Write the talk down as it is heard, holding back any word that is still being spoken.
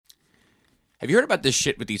Have you heard about this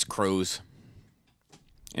shit with these crows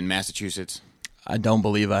in Massachusetts? I don't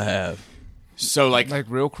believe I have. So Like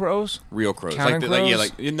real crows? real crows, Counting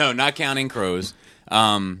crows? no, not counting crows,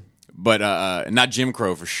 but not Jim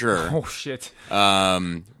Crow for sure. Oh, shit.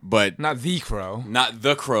 But Not the crow. not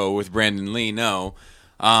the Crow with Brandon Lee. No.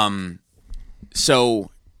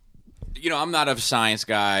 So, I'm not a science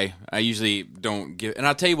guy. I usually don't give. And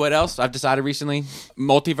I'll tell you what else I've decided recently: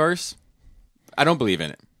 multiverse. I don't believe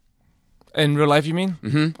in it. In real life, you mean?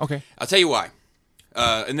 Mm-hmm. Okay. I'll tell you why.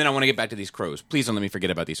 And then I want to get back to these crows. Please don't let me forget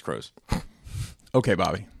about these crows. Okay,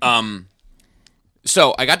 Bobby.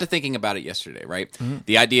 So I got to thinking about it yesterday, right? Mm-hmm.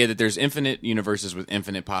 The idea that there's infinite universes with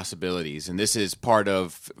infinite possibilities, and this is part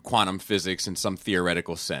of quantum physics in some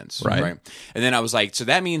theoretical sense, Right. And then I was like, so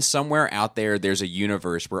that means somewhere out there, there's a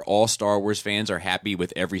universe where all Star Wars fans are happy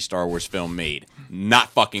with every Star Wars film made.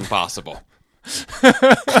 Not fucking possible.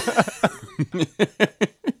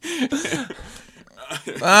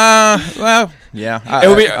 Well, yeah. It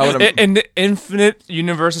would be I would've- in the infinite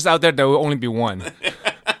universes out there. There will only be one,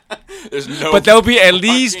 There's no. but there will be at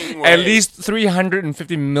least fucking way.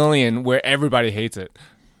 350 million where everybody hates it.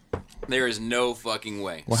 There is no fucking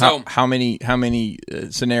way. well, So how many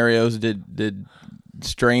scenarios did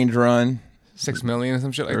Strange run? 6 million or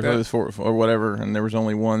some shit like Or, it that. was or whatever, and there was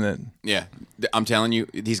only one that. yeah, I'm telling you,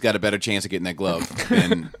 he's got a better chance of getting that glove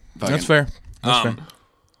than. Fucking, That's fair. That's fair.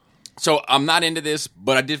 So I'm not into this,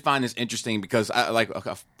 but I did find this interesting because I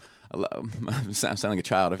sound like a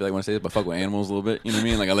child. I feel like when I say this, but fuck with animals a little bit. You know what I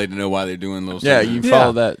mean? Like I like to know why they're doing little. Yeah, stuff. you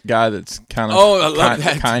follow that guy that's kind of Oh, I love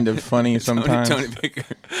that. kind of funny sometimes. Tony Baker.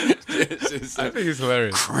 I think it's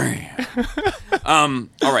hilarious.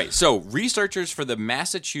 All right. So researchers for the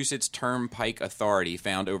Massachusetts Turnpike Authority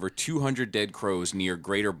found over 200 dead crows near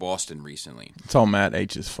Greater Boston recently. It's all Matt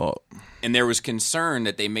H's fault. And there was concern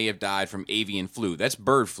that they may have died from avian flu. That's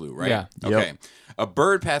bird flu, right? Yeah. Okay. Yep. A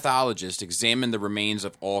bird pathologist examined the remains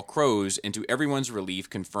of all crows and to everyone's relief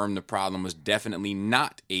confirmed the problem was definitely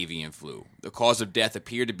not avian flu. The cause of death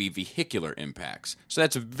appeared to be vehicular impacts. So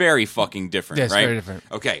that's very fucking different, Yes, right? very different.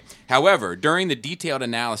 Okay. However, during the detailed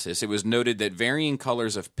analysis, it was noted that varying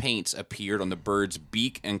colors of paints appeared on the bird's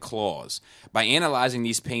beak and claws. By analyzing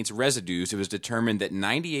these paints' residues, it was determined that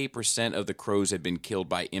 98% of the crows had been killed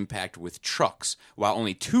by impact with trucks, while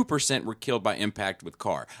only 2% were killed by impact with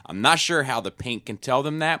car. I'm not sure how the paint can tell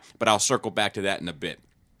them that, but I'll circle back to that in a bit.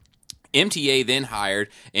 MTA then hired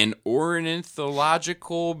an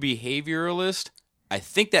ornithological behavioralist. I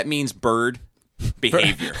think that means bird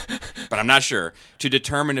behavior, but I'm not sure, to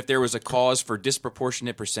determine if there was a cause for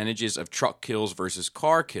disproportionate percentages of truck kills versus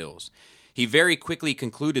car kills. He very quickly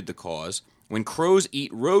concluded the cause. When crows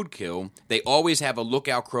eat roadkill, they always have a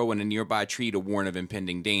lookout crow in a nearby tree to warn of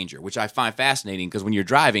impending danger, which I find fascinating because when you're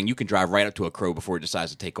driving, you can drive right up to a crow before it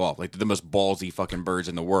decides to take off. Like, they're the most ballsy fucking birds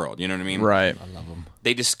in the world. You know what I mean? Right.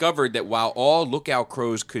 They discovered that while all lookout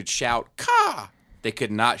crows could shout "caw," they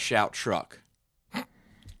could not shout "truck."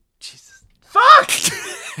 Fuck!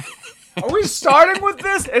 Are we starting with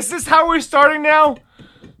this? Is this how we're starting now?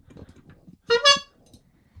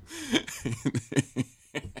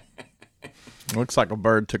 Looks like a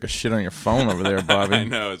bird took a shit on your phone over there, Bobby. I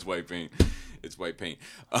know, it's white paint. It's white paint.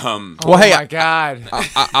 Well, Oh hey, my god.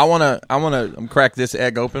 I wanna crack this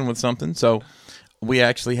egg open with something. So we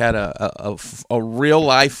actually had a real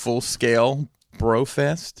life full scale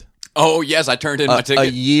Brofest Oh yes, I turned in my a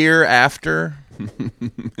ticket. year after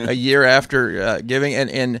giving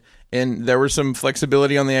and there was some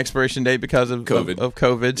flexibility on the expiration date because of COVID. Of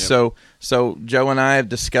COVID. Yep. So Joe and I have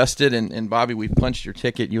discussed it, and Bobby, we punched your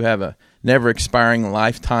ticket. You have a never expiring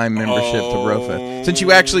lifetime membership to Brofest since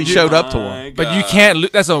you actually showed up to one. But you can't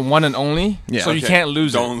that's a one and only. Yeah. So you can't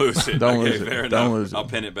lose Don't it. lose it. Don't Okay, lose it. fair Don't enough. lose it. I'll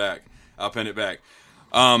pin it back.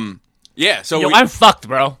 Yeah. So Yo, we- I'm fucked,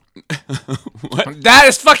 bro. That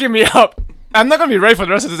is fucking me up. I'm not gonna be ready for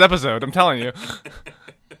the rest of this episode. I'm telling you.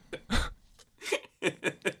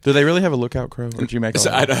 Do they really have a lookout crow? Or did you make all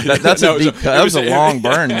I that? don't- That's no, a deep so- cut. it That was- was a long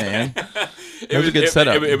burn, man. That was a good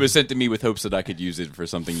setup. It was sent to me with hopes that I could use it for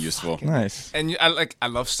something useful. Nice. And I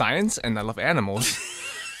love science and I love animals.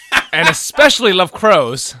 And especially love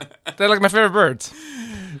crows. They're like my favorite birds.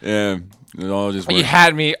 Yeah. It all just You worked.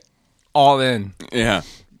 had me all in. Yeah.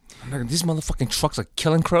 I'm like, these motherfucking trucks are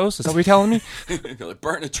killing crows? Is that what you're telling me? Like,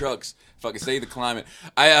 burn the trucks. Fucking save the climate.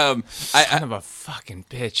 I Son of a fucking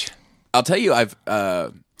bitch. I'll tell you, I've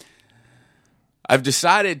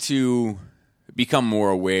decided to become more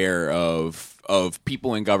aware of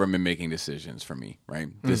people in government making decisions for me. Right.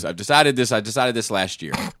 I decided this last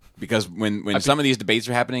year. because when some of these debates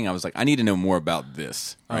are happening, I was like, I need to know more about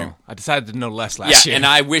this. Right? Oh, I decided to know less last year. And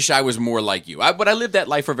I wish I was more like you. But I lived that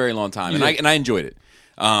life for a very long time, and I enjoyed it.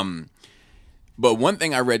 But one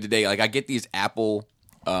thing I read today, like I get these Apple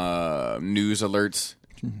news alerts,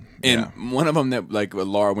 and one of them that like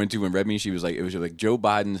Laura went to and read me, she was like, it was like Joe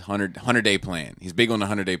Biden's 100-day plan. He's big on the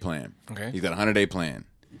 100-day plan. Okay, he's got a 100-day plan,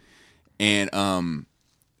 and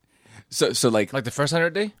so like the first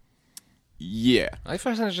 100 day. Yeah, Like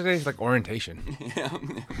first 100 days is like orientation.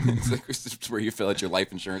 it's where you fill out your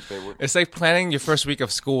life insurance paperwork. It's like planning your first week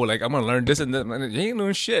of school. Like I'm gonna learn this and that. You ain't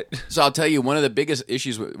doing shit. So I'll tell you, one of the biggest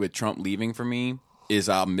issues with Trump leaving for me is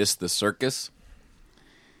I'll miss the circus.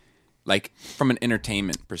 Like from an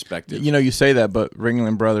entertainment perspective. You know, you say that, but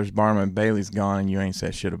Ringling Brothers, Barnum and Bailey's gone, and you ain't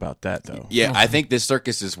said shit about that though. Yeah, I think this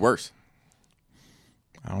circus is worse.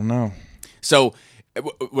 I don't know. So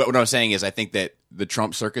what I'm saying is, I think that the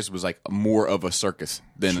Trump circus was like more of a circus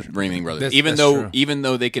than Ringling Brothers. Even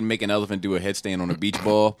though they can make an elephant do a headstand on a beach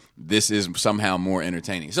ball, this is somehow more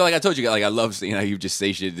entertaining. So like I told you, like I love seeing how you just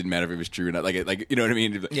say shit. It didn't matter if it was true or not. Like you know what I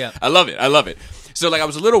mean? Yeah. I love it. So like I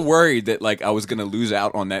was a little worried that like I was gonna lose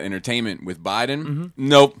out on that entertainment with Biden. Mm-hmm.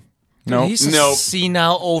 Nope. Dude, he's a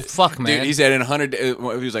senile old fuck, man. Dude, he said in 100 days, he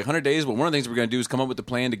was like 100 days, but one of the things we're going to do is come up with a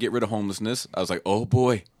plan to get rid of homelessness. I was like, oh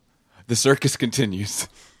boy, the circus continues.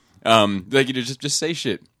 Like, you just say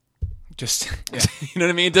shit. Just, yeah. You know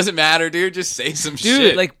what I mean? It doesn't matter, dude. Just say some shit.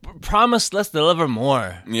 Dude, like, promise less, deliver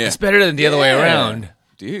more. Yeah. It's better than the other way around.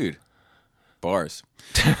 Dude. Bars.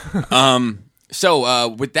 So,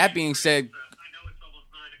 with that being said,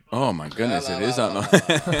 oh my goodness, it is on.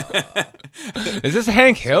 Is this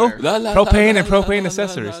Hank Hill? Propane and propane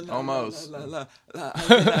accessories. Almost.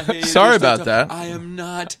 Sorry about that. I am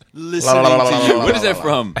not listening to you. What is that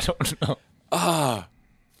from? I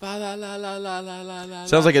don't know.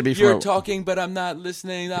 Sounds like it'd be from. You're talking, but I'm not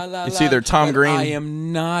listening. It's either Tom Green. I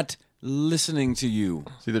am not listening to you.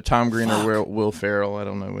 It's either Tom Green or Will Ferrell. I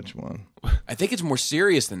don't know which one. I think it's more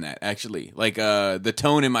serious than that, actually. Like, the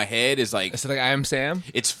tone in my head is like... It's like I Am Sam?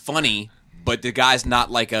 It's funny, but the guy's not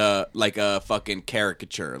like a fucking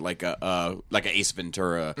caricature, like a Ace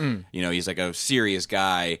Ventura. You know, he's like a serious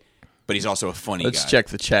guy, but he's also a funny guy. Let's check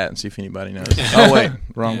the chat and see if anybody knows. Oh, wait.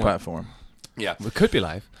 Wrong platform. Yeah. We could be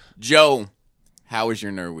live. Joe, how was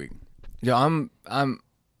your nerd week? Yo, I'm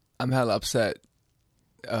hella upset.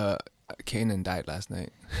 Kanan died last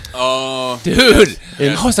night. Oh, dude!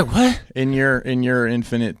 I was like, what? In your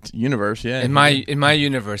infinite universe, yeah. In my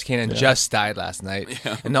universe, Kanan just died last night,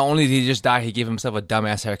 and not only did he just die, he gave himself a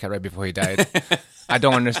dumbass haircut right before he died. I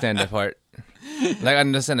don't understand that part. Like, I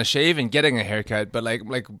understand a shave and getting a haircut, but like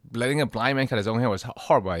letting a blind man cut his own hair was a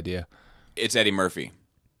horrible idea. It's Eddie Murphy.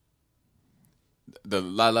 The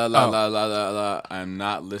la la la la la la la. I'm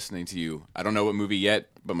not listening to you. I don't know what movie yet,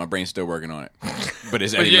 but my brain's still working on it. But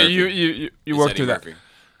it's Eddie Murphy. You worked through that.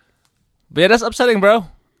 But yeah, that's upsetting, bro.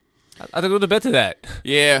 I had to go to bed to that.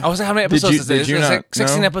 Yeah. I was like, how many episodes is this? Did you It's not like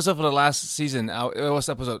 16 know? episodes for the last season. It was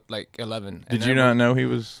episode like 11. Did you not know he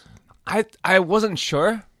was? I wasn't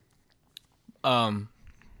sure.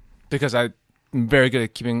 Because I'm very good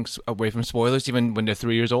at keeping away from spoilers, even when they're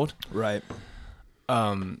 3 years old. Right.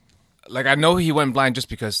 Like, I know he went blind just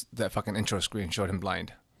because that fucking intro screen showed him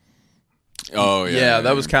blind. Oh, yeah. Yeah,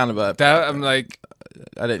 that was kind of a... That, I'm like...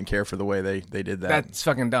 I didn't care for the way they did that. That's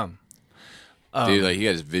fucking dumb. Dude, like, he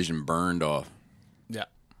got his vision burned off. Yeah.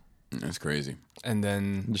 That's crazy. And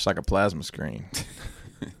then... Just like a plasma screen.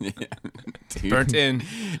 Yeah. Dude. Burnt in.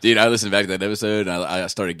 Dude, I listened back to that episode, and I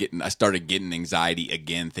started getting anxiety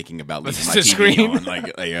again thinking about leaving my The TV screen?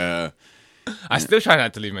 on. I still try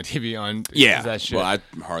not to leave my TV on. Yeah. That shit. Well, I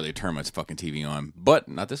hardly turn my fucking TV on, but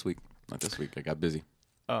not this week. I got busy.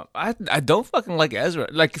 I don't fucking like Ezra.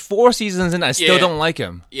 Like 4 seasons in, I still don't like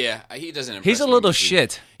him. Yeah, he doesn't. Impress He's a me little much.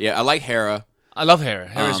 shit. Yeah, I like Hera. I love Hera.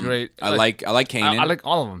 Hera's great. I like Kanan. I like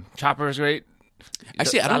all of them. Chopper is great.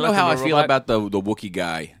 Actually, I don't know how I feel about the Wookiee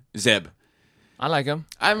guy, Zeb. I like him.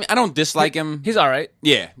 I mean, I don't dislike him. He's all right.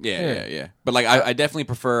 Yeah. But like, I definitely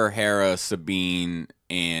prefer Hera, Sabine,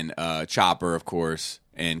 and Chopper, of course,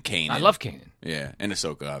 and Kanan. I love Kanan. Yeah, and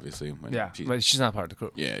Ahsoka, obviously. But she's not part of the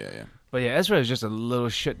crew. Yeah. But yeah, Ezra is just a little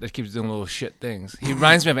shit that keeps doing little shit things. He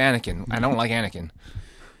reminds me of Anakin. I don't like Anakin.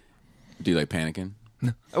 Do you like panicking?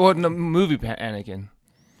 Well, no, movie Anakin.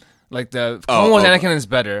 Like the Clone Wars Anakin is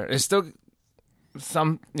better. It's still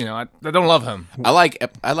some, I don't love him. I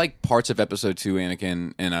like parts of Episode 2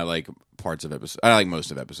 Anakin, and I like most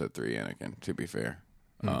of Episode 3 Anakin. To be fair,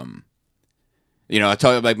 I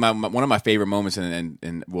tell you, like one of my favorite moments,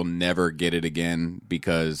 and we'll never get it again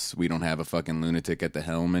because we don't have a fucking lunatic at the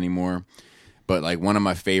helm anymore. But like one of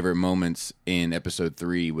my favorite moments in episode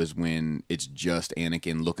 3 was when it's just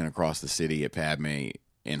Anakin looking across the city at Padme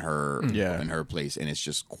in her place, and it's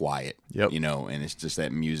just quiet. Yep. You know, and it's just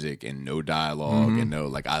that music and no dialogue and no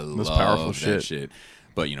like I love powerful that shit.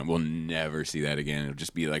 But you know, we'll never see that again. It'll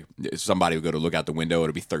just be like somebody will go to look out the window.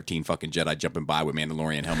 It'll be 13 fucking Jedi jumping by with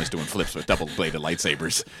Mandalorian helmets doing flips with double-bladed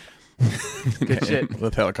lightsabers. Good shit.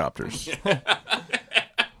 With helicopters.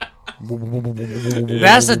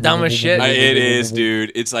 That's the dumbest shit. It is,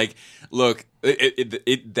 dude. It's like, look,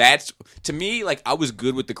 that's to me like I was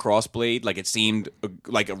good with the crossblade. Like it seemed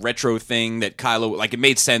like a retro thing that Kylo, like it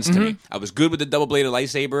made sense to me. I was good with the double-bladed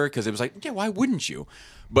lightsaber because it was like, yeah, why wouldn't you?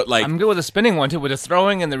 But like, I'm good with the spinning one too, with the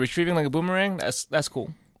throwing and the retrieving like a boomerang. That's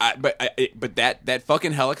cool. But that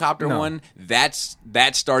fucking helicopter one, that's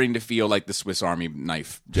starting to feel like the Swiss Army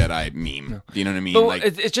knife Jedi meme. No. Do you know what I mean? But like,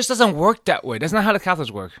 it just doesn't work that way. That's not how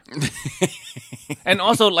helicopters work. And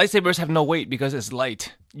also, lightsabers have no weight because it's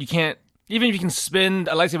light. You can't, even if you can spin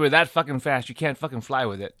a lightsaber that fucking fast, you can't fucking fly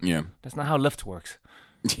with it. Yeah, that's not how lift works.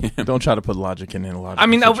 Don't try to put logic in a lot. I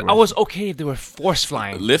mean, I was okay if they were force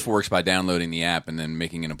flying. Lyft works by downloading the app and then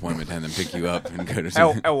making an appointment to have them pick you up and go to.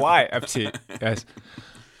 LYFT, yes.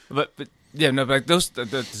 But yeah, no, but like those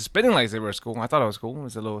the spinning lightsaber was cool. I thought it was cool. It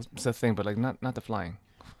was a little thing, but like not the flying.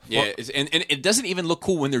 Yeah, and it doesn't even look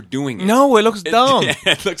cool when they're doing it. No, it looks dumb.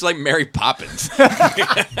 It looks like Mary Poppins.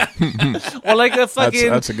 Or like a fucking.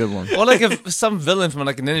 That's a good one. Or like some villain from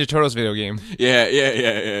like a Ninja Turtles video game.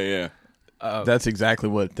 Yeah. That's exactly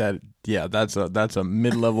what that. Yeah, that's a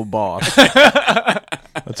mid-level boss.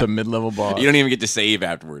 That's a mid-level boss. You don't even get to save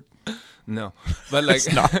afterward. No, but like,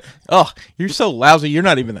 oh, you're so lousy. You're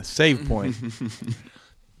not even a save point.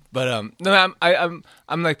 But no, I'm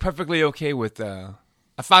like perfectly okay with. I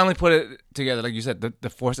finally put it together, like you said. The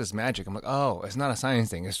Force is magic. I'm like, oh, it's not a science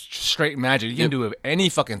thing. It's straight magic. You can do any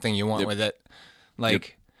fucking thing you want with it.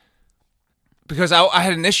 Like, because I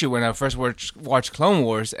had an issue when I first watched Clone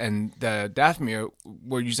Wars and the Dathomir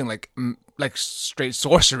were using like straight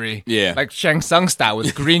sorcery, like Shang Tsung style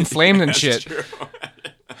with green flames and shit. True.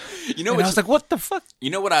 You know, I was like, "What the fuck?" You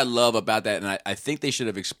know what I love about that, and I think they should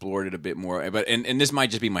have explored it a bit more. But and this might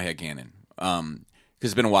just be my headcanon, because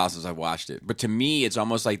it's been a while since I've watched it. But to me, it's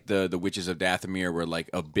almost like the Witches of Dathomir were like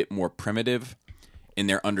a bit more primitive in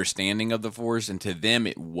their understanding of the Force, and to them,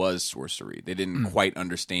 it was sorcery. They didn't quite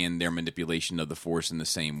understand their manipulation of the Force in the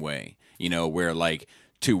same way. You know, where like.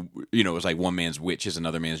 It was like one man's witch is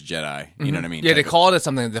another man's Jedi. You know what I mean? Yeah, they called it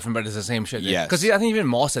something different, but it's the same shit. Yes. Because I think even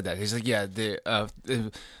Maul said that. He's like,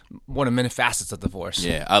 one of many facets of the Force.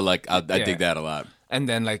 Yeah, I dig that a lot. And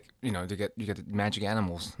then like, you get the magic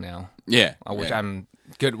animals now. Yeah. Which I'm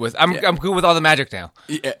good with. I'm good with all the magic now.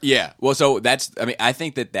 Yeah. Well, so I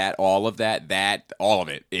think that all of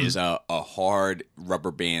it is a hard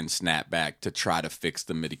rubber band snapback to try to fix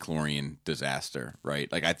the midichlorian disaster, right?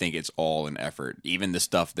 Like I think it's all an effort. Even the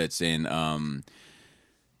stuff that's in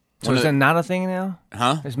So is that not a thing now?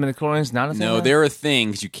 Huh? Is midichlorians not a thing No, now? there are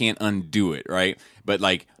things you can't undo it, right? But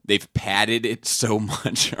like they've padded it so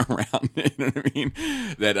much around it, you know what I mean?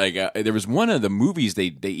 That like there was one of the movies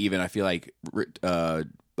they even I feel like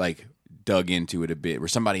dug into it a bit where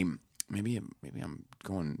somebody maybe I'm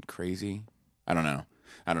going crazy. I don't know.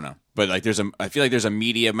 But like I feel like there's a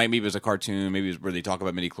media, maybe it was a cartoon, maybe it was where they talk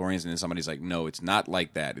about midichlorians and then somebody's like, no, it's not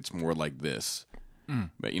like that. It's more like this.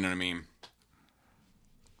 But you know what I mean?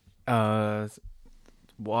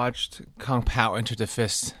 Watched Kung Pao Enter the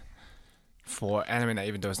Fist for anime night,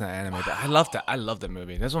 even though it's not anime. But I love that. I love that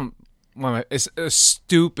movie. That's it's a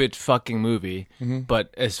stupid fucking movie,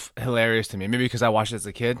 but it's hilarious to me. Maybe because I watched it as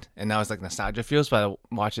a kid and now it's like nostalgia feels, but I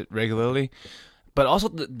watch it regularly. But also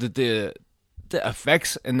the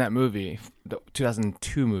effects in that movie, the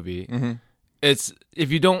 2002 movie, it's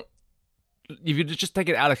if you just take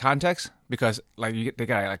it out of context, because like they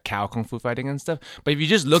got like cow kung fu fighting and stuff, but if you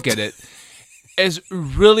just look at it, it's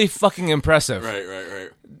really fucking impressive. Right.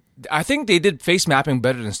 I think they did face mapping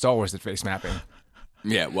better than Star Wars did face mapping.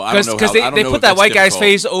 Yeah, well, I don't know because they put that white guy's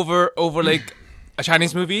face over like a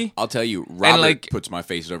Chinese movie. I'll tell you, Robert puts my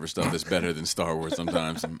face over stuff that's better than Star Wars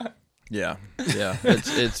sometimes. Yeah.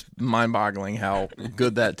 It's mind-boggling how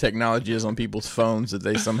good that technology is on people's phones that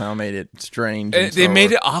they somehow made it strange. They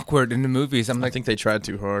made it awkward in the movies. I think they tried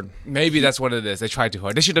too hard. Maybe that's what it is. They tried too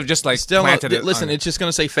hard. They should have just planted it. Listen, it's just going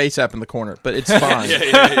to say face app in the corner, but it's fine.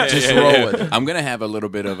 Just roll with it. I'm going to have a little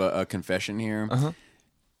bit of a confession here.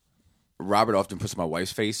 Robert often puts my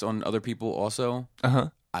wife's face on other people also.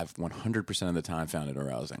 I've 100% of the time found it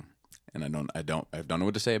arousing. And I don't know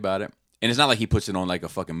what to say about it. And it's not like he puts it on like a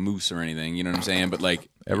fucking moose or anything, you know what I'm saying? But like,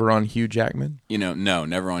 Ever on Hugh Jackman? no,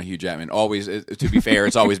 never on Hugh Jackman. Always, to be fair,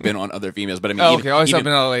 it's always been on other females. But I mean, always been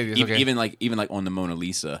on ladies. Even like on the Mona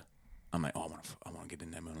Lisa, I'm like, oh, I want to get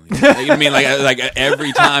in that Mona Lisa. You know what I mean? Like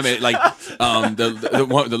every time,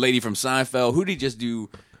 the lady from Seinfeld, who did he just do?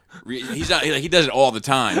 He's not like he does it all the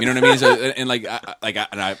time. You know what I mean? So, and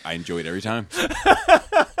I enjoy it every time.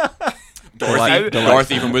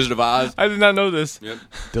 Dorothy from Wizard of Oz. I did not know this. Yep.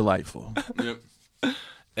 Delightful. Yep.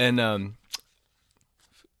 And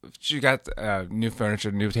she got new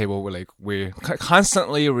furniture, new table. We're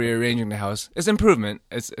constantly rearranging the house. It's improvement.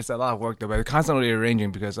 It's a lot of work though, but we're constantly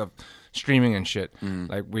rearranging because of streaming and shit.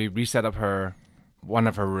 Like we reset up one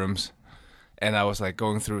of her rooms, and I was like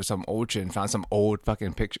going through some old shit and found some old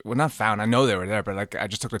fucking pictures. Well, not found. I know they were there, but like I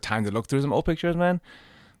just took the time to look through some old pictures, man.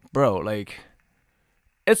 Bro, like.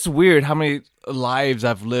 It's weird how many lives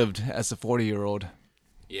I've lived as a 40-year-old.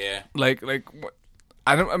 Yeah. Like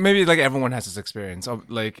I don't. Maybe like everyone has this experience. Of,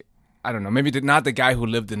 like I don't know. Maybe not the guy who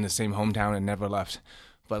lived in the same hometown and never left,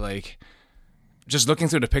 but like just looking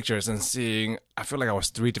through the pictures and seeing. I feel like I was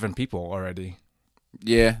 3 different people already.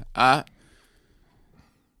 Yeah.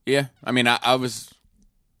 Yeah. I mean, I've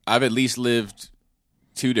at least lived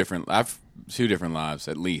 2 different lives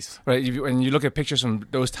at least. Right, when you look at pictures from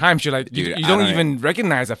those times, you're like, Dude, you don't even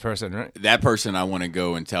recognize that person, right? That person, I want to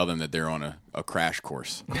go and tell them that they're on a crash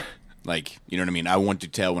course. Like, you know what I mean? I want to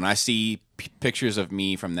tell, when I see pictures of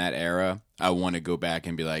me from that era, I want to go back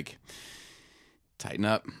and be like, tighten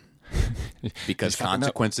up. Because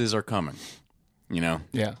consequences are coming. You know?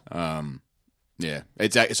 Yeah. Yeah.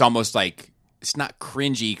 It's almost like, it's not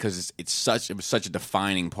cringy because it was such a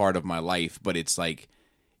defining part of my life, but it's like,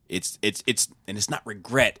 It's and it's not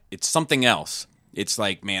regret. It's something else. It's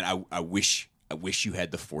like, man, I wish you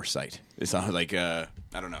had the foresight. It's not like I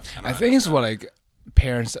don't know. I think it's what like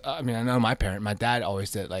parents. I mean, I know my dad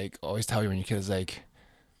always did. Like, always tell you when your kid is like,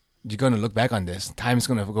 you're gonna look back on this. Time's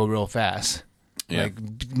gonna go real fast. Yeah. Like,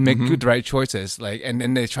 make the right choices. Like, and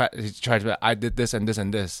then they try to. I did this and this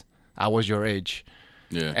and this. I was your age.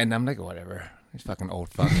 Yeah. And I'm like, whatever. He's fucking old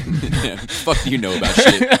fuck. Yeah, fuck do you know about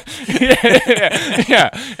shit? yeah.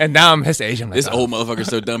 And now I'm his age. I'm like, This old motherfucker's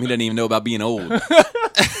so dumb he doesn't even know about being old.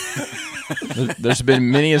 There's been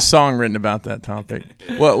many a song written about that topic.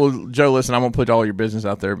 Well, Joe, listen, I'm gonna put all your business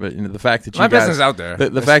out there, but the fact that you my guys, business out there,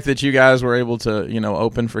 the fact that you guys were able to,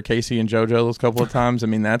 open for Casey and JoJo those couple of times, I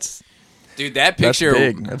mean, that's. Dude, that picture,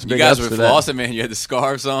 big. That's big. You guys were flossing, man. You had the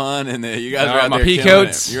scarves on, and you guys were out there killing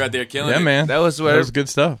it. You were out there killing it. Yeah, man. That was good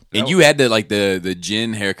stuff. And you had the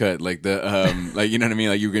Jin haircut, like the like, you know what I mean?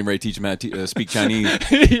 Like you were getting ready to teach him how to speak Chinese.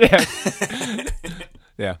 Yeah.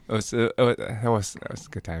 Yeah, that was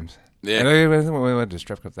good times. Yeah, and we went to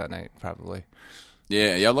strip club that night, probably.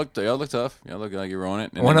 Yeah, y'all looked tough. Y'all looked like you were on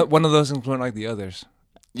it. And one of those weren't like the others.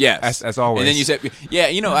 Yes, as always. And then you said, yeah,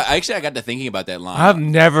 I got to thinking about that line. I've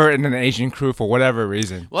never in an Asian crew for whatever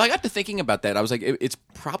reason. Well, I got to thinking about that. I was like, it's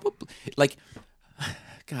probably like,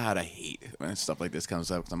 God, I hate when stuff like this comes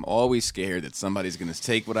up because I'm always scared that somebody's going to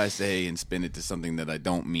take what I say and spin it to something that I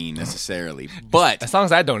don't mean necessarily. But as long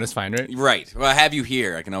as I don't, it's fine, right? Right. Well, I have you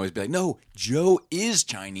here. I can always be like, no, Joe is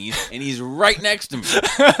Chinese and he's right next to me.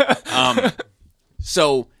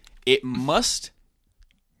 So it must.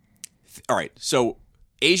 All right. So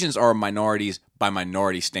Asians are minorities by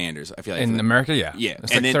minority standards. I feel like in America, yeah,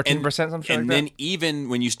 it's like 13%. I'm sure. And then even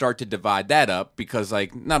when you start to divide that up, because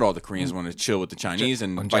like not all the Koreans want to chill with the Chinese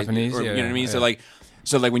and Japanese, you know what I mean. Yeah.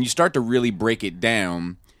 So like when you start to really break it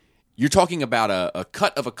down, you're talking about a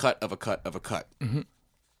cut of a cut of a cut of a cut. Mm-hmm.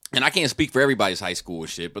 And I can't speak for everybody's high school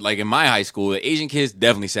shit, but like in my high school, the Asian kids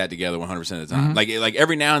definitely sat together 100% of the time. Mm-hmm. Like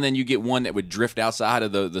every now and then you get one that would drift outside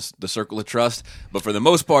of the circle of trust, but for the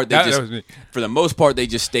most part they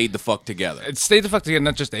just stayed the fuck together. It stayed the fuck together,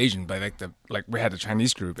 not just Asian, but like we had the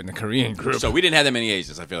Chinese group and the Korean group. So we didn't have that many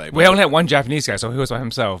Asians. I feel like we only had one Japanese guy, so he was by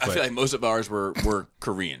himself. I feel like most of ours were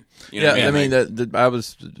Korean. You know what I mean? I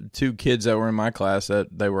was 2 kids that were in my class that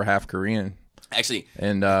they were half Korean. Actually,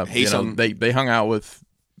 and they hung out with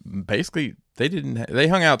basically. They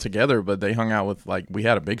hung out together, but they hung out with we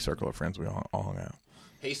had a big circle of friends. We all hung out.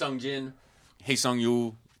 Hae Sung Jin, Hae Sung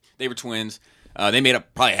Yul, they were twins. They made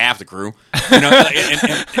up probably half the crew,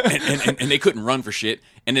 and they couldn't run for shit.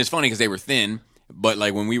 And it's funny because they were thin, but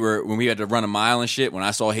like when we had to run a mile and shit, when I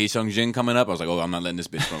saw Hae Sung Jin coming up, I was like, oh, I'm not letting this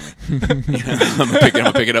bitch throw me. I'm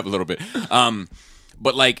gonna pick it up a little bit.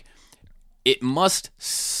 But like, it must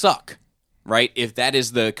suck. Right, if that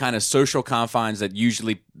is the kind of social confines that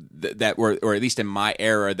usually that were, or at least in my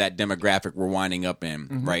era, that demographic we're winding up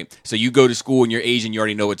in, right? So you go to school and you're Asian, you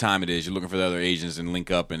already know what time it is. You're looking for the other Asians and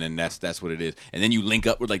link up, and then that's what it is. And then you link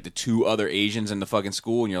up with like the 2 other Asians in the fucking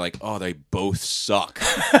school, and you're like, oh, they both suck.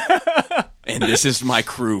 And this is my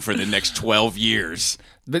crew for the next 12 years.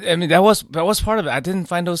 But I mean, that was part of it. I didn't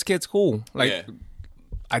find those kids cool. Like, Yeah.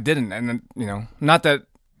 I didn't, and not that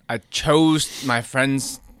I chose my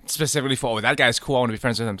friends specifically for, that guy's cool, I want to be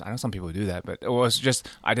friends with him. I know some people do that, but it was just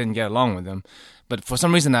I didn't get along with them. But for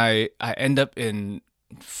some reason, I end up in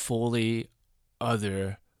fully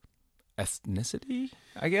other ethnicity,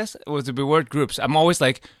 I guess. It was the word groups. I'm always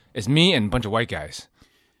like, it's me and a bunch of white guys,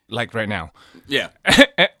 like right now. Yeah.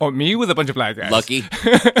 Or me with a bunch of black guys. Lucky.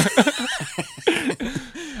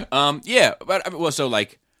 Yeah, but well, so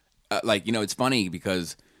like it's funny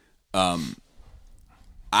because I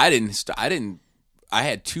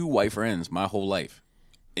had 2 white friends my whole life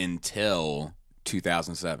until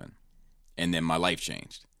 2007, and then my life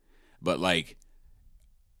changed. But like,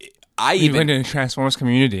 You went in the Transformers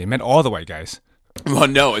community and met all the white guys. Well,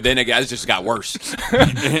 no, then the guys just got worse.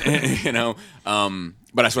 But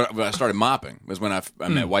I started mopping was when I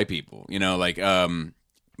met white people.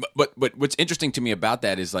 But what's interesting to me about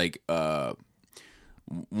that is like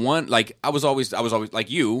one, like I was always like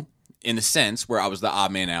you in the sense where I was the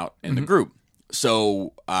odd man out in the group.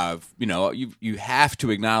 So you have to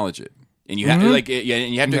acknowledge it, and you have to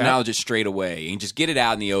and you have to acknowledge it straight away, and just get it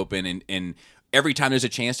out in the open. And every time there's a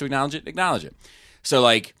chance to acknowledge it. So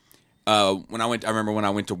like I remember when I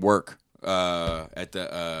went to work at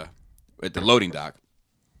the loading dock.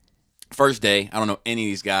 First day, I don't know any of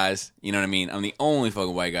these guys. You know what I mean? I'm the only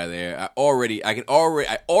fucking white guy there. I already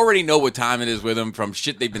know what time it is with them from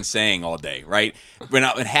shit they've been saying all day, right? When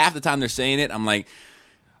half the time they're saying it, I'm like,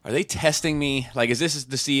 are they testing me? Like, is this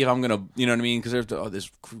to see if I'm gonna, you know what I mean? Because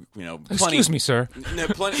there's, plenty. Excuse me, sir.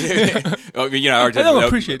 Plenty. I don't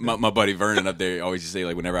appreciate my buddy Vernon up there always used to say,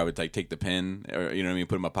 like, whenever I would like take the pen or you know what I mean,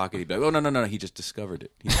 put it in my pocket, he'd be like, oh no, he just discovered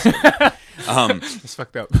it. It's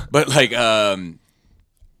fucked up. But like,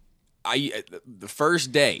 the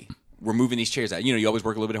first day we're moving these chairs out. You always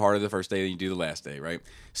work a little bit harder the first day than you do the last day, right?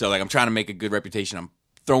 So like, I'm trying to make a good reputation. I'm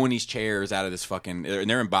throwing these chairs out of this fucking, and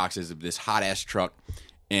they're in boxes of this hot ass truck.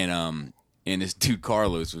 And this dude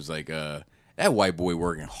Carlos was like, that white boy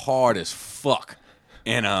working hard as fuck.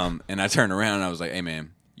 And I turned around and I was like, hey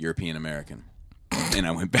man, European American. And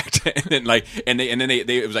I went back to and then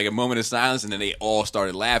it was like a moment of silence, and then they all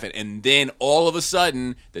started laughing. And then all of a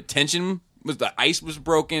sudden the ice was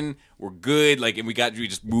broken. We're good. Like, and we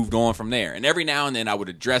just moved on from there. And every now and then I would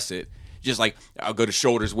address it. Just like, I'll go to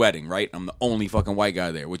Shoulder's wedding, right? I'm the only fucking white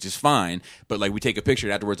guy there, which is fine. But like, we take a picture,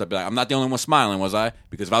 and afterwards I'd be like, I'm not the only one smiling, was I?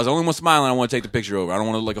 Because if I was the only one smiling, I want to take the picture over. I don't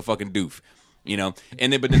want to look like a fucking doof,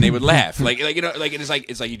 And then they would laugh, like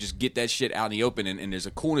it's like you just get that shit out in the open, and there's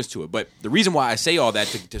a coolness to it. But the reason why I say all that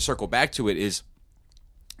to circle back to it is,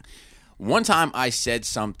 one time I said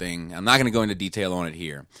something. I'm not going to go into detail on it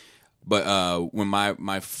here. But when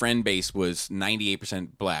my friend base was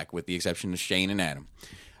 98% black, with the exception of Shane and Adam,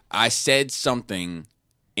 I said something,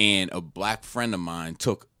 and a black friend of mine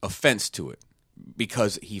took offense to it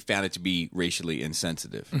because he found it to be racially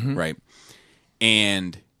insensitive, right?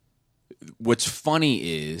 And what's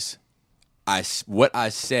funny is, what I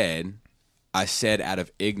said out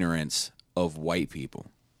of ignorance of white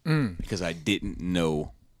people, because I didn't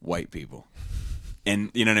know white people.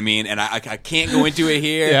 And you know what I mean? And I can't go into it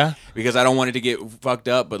here because I don't want it to get fucked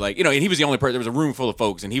up. But like, and he was the only person. There was a room full of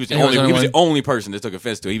folks, and he was the only person that took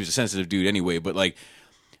offense to it. He was a sensitive dude anyway. But like,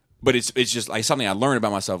 it's just like something I learned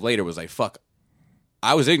about myself later was like, fuck,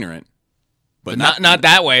 I was ignorant, but not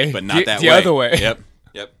that way. But not the other way. Yep.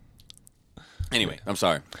 Anyway, I'm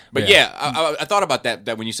sorry, but I thought about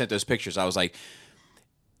that when you sent those pictures. I was like,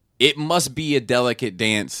 it must be a delicate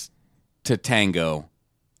dance to tango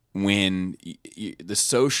when the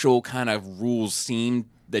social kind of rules seem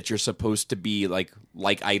that you're supposed to be like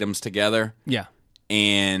items together. Yeah.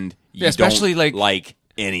 And you especially don't like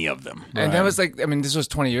any of them. And that was like, I mean, this was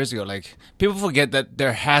 20 years ago. Like, people forget that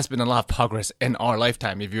there has been a lot of progress in our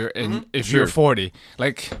lifetime. If you're 40,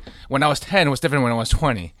 like when I was 10, it was different when I was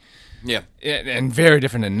 20. Yeah. And very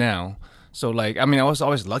different than now. So like, I mean, I was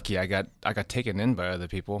always lucky. I got taken in by other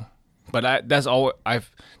people, but that's why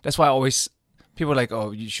I always. People are like,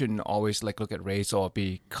 oh, you shouldn't always like look at race or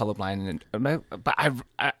be colorblind, but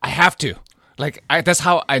I have to. Like, that's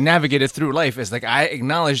how I navigated through life. Is like, I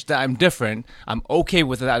acknowledge that I'm different. I'm okay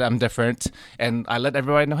with that I'm different, and I let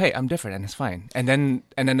everybody know, hey, I'm different, and it's fine. And then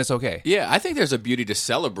it's okay. Yeah, I think there's a beauty to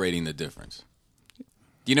celebrating the difference.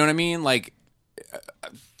 You know what I mean? Like,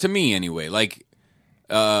 to me anyway. Like,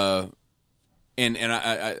 and and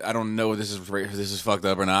I don't know if this is fucked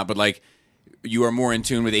up or not, but like you are more in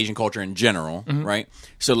tune with Asian culture in general, right?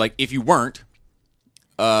 So like if you weren't,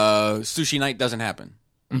 sushi night doesn't happen.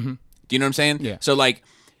 Do you know what I'm saying? Yeah. So like,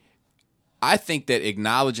 I think that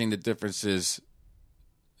acknowledging the differences,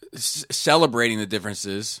 celebrating the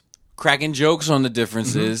differences, cracking jokes on the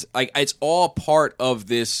differences, like it's all part of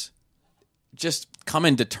this. Just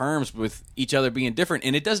coming to terms with each other being different,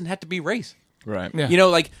 and it doesn't have to be race. Right. Yeah. You know,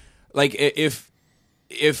 like if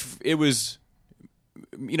it was,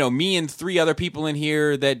 you know, me and 3 other people in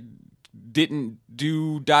here that didn't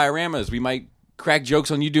do dioramas, we might crack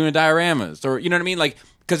jokes on you doing dioramas, or you know what I mean, like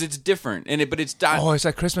because it's different, but it's it's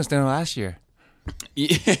like Christmas dinner last year.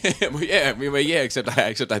 yeah. Except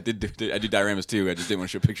I do dioramas too. I just didn't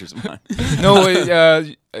want to show pictures of mine. No,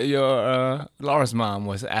 your Laura's mom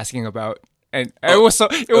was asking about. And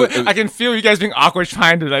I can feel you guys being awkward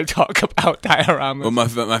trying to like talk about dioramas.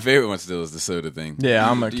 Well, my favorite one still is the soda thing.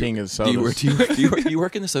 Yeah, I'm a king of sodas. Do you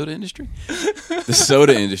work in the soda industry? The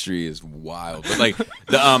soda industry is wild, but like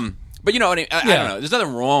but you know what I mean. I don't know. There's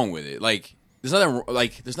nothing wrong with it. Like there's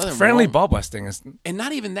nothing friendly wrong. ball busting is, And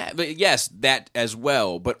not even that, but yes, that as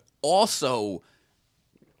well, but also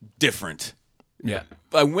different. yeah.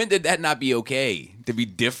 Like when did that not be okay to be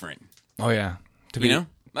different? Oh yeah. You know,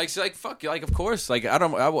 like fuck, like of course, like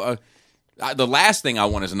the last thing I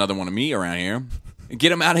want is another one of me around here. Get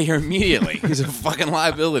him out of here immediately. He's a fucking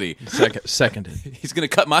liability. Seconded. He's gonna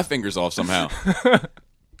cut my fingers off somehow.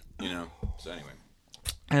 You know. So anyway.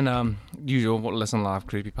 And usual listen a lot of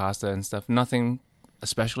creepypasta and stuff. Nothing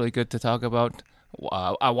especially good to talk about.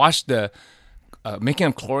 I watched the making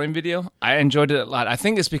of chlorine video. I enjoyed it a lot. I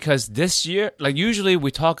think it's because this year, like usually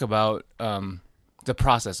we talk about the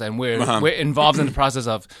process, and we're involved in the process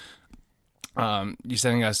of you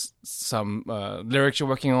sending us some lyrics you're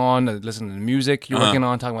working on, listening to the music you're working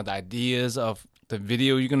on, talking about the ideas of the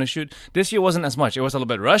video you're going to shoot. This year wasn't as much. It was a little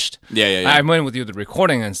bit rushed. Yeah. I went with you the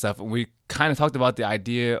recording and stuff. We kind of talked about the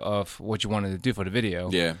idea of what you wanted to do for the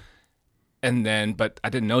video. Yeah. And then, but I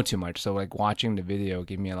didn't know too much. So like watching the video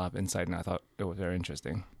gave me a lot of insight, and I thought it was very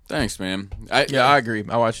interesting. Thanks, man. I agree.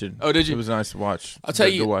 I watched it. Oh, did you? It was nice to watch. I'll tell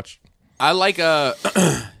you. To watch. I like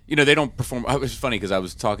you know, they don't perform. It was funny because I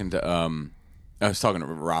was talking to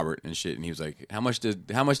Robert and shit, and he was like, "How much did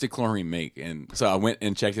chlorine make?" And so I went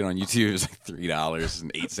and checked it on YouTube. It was like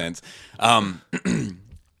 $3.08.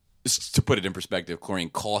 Just to put it in perspective,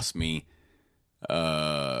 chlorine cost me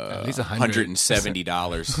At least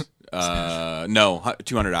 $170. No,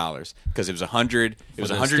 $200 because it was $100. It was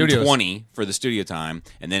the $120 for the studio time,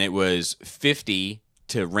 and then it was $50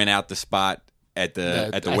 to rent out the spot at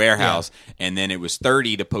the warehouse, and then it was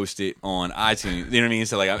 $30 to post it on iTunes. You know what I mean?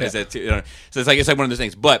 So like, is that so? It's like one of those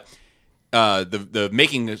things. But the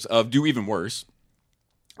making of Do Even Worse.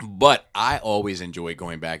 But I always enjoy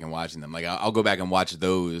going back and watching them. Like I'll go back and watch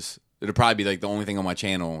those. It'll probably be like the only thing on my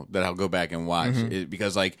channel that I'll go back and watch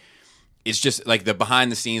because like it's just like the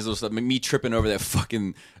behind the scenes little stuff. Me tripping over that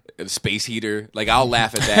fucking space heater. Like I'll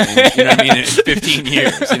laugh at that. You know what I mean? In 15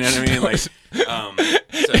 years. You know what I mean? Like.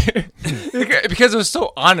 Because it was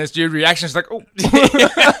so honest, your reaction is like, "Oh,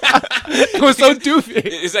 it was so doofy."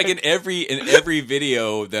 It's like in every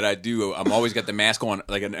video that I do, I'm always got the mask on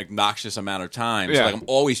like an obnoxious amount of time. So like I'm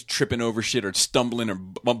always tripping over shit or stumbling or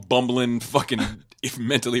bumbling, fucking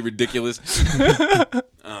mentally ridiculous.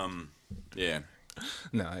 Yeah.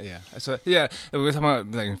 No, yeah. So yeah, we're talking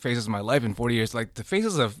about like phases of my life in 40 years. Like the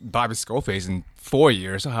phases of Bobby Skullface in 4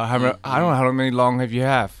 years. I don't know how many long have you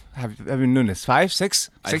have you been doing this? 5, 6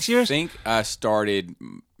 years? I think I started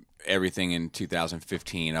everything in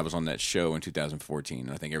 2015. I was on that show in 2014.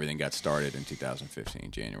 I think everything got started in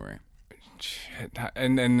 2015 January. Shit.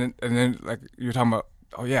 And then like you're talking about.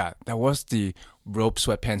 Oh yeah, that was the rope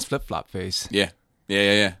sweatpants flip flop phase. Yeah.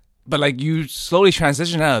 But like you slowly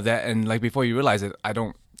transition out of that, and like before you realize it, I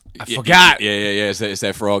forgot. Yeah. It's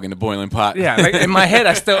that frog in the boiling pot. Yeah, like in my head,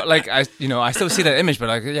 I still like I still see that image, but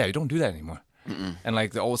like you don't do that anymore. And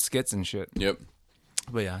like the old skits and shit. Yep.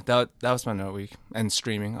 But yeah, that was my note week and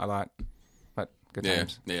streaming a lot, but good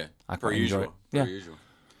times. Yeah. I Per quite enjoy usual. it. Yeah.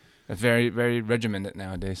 It's very very regimented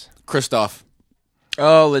nowadays. Christoph.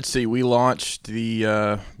 Oh, let's see. We launched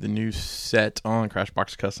the new set on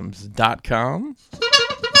CrashboxCustoms.com.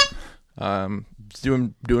 It's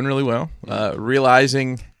doing really well.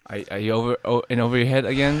 Realizing, Are you over your head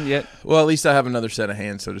again yet? well, at least I have another set of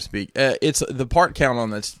hands, so to speak. It's the part count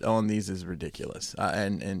on these is ridiculous,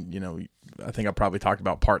 and you know, I think I probably talked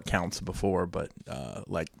about part counts before, but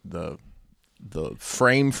like the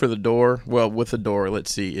frame for the door, well, with the door,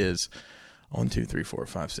 let's see, is 1, 2, 3, 4,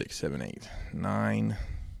 5, 6, 7, 8, 9,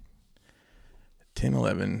 10,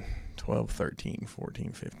 11, 12. 12, 13,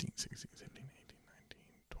 14, 15, 16, 17, 18, 19,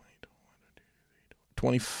 20,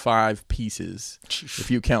 25 pieces.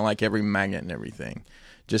 If you count like every magnet and everything,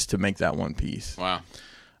 just to make that one piece. Wow.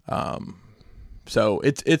 So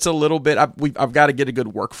it's a little bit. I've got to get a good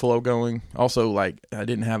workflow going. Also, like I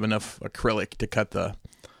didn't have enough acrylic to cut the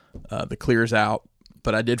clears out,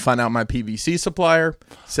 but I did find out my PVC supplier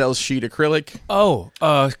sells sheet acrylic. Oh,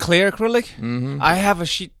 clear acrylic? Mm-hmm. I have a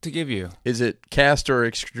sheet to give you. Is it cast or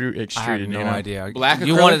extruded? I have no idea. Black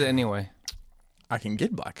You acrylic? wanted it anyway. I can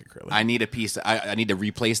get black acrylic. I need a piece. I need to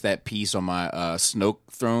replace that piece on my Snoke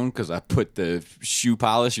throne because I put the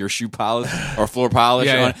your shoe polish or floor polish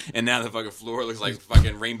Yeah, on, yeah. and now the fucking floor looks like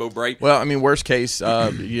fucking rainbow bright. Well, I mean, worst case, you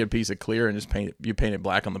get a piece of clear and just paint it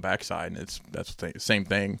black on the backside, and that's the same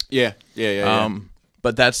thing. Yeah.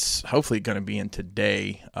 But that's hopefully going to be in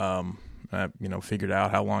today. I figured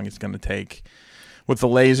out how long it's going to take with the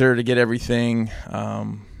laser to get everything.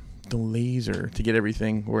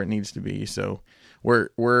 Where it needs to be. So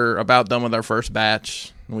we're about done with our first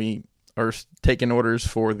batch. We are taking orders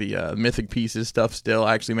for the Mythic Pieces stuff still.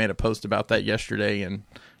 I actually made a post about that yesterday and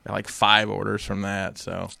got like 5 orders from that.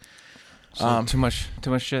 So Too much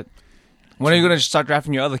shit. When are you going to start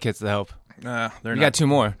drafting your other kids to help? you got 2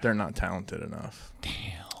 more. They're not talented enough.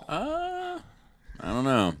 I don't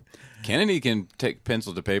know. Kennedy can take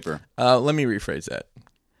pencil to paper. Let me rephrase that.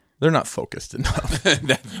 They're not focused enough.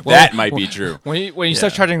 that might be true. When you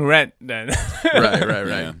start charging rent, then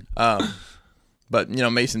Right. Yeah. But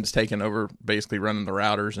Mason's taken over basically running the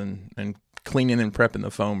routers and cleaning and prepping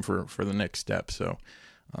the foam for the next step. So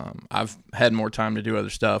I've had more time to do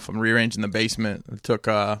other stuff. I'm rearranging the basement.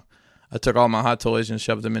 I took all my hot toys and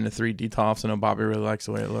shoved them into 3D Tofts. I know Bobby really likes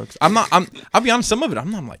the way it looks. I'll be honest, some of it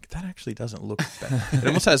I'm like, that actually doesn't look bad. It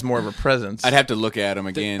almost has more of a presence. I'd have to look at him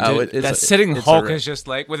again. that sitting Hulk is just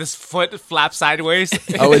like with his foot flapped sideways.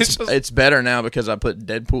 It's better now because I put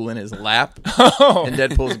Deadpool in his lap, and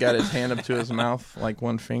Deadpool's got his hand up to his mouth like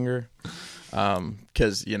one finger,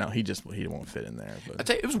 because he won't fit in there. But I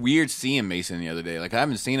tell you, it was weird seeing Mason the other day. Like I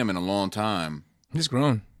haven't seen him in a long time. He's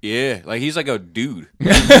grown. Yeah, like he's like a dude.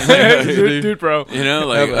 dude, bro.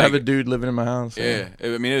 Like I have a dude living in my house. So. Yeah,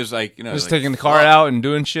 I mean it was like Just like, taking the car out and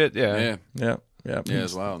doing shit. Yeah. Yeah, Yeah.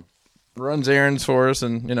 it's wild. Runs errands for us,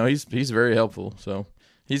 and he's very helpful. So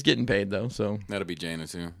he's getting paid though. So That'll be Jana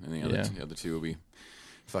too, and the other two will be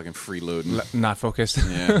fucking freeloading. Not focused.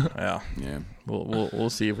 Yeah, yeah. We'll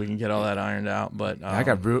see if we can get all that ironed out. But I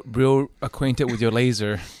got real acquainted with your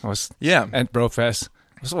laser. I was at BroFest.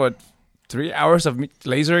 It was what 3 hours of me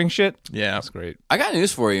lasering shit? Yeah. That's great. I got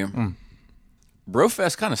news for you.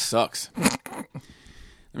 BroFest kind of sucks. Let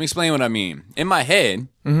me explain what I mean. In my head,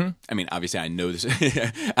 I mean, obviously I know this.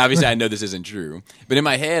 Obviously I know this isn't true. But in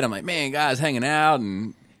my head, I'm like, man, guys hanging out,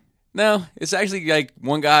 and no, it's actually like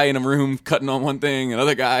one guy in a room cutting on one thing,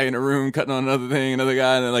 another guy in a room cutting on another thing, another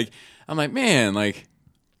guy, and I'm like, man, it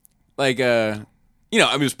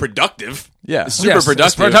was productive. Yeah. Super productive.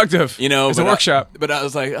 It's productive. It's a but workshop. But I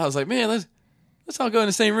was like, man, let's all go in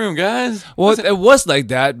the same room, guys. Well, it was like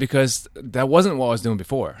that because that wasn't what I was doing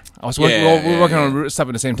before. I was working. We were working on stuff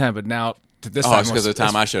at the same time, but now this time it's because of the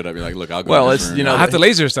time I showed up. You're like, look, I'll go. Well, in it's this room. I have to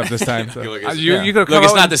laser stuff this time. So. Look, You could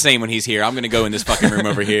it's not the same when he's here. I'm going to go in this fucking room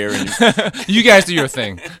over here. And You guys do your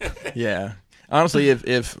thing. Yeah. Honestly,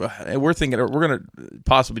 if we're thinking we're gonna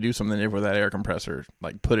possibly do something there with that air compressor,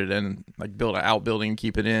 like put it in, like build an outbuilding,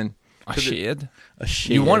 keep it in A shed. a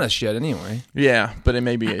shed. You want a shed anyway. Yeah, but it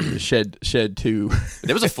may be a shed too.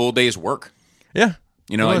 there was a full day's work. Yeah,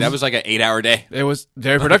 that was like an 8-hour day. It was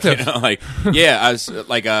very productive. I was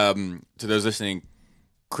like, to those listening,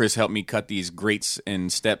 Chris helped me cut these grates and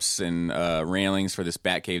steps and railings for this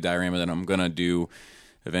Batcave diorama that I'm gonna do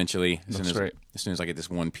eventually. As soon as I get this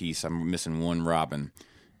one piece, I'm missing one robin,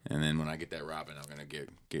 and then when I get that robin, I'm gonna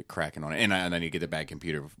get cracking on it. And I need to get the Bat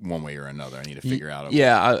computer one way or another. I need to figure out.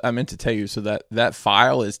 Yeah, I meant to tell you. So that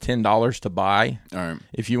file is $10 to buy. All right.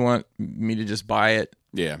 If you want me to just buy it,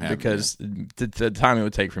 Yeah, because the time it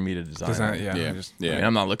would take for me to design it. Yeah. I mean,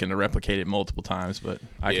 I'm not looking to replicate it multiple times, but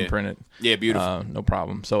I can print it. Yeah, beautiful. No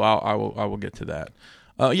problem. So I will get to that.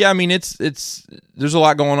 I mean, it's there's a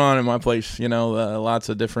lot going on in my place. Lots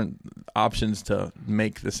of different options to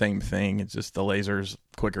make the same thing. It's just the laser's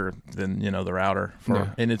quicker than the router,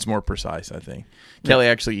 and it's more precise. I think Kelly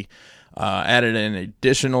actually added an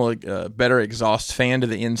additional better exhaust fan to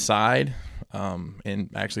the inside, and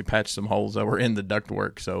actually patched some holes that were in the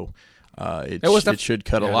ductwork. So it should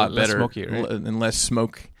cut a lot better smoky, right? and less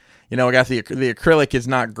smoke. I got the acrylic is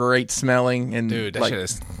not great smelling, and Dude, that shit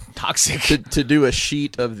is toxic. To do a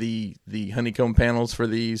sheet of the honeycomb panels for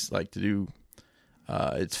these, like to do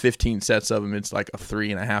It's 15 sets of them. It's like a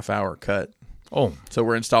 3.5 hour cut. Oh, So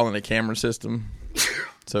we're installing a camera system,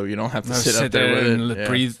 so you don't have to no, sit up there with it. and Yeah.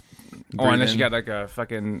 breathe. Oh, Breathe unless in. you got like a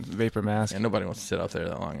fucking vapor mask. And nobody wants to sit out there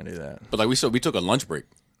that long and do that. But like we took a lunch break.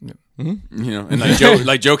 You know, and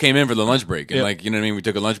like Joe came in for the lunch break, and Yep. like, you know what I mean. We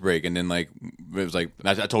took a lunch break, and then like it was like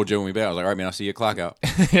I told Joe when we back, I was like, all right, man, I'll see you clock out.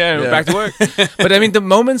 Yeah, we're Yeah. back to work. But I mean, the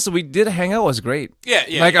moments we did hang out was great. Yeah.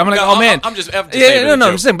 Like I'm like, No, oh man, I'm just yeah, saying no, for the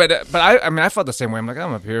I'm joke. saying, but I mean, I felt the same way. I'm like,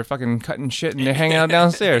 I'm up here fucking cutting shit, and they're hanging out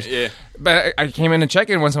downstairs. Yeah. But I came in and check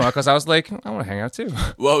in once in a while because I was like, I want to hang out too.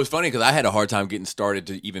 Well, it was funny because I had a hard time getting started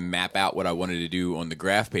to even map out what I wanted to do on the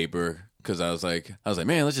graph paper. Because I was like,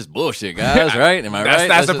 man, let's just bullshit, guys, right? Am I That's- right?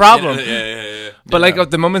 that's the Let's problem. Yeah. But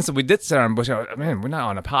like the moments that we did sit around bush, I was, man, we're not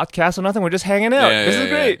on a podcast or nothing. We're just hanging out. This is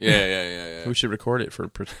great. Yeah. We should record it for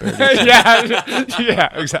prosperity.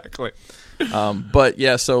 yeah, exactly. But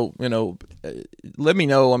yeah, so let me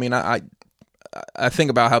know. I mean, I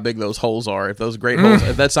think about how big those holes are. If those great holes,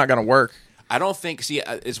 if that's not going to work, I don't think. See,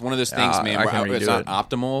 it's one of those things, man. I Where can it's redo not it.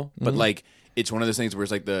 optimal, but like it's one of those things where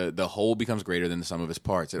it's like the whole becomes greater than the sum of its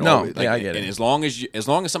parts. It No, always, like, yeah, I get and it. as long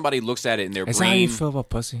as somebody looks at it in their Is that how you brain, feel about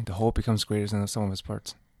pussy? The whole becomes greater than the sum of its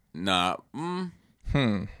parts. nah,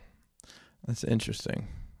 that's interesting.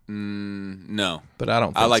 no. But I don't.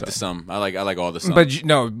 Think I like so. the sum. I like all the sum. But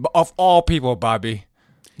no, of all people, Bobby,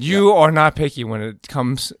 you are not picky when it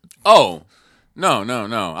comes. oh. No.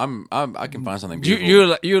 I can find something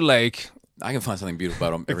beautiful. You're like I can find something beautiful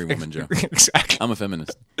about every woman, Joe. exactly. I'm a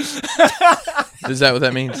feminist. Is that what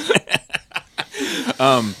that means?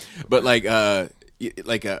 But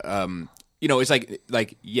it's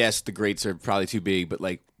like yes, the grates are probably too big, but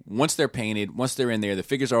like once they're painted, once they're in there, the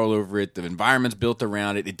figures are all over it, the environment's built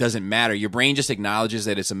around it. It doesn't matter. Your brain just acknowledges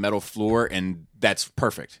that it's a metal floor, and that's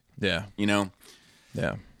perfect. Yeah. You know,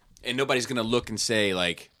 Yeah. and nobody's gonna look and say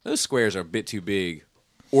like those squares are a bit too big,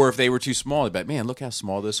 or if they were too small, they'd be like, man, look how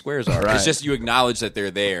small those squares are. Right. It's just you acknowledge that they're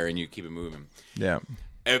there and you keep it moving. Yeah.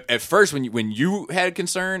 At first, when you had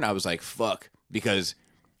concern, I was like, fuck, because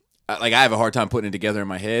I have a hard time putting it together in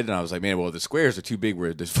my head, and I was like, man, well, the squares are too big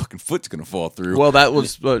where this fucking foot's gonna fall through. Well, that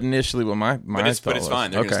was initially what my But it's thought was. fine.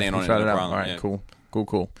 They're gonna stand on you it, tried no out. problem. All right, Yeah.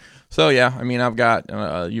 cool. So yeah, I mean, I've got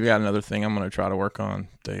you got another thing. I'm gonna try to work on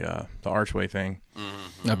the archway thing.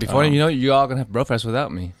 Now, before you know, you all gonna have Brofest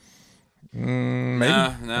without me. Maybe.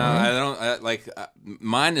 No, I don't.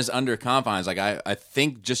 Mine is under confines. Like I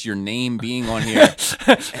think just your name being on here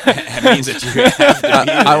means that you have to be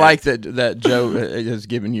there. I like that Joe has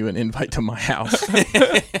given you an invite to my house.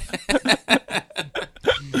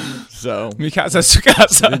 So Mi casa, su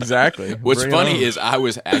casa. exactly. What's Bring it funny on. is I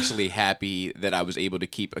was actually happy that I was able to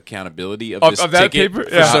keep accountability of Of- this of that ticket. paper?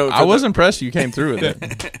 Yeah. I was impressed you came through with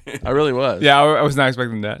it. I really was. Yeah, I was not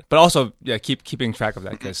expecting that. But also, yeah, keeping track of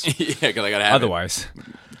that because yeah, because I gotta have otherwise,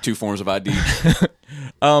 2 forms of ID.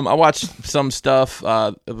 I watched some stuff.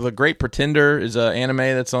 The Great Pretender is an anime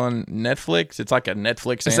that's on Netflix. It's like a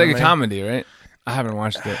Netflix it's anime. like a comedy, right? I haven't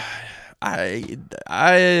watched it.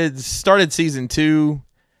 I started season 2,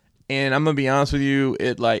 and I'm gonna be honest with you.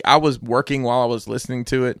 I was working while I was listening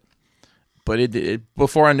to it, but it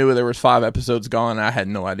before I knew it, there was 5 episodes gone. And I had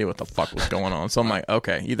no idea what the fuck was going on. So I'm like,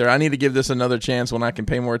 okay, either I need to give this another chance when I can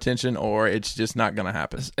pay more attention, or it's just not gonna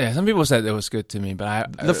happen. Yeah, some people said it was good to me,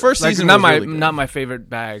 but The first season not was my really good. not my favorite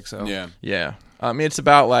bag. So Yeah. Yeah, I mean, it's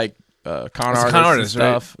about like con artists and artist,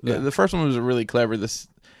 right? stuff. Yeah. The first one was really clever. It's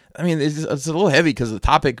a little heavy because the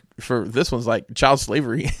topic for this one's like child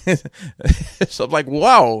slavery. So I'm like,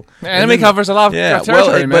 wow. Anime covers a lot of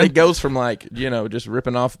territory, man. but it goes from like just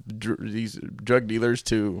ripping off these drug dealers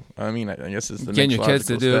to, I mean, I guess it's the Getting next your kids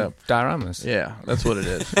to logical do step. dioramas. Yeah, that's what it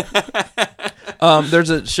is. There's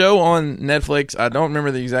a show on Netflix. I don't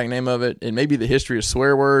remember the exact name of it. It may be The History of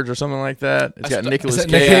Swear Words or something like that. It's got Nicolas is it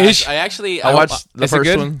Cage. Nick Cage? I actually I watched the Is it first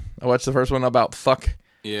good? one. I watched the first one about fuck.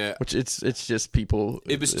 Yeah. Which it's just people.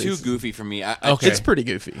 It was too goofy for me. Okay. It's pretty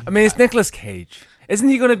goofy. I mean, it's Nicolas Cage. Isn't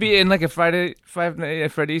he going to be in like a Five Nights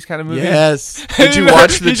at Freddy's kind of movie? Yes. Did you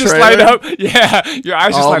watch the you trailer? just light up. Yeah, your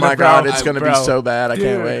eyes just Oh light my up. Bro. god, it's gonna be Bro. so bad. I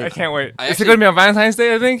can't Dude, wait. I can't wait. I Is it actually- going to be on Valentine's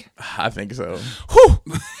Day? I think. I think so. Whew.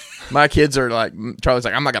 My kids are like, Charlie's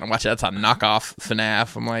like, I'm not gonna watch that. It's a knockoff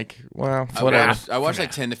FNAF. I'm like, well, whatever. I watched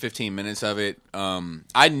like 10 to 15 minutes of it.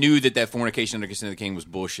 I knew that fornication under Consent of the King was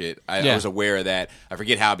bullshit. I Yeah. was aware of that. I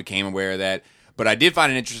forget how I became aware of that. But I did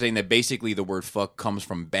find it interesting that basically the word fuck comes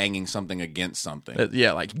from banging something against something.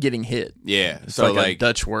 Yeah, like getting hit. Yeah, It's so like a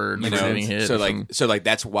Dutch word, you for know, getting hit. so or like something. so like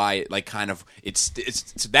that's why it like kind of it's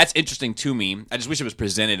that's interesting to me. I just wish it was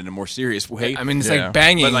presented in a more serious way. I mean, it's Yeah. like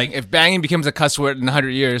banging. But, like- if banging becomes a cuss word in 100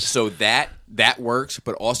 years, so that works,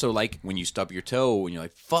 but also like when you stub your toe and you're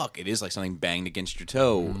like fuck, it is like something banged against your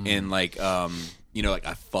toe, and like you know, like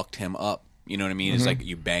I fucked him up. You know what I mean? It's like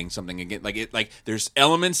you bang something again. Like it, like there's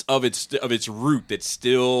elements of its root that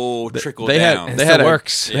still trickle down. They had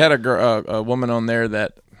works. They had a woman on there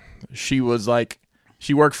that she was like,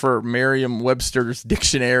 she worked for Merriam-Webster's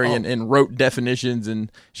dictionary and wrote definitions,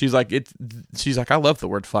 and she's like, I love the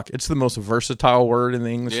word fuck. It's the most versatile word in the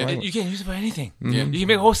English language. you can use it for anything. Yeah. You can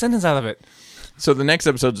make a whole sentence out of it. So the next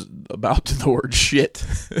episode's about the word shit.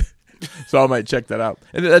 So I might check that out.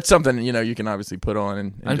 And that's something, you know, you can obviously put on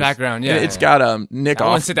and On just- background, yeah. It's got Nick I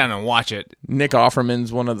want to sit down and watch it. Nick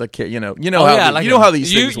Offerman's one of the you know Oh, how yeah, like you know him. how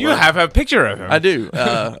these things you work. have a picture of him. I do.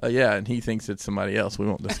 Yeah, and he thinks it's somebody else we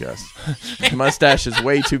won't discuss. His mustache is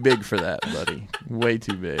way too big for that, buddy. Way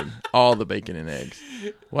too big. All the bacon and eggs.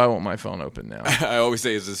 Why won't my phone open now? I always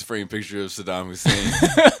say it's this framed picture of Saddam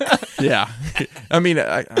Hussein. Yeah. I mean,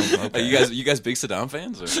 okay. Are you guys big Saddam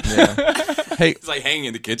fans? Or? Yeah. Hey, It's like hanging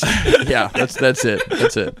in the kitchen. yeah, that's it.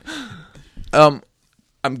 That's it.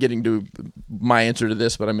 I'm getting to my answer to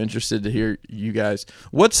this, but I'm interested to hear you guys.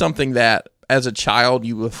 What's something that, as a child,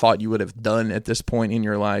 you would have thought you would have done at this point in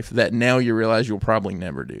your life that now you realize you'll probably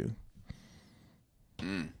never do?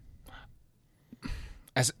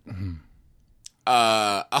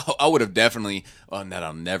 I would have definitely. Oh, that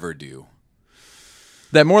I'll never do.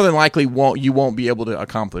 That more than likely you won't be able to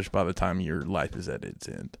accomplish by the time your life is at its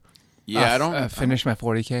end. Yeah, I don't. finish my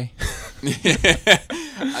 40K.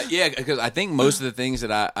 Yeah, because I think most of the things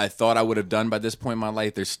that I thought I would have done by this point in my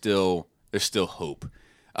life, there's still hope.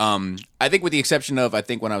 I think with the exception of, I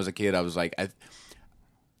think when I was a kid, I was like, I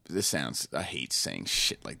hate saying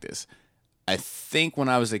shit like this. I think when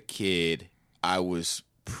I was a kid, I was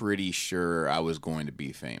pretty sure I was going to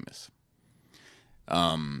be famous.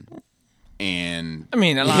 And I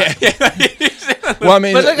mean, a lot. Well, I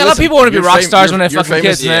mean, But, like, a lot of people want to be you're rock stars when they're you're fucking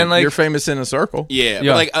famous, kids, man. Like, you're famous in a circle. yeah,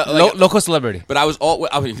 yeah, but like local celebrity but I was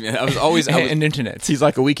always and internet. He's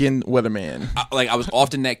like a weekend weatherman. I was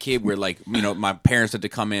often that kid where, like, you know, my parents had to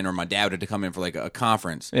come in or my dad had to come in for like a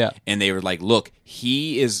conference. Yeah. And they were like, look,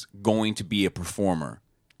 he is going to be a performer,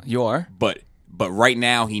 You are. but right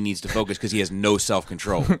now he needs to focus because he has no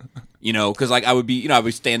self-control. You know, because like I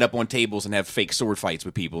would stand up on tables and have fake sword fights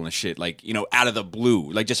with people and shit, like, you know, out of the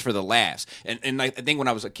blue, like just for the laughs. And like, I think when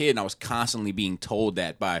I was a kid and I was constantly being told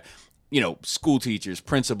that by, you know, school teachers,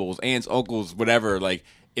 principals, aunts, uncles, whatever, like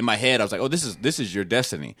in my head I was like, oh, this is your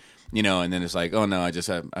destiny. You know, and then it's like, oh no,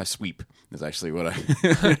 I sweep. That's actually what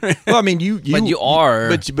I. Well, I mean, you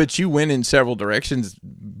are. but you went in several directions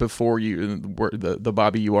before you were the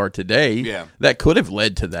Bobby you are today. Yeah. That could have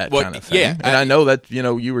led to that Well, kind of thing. yeah, and I know that, you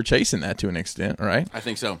know, you were chasing that to an extent, right? I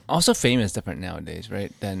think so. Also, fame is different nowadays,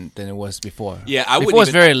 right? Than it was before. Yeah, I before wouldn't it was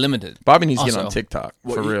even- very limited. Bobby needs to get Also, on TikTok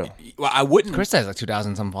Well, for real. Well, I wouldn't. Chris has like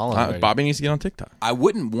 2,000 some followers. already. Bobby needs to get on TikTok. I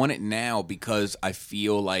wouldn't want it now because I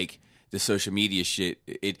feel like the social media shit.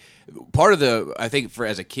 I think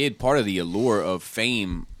as a kid, part of the allure of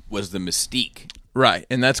fame was the mystique. Right,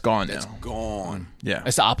 and that's gone now. Gone. Yeah.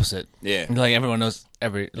 It's the opposite. Yeah. Like everyone knows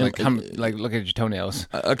like look at your toenails.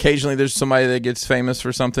 Occasionally there's somebody that gets famous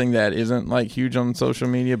for something that isn't like huge on social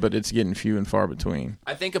media, but it's getting few and far between.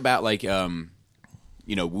 I think about like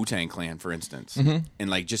you know, Wu-Tang Clan, for instance, and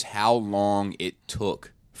like just how long it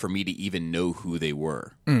took for me to even know who they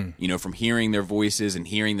were. You know, from hearing their voices and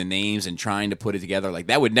hearing the names and trying to put it together. Like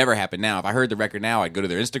that would never happen now. If I heard the record now, I'd go to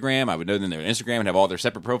their Instagram. I would know them their Instagram and have all their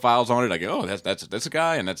separate profiles on it. I go, oh, that's this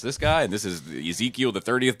guy and that's this guy and this is Ezekiel, the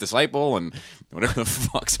 30th disciple, and whatever the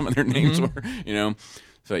fuck some of their names were. You know,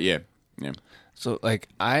 so yeah. So like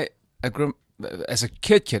I grew as a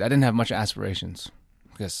kid. I didn't have much aspirations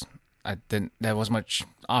because there was much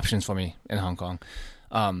options for me in Hong Kong.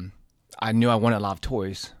 I knew I wanted a lot of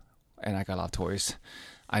toys, and I got a lot of toys.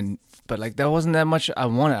 But like there wasn't that much I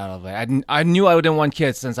wanted out of it. I knew I didn't want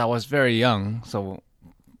kids since I was very young. So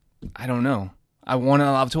I don't know. I wanted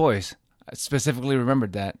a lot of toys. I specifically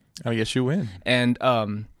remembered that. I guess you win. And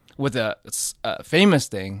with the famous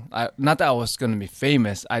thing, not that I was going to be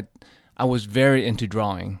famous. I was very into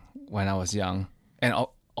drawing when I was young, and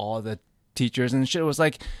all the teachers and shit was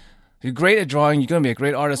like, "You're great at drawing. You're going to be a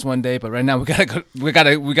great artist one day, but right now we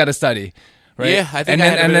gotta study." Right? Yeah, I think I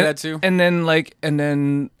had a bit of that too. And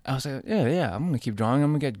then I was like, yeah, I'm gonna keep drawing.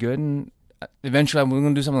 I'm gonna get good, and eventually I'm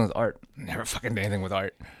gonna do something with art. Never fucking did anything with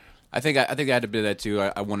art. I think I had a bit of that too.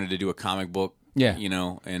 I wanted to do a comic book Yeah. You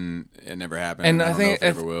know, and it never happened. And I I don't think know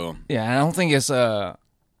if it ever will. Yeah, I don't think it's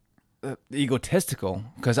egotistical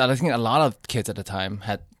because I think a lot of kids at the time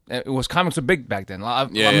had. It was comics were big back then.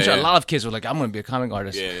 I'm sure a lot of kids were like, "I'm going to be a comic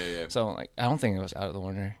artist." Yeah. So like, I don't think it was out of the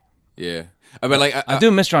ordinary. Yeah, but like I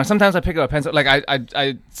do miss drawing. Sometimes I pick up a pencil. Like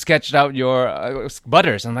I sketched out your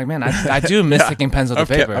Butters. I'm like, man, I do miss taking pencil to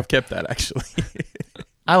paper. I've kept that actually.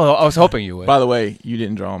 I was hoping you would. By the way, you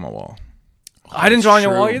didn't draw on my wall. I didn't draw on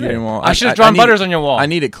your True. wall You either. didn't want- I should have drawn Butters on your wall. I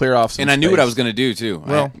need to clear off some and I knew space. what I was going to do too.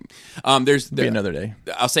 Well, there's be another day.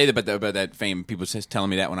 I'll say that about that fame. People just telling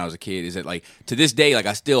me that when I was a kid is that like to this day, like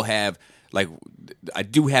I still have like I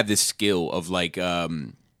do have this skill of like I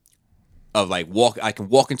can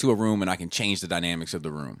walk into a room and I can change the dynamics of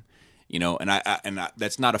the room, you know. And I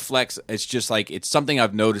that's not a flex. It's just like it's something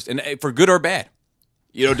I've noticed, and for good or bad.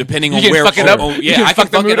 You know, depending on can where. fuck it up? You can I can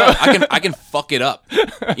fuck the fuck it mood up. up? I can fuck it up.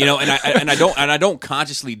 You know, and I don't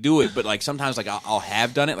consciously do it, but like sometimes like I'll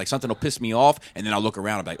have done it. Like something will piss me off, and then I'll look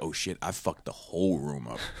around and be like, oh shit, I fucked the whole room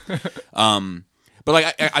up. But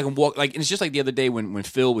like I can walk like, and it's just like the other day when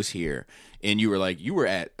Phil was here, and you were like you were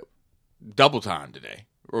at double time today,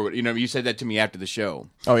 or you know you said that to me after the show.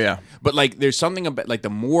 Oh yeah. But like, there's something about like the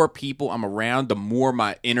more people I'm around, the more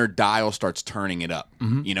my inner dial starts turning it up.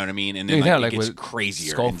 You know what I mean? And then Yeah, like, like it gets with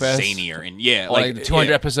crazier Skullfest. and zanier, and yeah, Or like the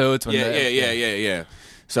 200 episodes. When yeah.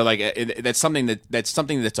 So like, that's something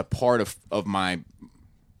that's a part of my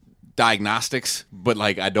diagnostics, but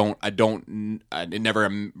like it never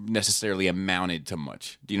necessarily amounted to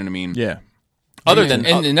much. Do you know what I mean? Yeah. Other than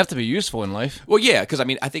and enough to be useful in life. well, yeah, because I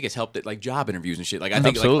mean, I think it's helped at like job interviews and shit. Like, I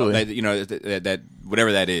think, Absolutely. like, you know, that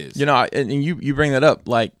whatever that is. You know, and you bring that up.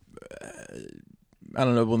 Like, I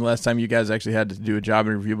don't know when the last time you guys actually had to do a job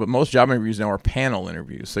interview, but most job interviews now are panel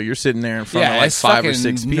interviews. So you're sitting there in front of like it's 5 or fucking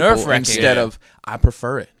 6 people nerve-wracking. instead of. I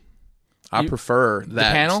prefer it. I prefer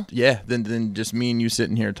that panel? Yeah, than just me and you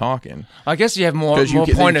sitting here talking. I guess you have more You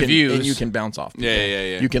point of views. and you can bounce off. People.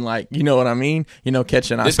 Yeah. You can like, you know what I mean? You know,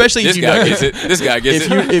 catch an eye. This, Especially this if you guy know, gets it. This guy gets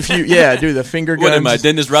if you do the finger guns. What am I,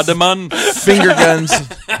 Dennis Rodman? Finger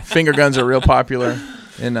guns are real popular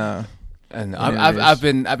in And I've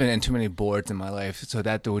been in too many boards in my life, so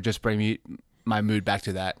that would just bring my mood back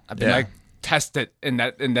to that. I've been like tested in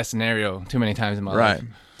that scenario too many times in my life. Right.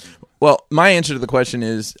 Well, my answer to the question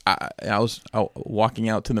is I was walking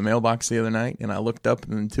out to the mailbox the other night, and I looked up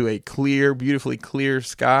into a clear, beautifully clear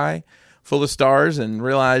sky full of stars and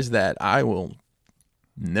realized that I will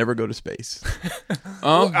never go to space.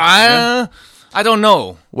 I don't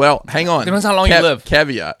know. Well, hang on. Depends how long you live.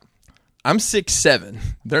 Caveat. I'm 6'7".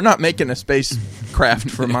 They're not making a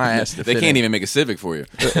spacecraft for my ass to They fit can't in. even make a Civic for you.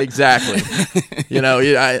 Exactly. You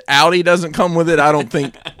know, Audi doesn't come with it. I don't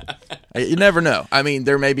think. You never know. I mean,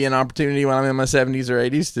 there may be an opportunity when I'm in my 70s or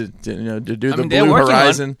 80s to do the Blue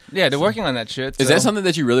Horizon. They're working on that shit. Is that something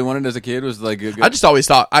that you really wanted as a kid? Was like I just always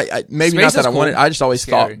thought I maybe Space not that is I wanted. cool. I just always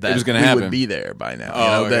Scary. thought that It was gonna we happen. would be there by now.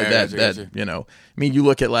 Oh, you know, okay, gotcha. you know. I mean, you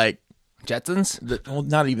look at like. Jetsons? Well,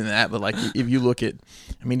 not even that, but like if you look at,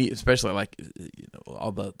 I mean, especially like you know,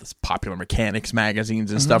 all the popular mechanics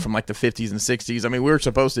magazines and stuff from like the 50s and 60s. I mean, we were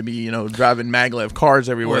supposed to be driving maglev cars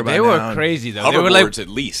everywhere. Well, they by were now. crazy though. hoverboards at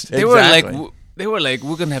least? They Exactly. were like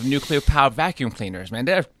we're gonna have nuclear powered vacuum cleaners, man.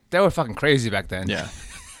 They were fucking crazy back then. Yeah,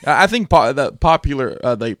 I think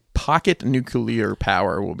the pocket nuclear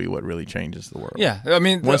power will be what really changes the world. Yeah, I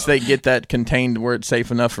mean, Once they get that contained where it's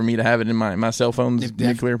safe enough for me to have it in my cell phone's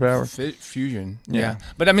nuclear power. Fusion. Yeah.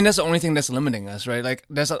 But I mean, that's the only thing that's limiting us, right? Like,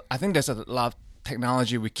 I think there's a lot of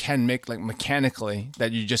technology we can make, like mechanically,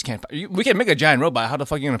 that you just can't. We can make a giant robot. How the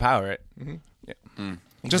fuck are you gonna power it? Mm-hmm. Yeah.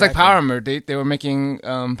 Just like power armor, they were making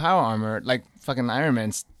power armor like fucking Iron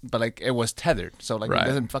Man's, but like it was tethered, so like Right. it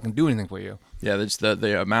doesn't fucking do anything for you. Yeah, that's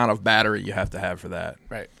the amount of battery you have to have for that.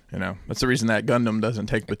 Right. You know, that's the reason that Gundam doesn't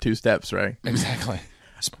take but 2 steps, right? Exactly.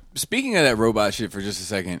 Speaking of that robot shit for just a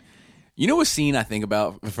second, you know what scene I think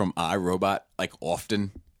about from iRobot like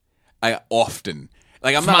often?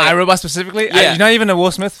 Like I'm From not like, iRobot specifically, Yeah. you're not even a Will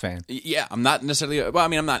Smith fan. yeah, I'm not necessarily. Well, I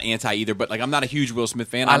mean, I'm not anti either, but like I'm not a huge Will Smith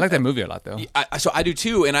fan. I like that movie a lot though. So I do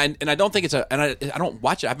too, and I don't think it's I don't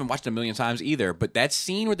watch it. I haven't watched it a million times either. But that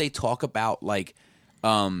scene where they talk about like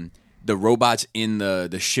the robots in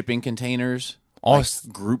the shipping containers Oh,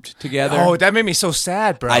 grouped together. Oh, that made me so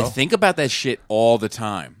sad, bro. I think about that shit all the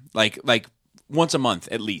time, like once a month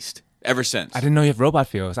at least. Ever since. I didn't know you have robot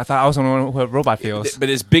feels. I thought I was the one who had robot feels. But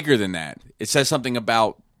it's bigger than that. It says something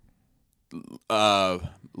about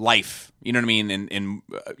life. You know what I mean? And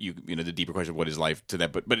you know the deeper question of what is life to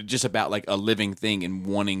that. But it's just about like a living thing and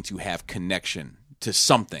wanting to have connection to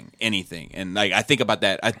something, anything. And like I think about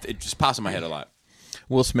that. It just pops in my head a lot.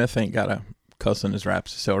 Will Smith ain't got a cussing his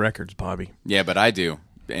raps to sell records, Bobby. Yeah, but I do.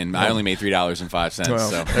 And I only made $3.05. Well,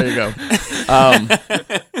 So there you go.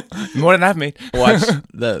 More than I've made. Watch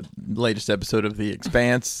the latest episode of The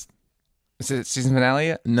Expanse. Is it season finale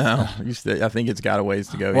yet? No, I think it's got a ways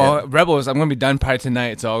to go. Well, yet. Rebels, I'm going to be done probably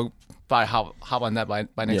tonight, so I'll probably hop on that by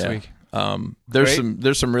next week. There's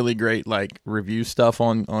Great. some really great like review stuff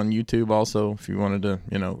on YouTube also if you wanted to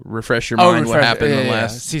refresh your mind what happened in the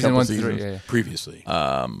last season couple 1 to 3. seasons. Yeah. previously.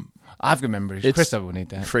 I've got memories. It's Christopher would need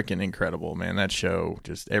that. Freaking incredible, man. That show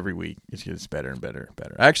just every week it gets better and better and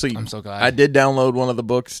better. Actually, I'm so glad. I did download one of the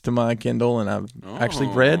books to my Kindle and I've actually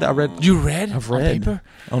read. You read? I've On read paper?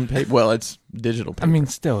 on paper. Well, it's digital paper. I mean,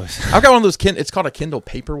 still. I've got one of those it's called a Kindle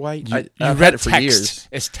Paperwhite. I've read had it for text. years.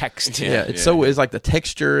 It's text. Yeah, it's like the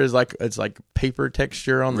texture is like it's like paper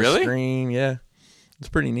texture on the Really? screen. Yeah. It's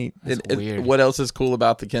pretty neat. That's weird. What else is cool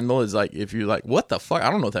about the Kindle is like if you like what the fuck I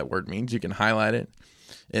don't know what that word means. You can highlight it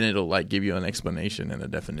and it'll like give you an explanation and a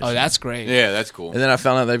definition. Oh, that's great. Yeah, that's cool. And then I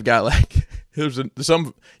found out they've got like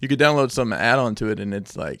some you could download some add-on to it and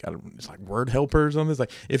it's like it's like word helper or something. It's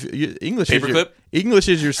like if English Paperclip? English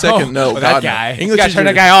is your second that God, guy. no. You gotta turn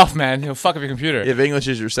that guy off, man. He'll fuck up your computer. If English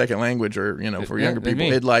is your second language or for Yeah, younger like people,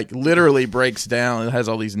 me. it like literally breaks down. It has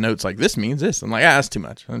all these notes like this means this. I'm like, that's too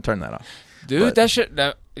much. I'm gonna turn that off. Dude, that shit.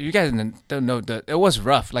 You guys don't know that it was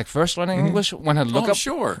rough. Like first learning English, when I look up,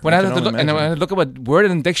 sure. when I I had can to look, only and when I imagine. had to look up a word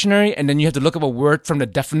in the dictionary, and then you have to look up a word from the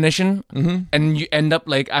definition, and you end up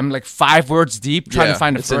like I'm like 5 words deep trying Yeah, to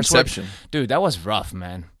find the it's first Inception. word. Dude, that was rough,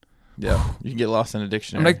 man. Yeah, you can get lost in a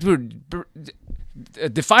dictionary. I'm like, dude,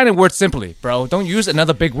 define a word simply, bro. Don't use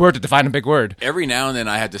another big word to define a big word. Every now and then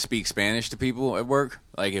I have to speak Spanish to people at work.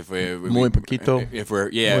 Like if Muy poquito. if we're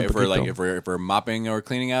Muy poquito. if we're mopping or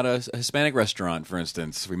cleaning out a Hispanic restaurant, for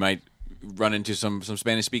instance, we might run into some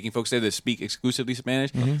Spanish speaking folks there that speak exclusively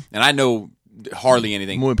Spanish, and I know hardly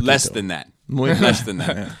anything Muy less poquito. than that. Muy Less than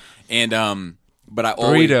that. And but I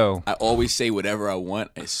Burrito. always say whatever I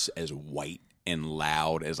want as white and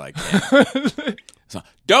loud as I can. So,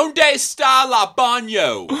 Donde está la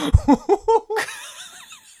baño?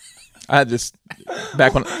 I had this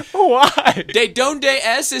back when Why? De donde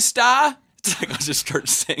es está? It's like I just start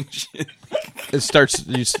saying shit. it starts.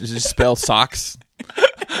 You spell socks.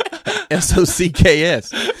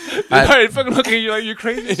 SOCKS. I fucking looking at you like you're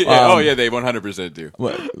crazy. Oh yeah, they 100% do.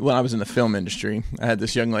 When I was in the film industry, I had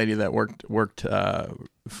this young lady that worked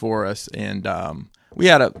for us, and we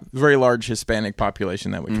had a very large Hispanic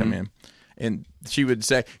population that would come in, and she would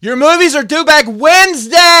say, "Your movies are due back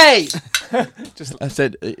Wednesday." I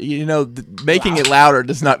said, making it louder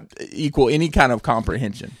does not equal any kind of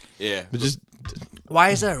comprehension. Yeah. But just Why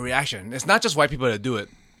is that a reaction? It's not just white people that do it.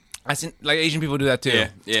 I seen like Asian people do that too.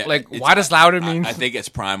 Yeah. Like, It's- why does louder mean? I think it's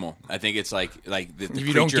primal. I think it's like the If creature,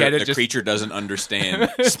 you don't get it, the just- creature doesn't understand.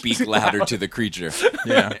 Speak louder to the creature.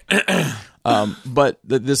 yeah. But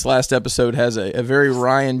this last episode has a very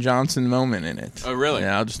Ryan Johnson moment in it. Oh, really?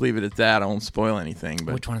 Yeah, I'll just leave it at that. I won't spoil anything.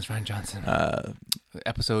 But Which one is Ryan Johnson?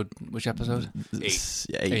 Which episode? 8.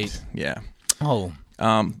 Eight. Yeah. Oh,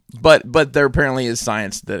 But there apparently is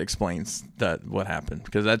science that explains what happened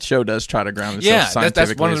because that show does try to ground itself Yeah, that's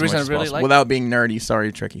scientifically one of the as much reasons I as really possible like- without being nerdy.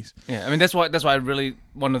 Sorry, Trekkies. yeah. I mean, that's why I really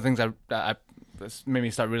one of the things I that's made me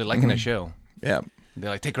start really liking the show. Yeah. They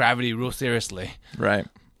like take gravity real seriously. Right.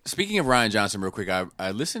 Speaking of Ryan Johnson, real quick,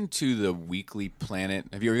 I listened to the Weekly Planet.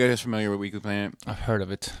 Are you guys familiar with Weekly Planet? I've heard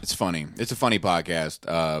of it. It's funny. It's a funny podcast.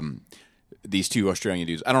 These two Australian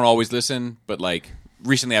dudes. I don't always listen, but like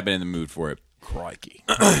recently I've been in the mood for it. Crikey.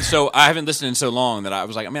 So I haven't listened in so long that I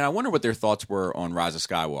was like, I wonder what their thoughts were on Rise of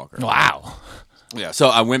Skywalker. Wow. Yeah. So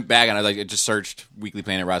I went back and I just searched Weekly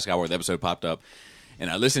Planet Rise of Skywalker. The episode popped up, and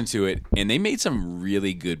I listened to it, and they made some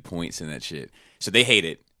really good points in that shit. So they hate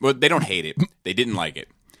it. Well, they don't hate it. They didn't like it.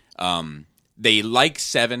 They like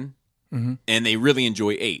 7, and they really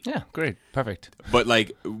enjoy 8. Yeah. Great. Perfect. But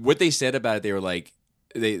like what they said about it, they were like,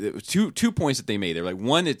 they two points that they made. They're like,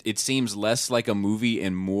 one, it seems less like a movie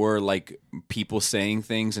and more like people saying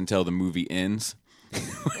things until the movie ends.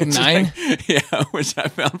 9. Yeah, which I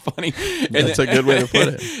found funny. And That's a good way to put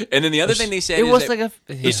it. And then the other thing they said It is was that like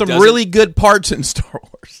There's some doesn't- really good parts in Star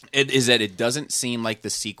Wars. it is that it doesn't seem like the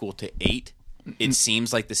sequel to 8. It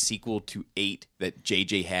seems like the sequel to 8 that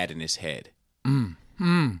JJ had in his head.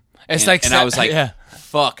 It's like and I was like, yeah.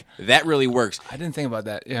 fuck, that really works. I didn't think about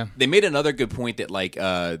that. Yeah. They made another good point that like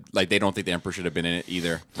they don't think the Emperor should have been in it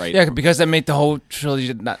either, right? Yeah, because that made the whole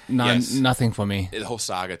trilogy Yes. nothing for me. The whole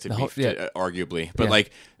saga yeah. arguably. But Yeah.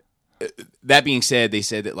 like that being said, they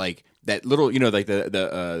said that like that little, like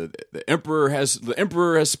the emperor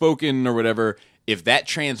has spoken or whatever. If that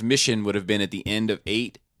transmission would have been at the end of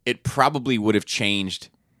 8, it probably would have changed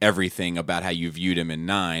everything about how you viewed him in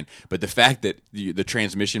 9, but the fact that the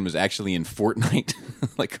transmission was actually in Fortnite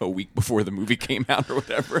like a week before the movie came out or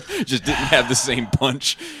whatever just didn't have the same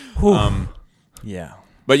punch. Yeah.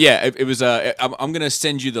 But yeah, it was. I'm gonna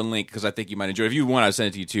send you the link because I think you might enjoy it. If you want, I'll send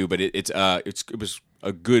it to you too. But it was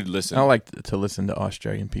a good listen. I like to listen to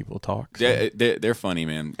Australian people talk. So. They're funny,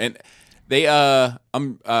 man, and they have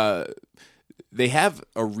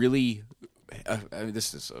a really. I mean,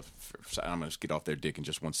 this is I'm gonna get off their dick in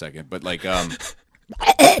just 1 second, but like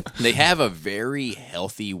they have a very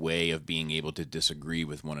healthy way of being able to disagree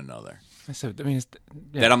with one another. So, I mean,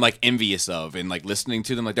 That I'm like envious of, and like listening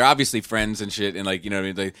to them, like they're obviously friends and shit, and like, you know what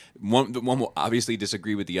I mean, like one will obviously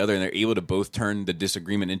disagree with the other, and they're able to both turn the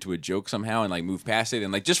disagreement into a joke somehow and like move past it,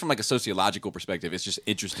 and like just from like a sociological perspective, it's just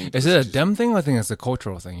interesting. Is it a dumb thing, or I think it's a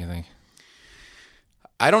cultural thing? You think?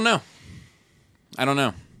 I don't know.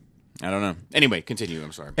 Anyway, continue.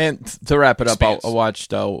 I'm sorry. And to wrap it up, Expanse. I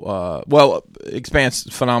watched. Expanse,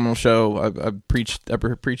 phenomenal show. I preach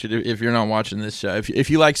it. If you're not watching this show, if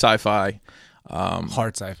you like sci-fi,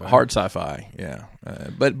 Hard sci-fi. hard sci-fi, yeah.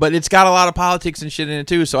 But it's got a lot of politics and shit in it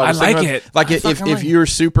too. So I was like thinking, it. Like I if fucking like you're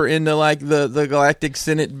super into like the Galactic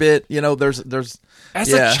Senate bit, you know, there's. As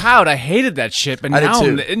yeah. a child, I hated that shit, but I now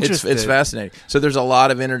did I'm too. interested. It's fascinating. So there's a lot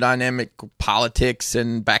of interdynamic politics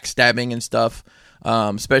and backstabbing and stuff,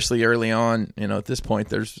 especially early on. You know, at this point,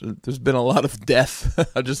 there's been a lot of death.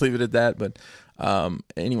 I'll just leave it at that. But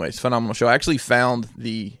anyways, phenomenal show. I actually found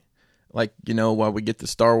while we get the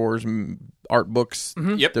Star Wars art books,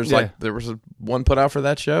 Yep. there's Yeah. there was one put out for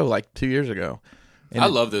that show like 2 years ago. And I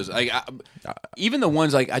love those. Even the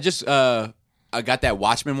ones like I got that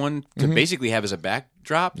Watchmen one to basically have as a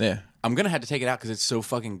backdrop. Yeah. I'm gonna have to take it out because it's so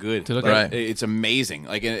fucking good. To look Like, at. it's amazing.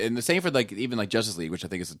 Like, and the same for like even like Justice League, which I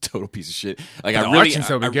think is a total piece of shit. Like, The I really, art's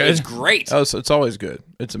so good. it's great. Oh, so it's always good.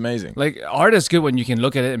 It's amazing. Like art is good when you can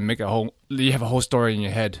look at it and make you have a whole story in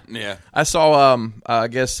your head. Yeah, I saw I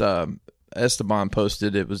guess Esteban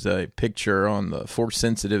posted, it was a picture on the Force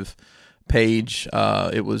Sensitive page.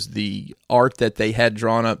 It was the art that they had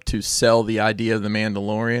drawn up to sell the idea of the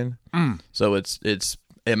Mandalorian. So it's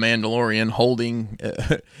a Mandalorian holding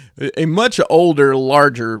a much older,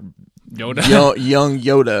 larger Yoda. young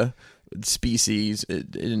Yoda species,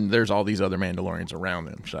 and there's all these other Mandalorians around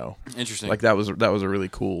him. So interesting. like that was a really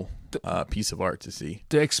cool piece of art to see.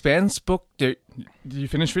 The Expanse book, did you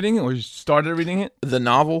finish reading it or you started reading it? The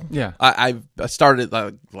novel, Yeah. I started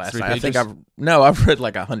last 3 night. I think pages? I've read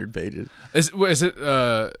like 100 pages. Is it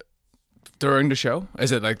during the show?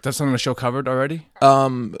 Is it like that's something the show covered already?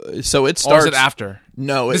 So it Or starts is it after?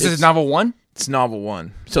 No, This it's is novel 1? It's novel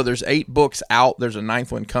 1. So there's 8 books out. There's a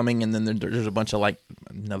 9th one coming, and then there's a bunch of like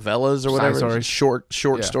novellas or whatever, stories. short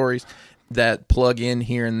Yeah. stories that plug in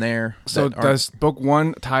here and there. So that aren't does book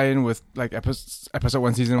 1 tie in with like episode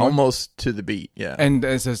 1, season 1? almost to the beat? Yeah. And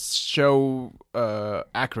is this show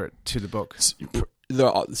accurate to the book? the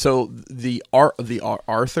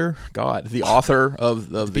author of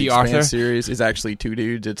the The Expanse Arthur? series is actually 2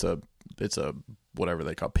 dudes. It's a whatever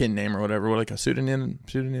they call pen name or whatever. What like a pseudonym?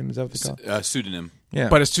 Pseudonym, is that what they call it? Pseudonym. Yeah.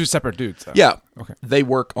 But it's 2 separate dudes. Though. yeah. Okay. They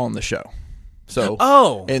work on the show. So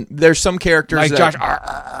Oh, and there's some characters like that,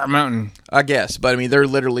 Josh Mountain. I guess, but I mean they're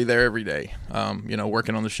literally there every day,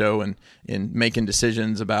 working on the show and making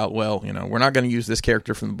decisions about, well, we're not going to use this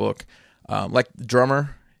character from the book. Like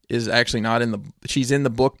Drummer is actually not in she's in the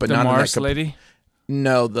book, but The not Mars in that lady?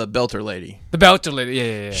 No, the Belter lady. The Belter lady.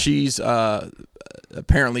 Yeah. She's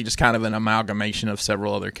apparently just kind of an amalgamation of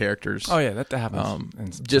several other characters. Oh, yeah, that happens.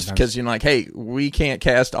 And Just sometimes. because hey, we can't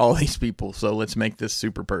cast all these people, so let's make this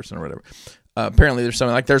super person or whatever. Apparently, there's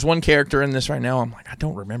something like there's one character in this right now. I'm like, I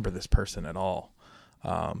don't remember this person at all.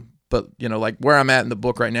 But like where I'm at in the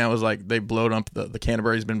book right now is like they blown up the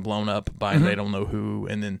Canterbury's been blown up by they don't know who,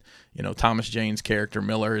 and then Thomas Jane's character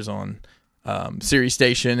Miller is on Sirius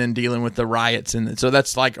Station and dealing with the riots, and so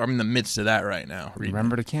that's like I'm in the midst of that right now. reading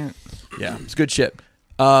Remember to can't. yeah, it's good shit.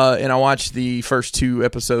 And I watched the first 2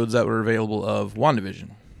 episodes that were available of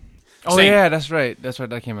WandaVision. Oh, Same. yeah, that's right.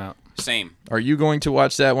 That came out. Same. Are you going to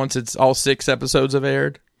watch that once it's all 6 episodes have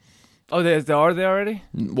aired? Oh, are they already?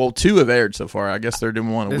 Well, 2 have aired so far. I guess they're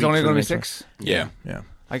doing one a There's week. only for the going to be next 6? Yeah. one. Yeah.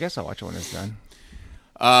 I guess I'll watch it when it's done.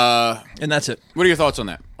 And that's it. What are your thoughts on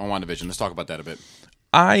that? On WandaVision? Let's talk about that a bit.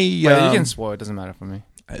 But you can spoil it. Doesn't matter for me.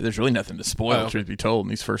 There's really nothing to spoil, Oh. truth be told, in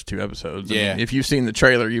these first 2 episodes. I Yeah. mean, if you've seen the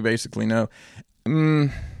trailer, you basically know.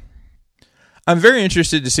 I'm very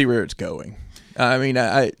interested to see where it's going. I mean,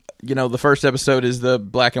 the first episode is the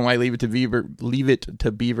black and white Leave It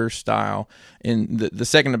to Beaver style, and the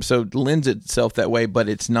second episode lends itself that way, but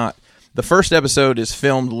it's not. the first episode is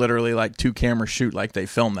filmed literally like 2-camera shoot, like they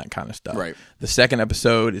film that kind of stuff. Right. The second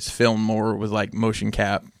episode is filmed more with like motion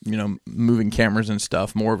cap, moving cameras and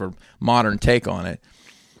stuff, more of a modern take on it.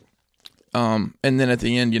 And then at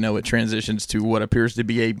the end, it transitions to what appears to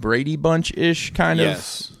be a Brady Bunch-ish kind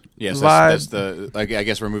of Yes, vibe. that's the. I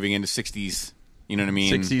guess we're moving into 60s. You know what I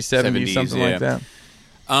mean? 60s, 70s, something like that.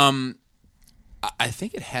 I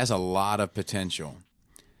think it has a lot of potential.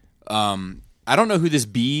 I don't know who this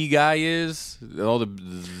B guy is. All the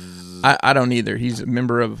I don't either. He's a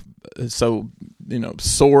member of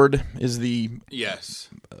Sword is the. Yes.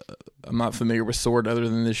 I'm not familiar with Sword other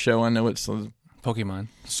than this show. I know it's Pokemon.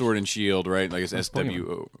 Sword and Shield, right? Like it's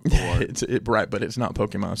SWO. it's right, but it's not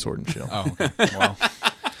Pokemon Sword and Shield. Oh, okay. Wow.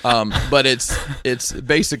 But it's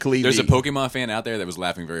basically There's a Pokemon fan out there that was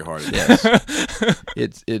laughing very hard at yes.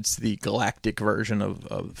 it's the galactic version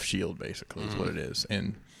of Shield, basically is what it is,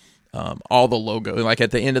 and all the logo. Like at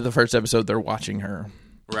the end of the first episode, they're watching her,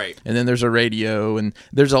 right? And then there's a radio, and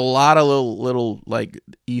there's a lot of little like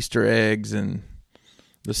Easter eggs, and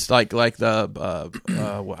this like the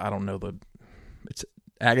I don't know it's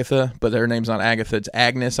Agatha, but their name's not Agatha. It's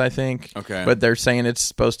Agnes, I think. Okay. But they're saying it's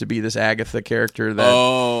supposed to be this Agatha character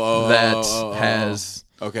that has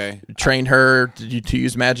trained her to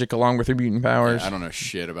use magic along with her mutant powers. Yeah, I don't know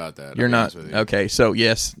shit about that. You're not okay. So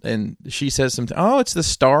yes, and she says something. Oh, it's the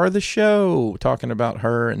star of the show, talking about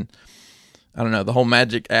her, and I don't know the whole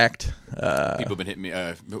magic act. People have been hitting me.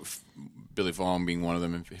 Billy Fong being one of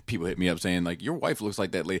them, and people hit me up saying like, "Your wife looks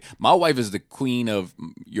like that lady." My wife is the queen of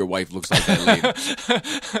 "Your wife looks like that lady."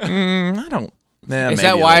 I don't. Nah, Is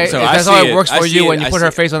that why? So that's how it works for you when you put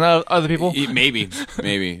her face on other people? Maybe,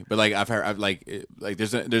 but like I've heard,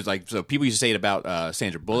 there's like so people used to say it about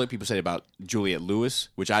Sandra Bullock. People say it about Juliette Lewis,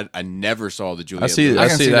 which I never saw the Juliette. Lewis. I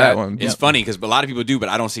see that one. It's funny because a lot of people do, but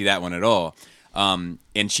I don't see that one at all. And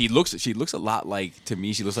she looks a lot like, to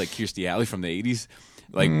me, she looks like Kirstie Alley from the 80s.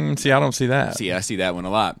 Like, see, I don't see that. See, I see that one a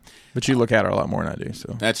lot. But you look at her a lot more than I do.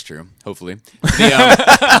 So that's true. Hopefully,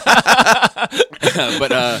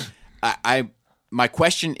 my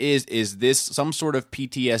question is this some sort of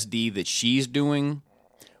PTSD that she's doing,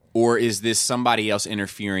 or is this somebody else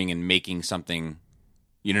interfering and making something?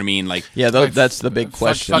 You know what I mean? Like, yeah, that's the big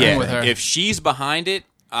question. Fucking with her. If she's behind it,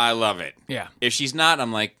 I love it. Yeah. If she's not,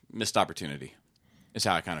 I'm like, missed opportunity. Is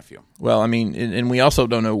how I kind of feel. Well, I mean, and we also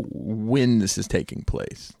don't know when this is taking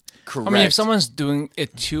place. Correct. I mean, if someone's doing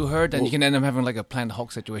it to her, then you can end up having like a Planet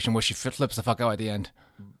Hulk situation where she flips the fuck out at the end.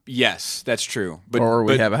 Yes, that's true. Or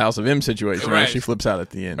we have a House of M situation where Right. she flips out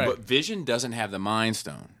at the end. Right. But Vision doesn't have the Mind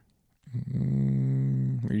Stone.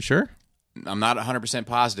 Are you sure? I'm not 100%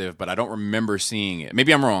 positive, but I don't remember seeing it.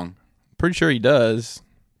 Maybe I'm wrong. Pretty sure he does.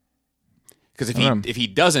 Because if he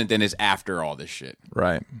doesn't, then it's after all this shit.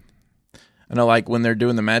 Right. I know, like when they're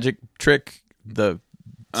doing the magic trick, the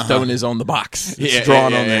stone is on the box. It's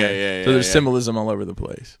drawn on there. So there's symbolism all over the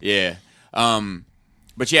place. Yeah.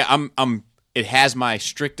 But yeah, I'm. It has my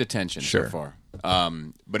strict attention so far.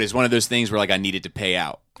 But it's one of those things where like I needed to pay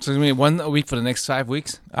out. So it's going to be 1 week for the next 5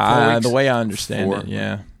 weeks? 4 weeks? The way I understand it,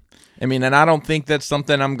 yeah. I mean, and I don't think that's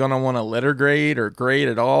something I'm going to want to letter grade or grade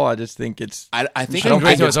at all. I just think it's. I think I don't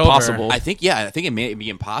think it's possible. I think it may be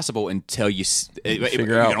impossible until you figure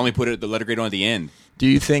you out. can only put the letter grade on at the end. Do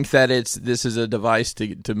you think that this is a device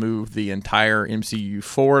to move the entire MCU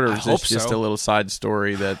forward, or is this just a little side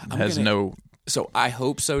story that has no? So I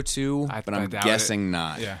hope so too, but I'm guessing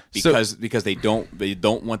not. Yeah. Because they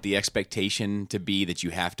don't want the expectation to be that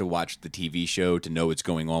you have to watch the TV show to know what's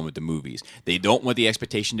going on with the movies. They don't want the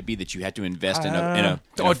expectation to be that you have to invest in a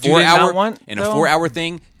 4-hour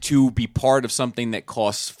thing to be part of something that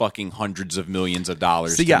costs fucking hundreds of millions of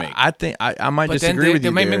dollars to make. I think I might disagree with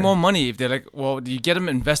you. They might make more money if they're like, well, you get them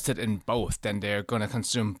invested in both, then they're going to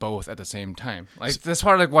consume both at the same time. Like that's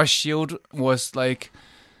part of like why S.H.I.E.L.D. was like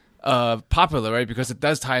popular, right? Because it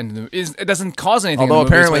does tie into it doesn't cause anything. Although in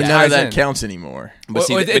the movies, apparently but none of that in. counts anymore. But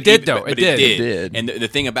see, it did though. It did. And the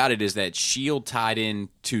thing about it is that S.H.I.E.L.D. tied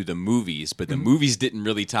into the movies, but the movies didn't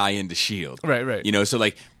really tie into S.H.I.E.L.D. Right. You know, so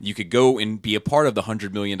like you could go and be a part of the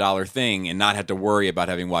 $100 million thing and not have to worry about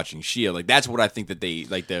watching S.H.I.E.L.D. Like that's what I think that they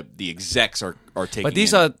like the execs are taking. But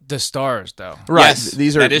these are the stars, though. Right. Yes,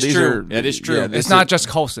 these are. That is these true. Are, that is true. Yeah, It's not just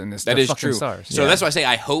Coulson. It's that the is fucking true. stars. So that's why I say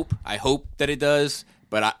I hope that it does.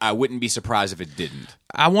 But I wouldn't be surprised if it didn't.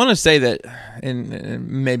 I want to say that, and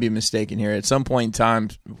maybe mistaken here, at some point in time,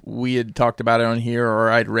 we had talked about it on here,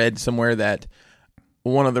 or I'd read somewhere that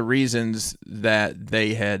one of the reasons that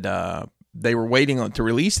they were waiting to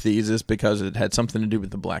release these is because it had something to do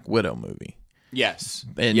with the Black Widow movie. Yes.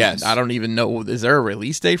 And yes. I don't even know, is there a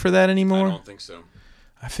release date for that anymore? I don't think so.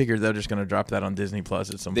 I figured they're just going to drop that on Disney Plus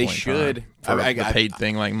at some They point. should. For the paid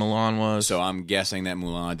thing like Mulan was. So I'm guessing that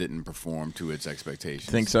Mulan didn't perform to its expectations.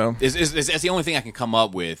 Think so? That's the only thing I can come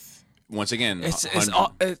up with. Once again,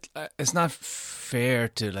 it's not fair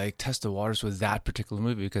to like test the waters with that particular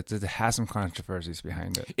movie because it has some controversies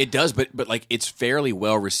behind it. It does, but like it's fairly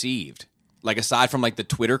well received. Like aside from like the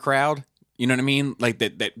Twitter crowd, you know what I mean? Like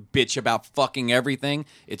that bitch about fucking everything.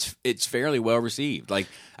 It's fairly well received. Like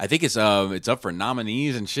I think it's up for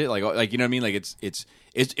nominees and shit. Like you know what I mean? Like it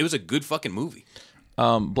was a good fucking movie.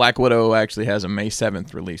 Black Widow actually has a May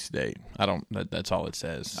 7th release date. That's all it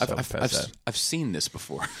says. I've seen this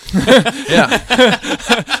before. Yeah,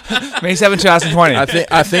 May 7, 2020.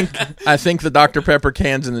 I think the Dr. Pepper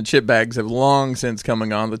cans and the chip bags have long since come and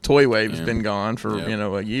gone. The toy wave's been gone for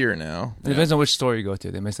a year now. It depends on which store you go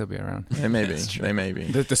to. They may still be around. They may be. They may be.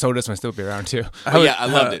 The sodas might still be around too. I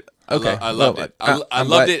loved it. Okay. I loved it. I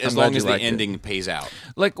loved it as long as the liked it. ending pays out.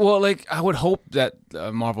 I would hope that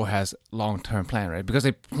Marvel has long-term plan, right? Because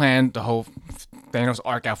they planned the whole Thanos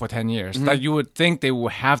arc out for 10 years. Mm-hmm. Like you would think they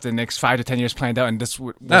would have the next 5 to 10 years planned out, and this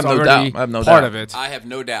was I have no already doubt. I have no part doubt. of it. I have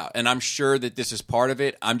no doubt, and I'm sure that this is part of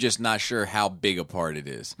it. I'm just not sure how big a part it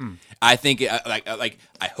is. I think, I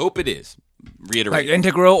hope it is. Reiterate, Like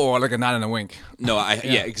integral or like a nod and a wink. no,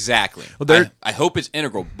 yeah, exactly. Well, I hope it's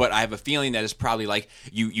integral, but I have a feeling that it's probably like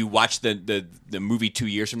you watch the movie 2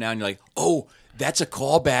 years from now, and you're like, oh, that's a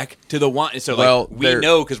callback to the one. So Well, we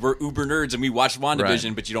know because we're uber nerds and we watched WandaVision,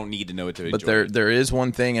 Right. but you don't need to know it to enjoy. But there is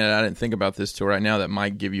one thing, and I didn't think about this till right now, that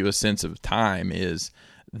might give you a sense of time. Is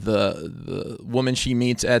the woman she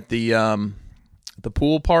meets at the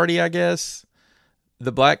pool party? I guess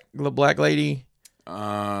the black lady.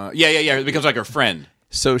 Yeah. It becomes like her friend.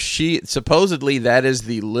 So she supposedly that is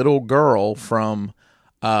the little girl from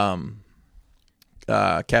Captain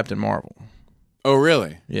Marvel. Oh,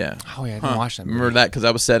 really? Yeah. Oh yeah, I didn't watch that movie. Remember that because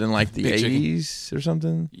that was set in like the Big Chicken. 80s or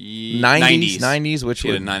something. 90s. 90s, which She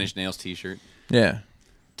had a would, Nine Inch Nails T-shirt yeah,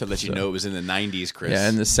 to let you know it was in the 90s, Chris. yeah,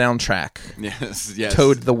 and the soundtrack, yes.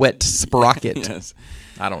 Toad the Wet Sprocket. Yes.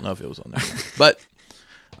 I don't know if it was on there, but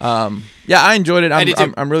yeah, I enjoyed it. did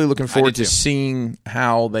too. I'm really looking forward too. to seeing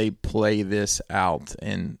how they play this out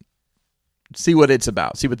and see what it's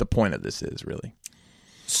about. See what the point of this is, really.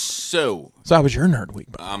 So how was your nerd week,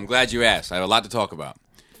 bro? I'm glad you asked. I have a lot to talk about.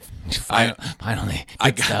 Finally,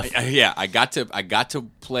 I good stuff. got to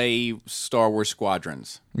play Star Wars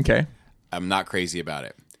Squadrons. Okay, I'm not crazy about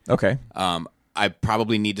it. okay. I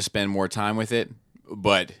probably need to spend more time with it,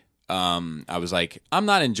 but I was like, I'm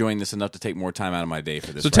not enjoying this enough to take more time out of my day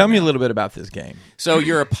for this. So tell me a little bit about this game. So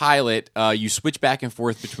you're a pilot. You switch back and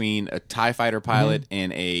forth between a TIE fighter pilot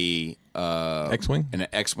and a X-Wing? and an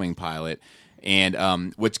X-Wing pilot.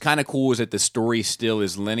 And what's kind of cool is that the story still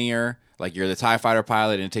is linear. Like you're the TIE fighter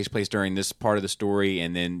pilot, and it takes place during this part of the story,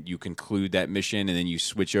 and then you conclude that mission, and then you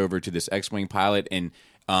switch over to this X-Wing pilot, and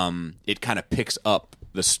it kind of picks up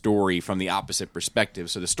the story from the opposite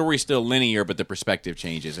perspective. So the story's still linear, but the perspective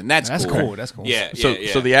changes, and that's cool. That's cool. Yeah.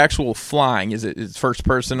 So the actual flying it's first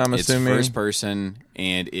person. I'm assuming it's first person,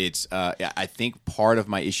 and it's. I think part of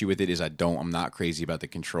my issue with it is I'm not crazy about the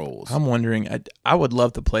controls. I'm wondering. I would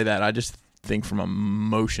love to play that. I just think from a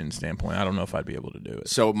motion standpoint, I don't know if I'd be able to do it.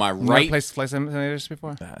 So my You right. played Flight Simulators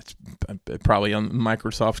before? It's probably on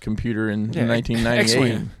Microsoft's computer in 1998.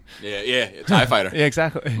 X-Wing. Yeah, TIE fighter. Yeah,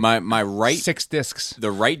 exactly. My right. 6 discs. The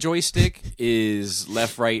right joystick is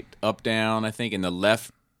left, right, up, down, I think, and the left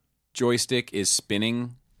joystick is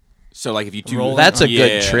spinning. So, like, if you do Rolling. That's a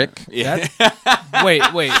good trick. Yeah. Wait,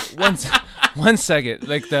 one second.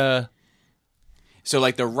 Like So,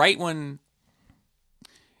 like, the right one.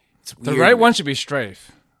 It's the weird. right one should be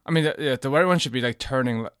strafe. I mean, the right one should be like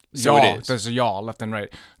turning. So yaw. it is. There's a yaw left and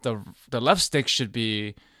right. The left stick should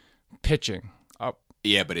be pitching up,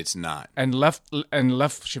 Yeah, but it's not. and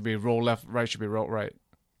left should be roll left. Right should be roll right.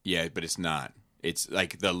 Yeah, but it's not. It's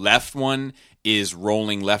like the left one is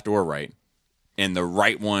rolling left or right, and the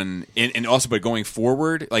right one, and also but going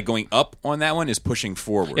forward, like going up on that one, is pushing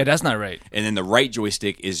forward. Yeah, that's not right. And then the right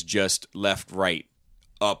joystick is just left, right,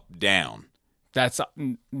 up, down. That's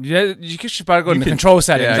yeah. You should probably go to the control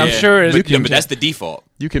settings. yeah, I'm yeah. sure it's But that's the default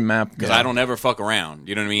You can map because I don't ever fuck around.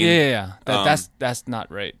 You know what I mean? Yeah. That's not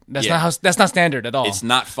right. That's yeah. that's not standard at all. It's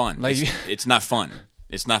not fun. Like- it's not fun.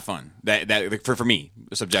 It's not fun. That for me,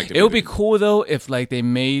 subjectively. It would be cool though if like they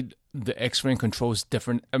made the X-wing controls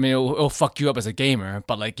different. I mean, it'll fuck you up as a gamer,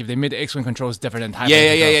 but like if they made the X-wing controls different than TIE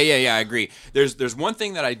Yeah. controls. I agree. There's one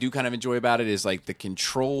thing that I do kind of enjoy about it is like the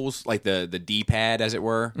controls, like the D-pad, as it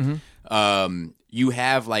were. you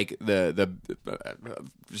have like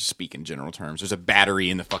just speak in general terms. There's a battery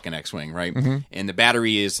in the fucking X-wing, right? And the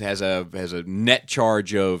battery has a net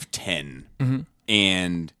charge of 10,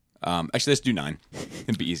 and actually let's do 9.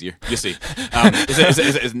 It'd be easier. You'll see.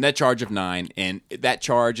 It's a net charge of 9, and that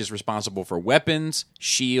charge is responsible for weapons,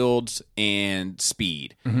 shields, and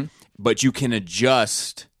speed. But you can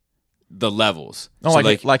adjust the levels. Oh,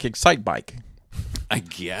 so like Excite Bike. I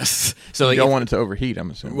guess. So You don't want it to overheat,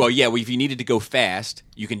 I'm assuming. Well, yeah. If you needed to go fast,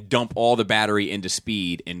 you can dump all the battery into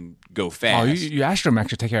speed and go fast. Oh, you Astromech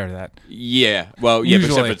should take care of that. Yeah. Well, yeah,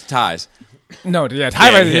 Usually. except for the ties. No, yeah,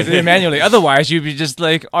 TIE Fighters did it manually. Otherwise, you'd be just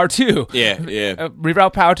like R2. Yeah.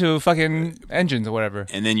 Reroute power to fucking engines or whatever.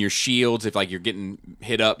 And then your shields, if like you're getting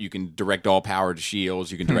hit up, you can direct all power to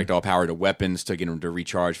shields. You can direct all power to weapons to get them to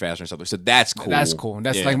recharge faster and stuff. So that's cool. That's cool.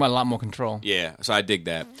 That's like a lot more control. Yeah. So I dig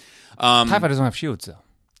that. TIE Fighters don't have shields, though.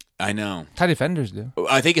 I know. TIE Defenders do.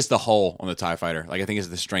 I think it's the hull on the TIE Fighter. Like I think it's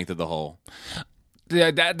the strength of the hull.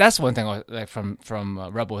 Yeah, that's one thing like from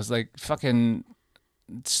Rebels. Like fucking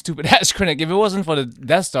stupid ass Krennic. If it wasn't for the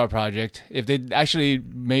Death Star project, if they actually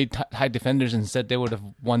made TIE Defenders instead, they would have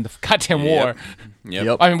won the goddamn war.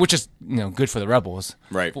 Yep. I mean, which is good for the rebels,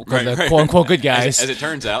 Right? Because they're quote unquote good guys. As it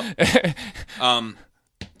turns out.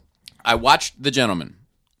 I watched The Gentleman.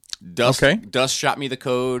 Dust shot me the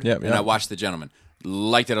code, and I watched The Gentleman.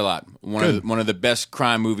 Liked it a lot. One of the best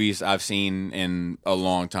crime movies I've seen in a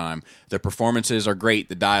long time. The performances are great.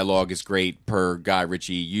 The dialogue is great per Guy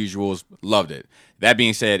Ritchie usuals. Loved it. That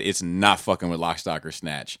being said, it's not fucking with Lock, Stock, or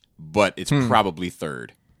Snatch, but it's probably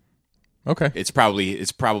third. Okay. It's probably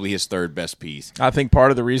his third best piece. I think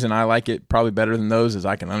part of the reason I like it probably better than those is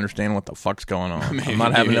I can understand what the fuck's going on. I'm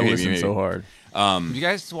not having to listen so hard. Did you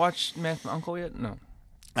guys watch Man from Uncle yet? No.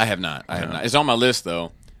 I have not. It's on my list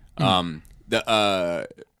though. The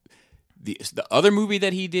other movie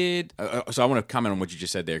that he did. So I want to comment on what you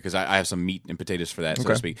just said there because I have some meat and potatoes for that, so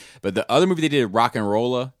to speak. But the other movie they did, Rock and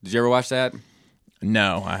Rolla. Did you ever watch that?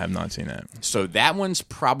 No, I have not seen that. So that one's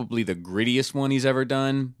probably the grittiest one he's ever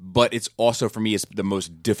done, but it's also for me it's the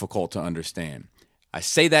most difficult to understand. I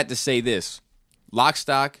say that to say this: Lock,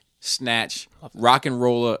 Stock, Snatch, Rock and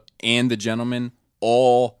Rolla, and The Gentleman,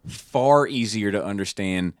 all far easier to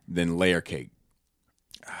understand than Layer Cake.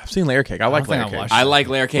 I've seen Layer Cake. I like Layer Cake. I like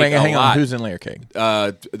Layer Cake a hang lot. on, who's in Layer Cake?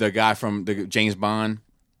 The guy from the James Bond.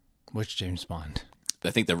 Which James Bond? I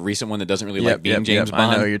think the recent one that doesn't really like being James Bond.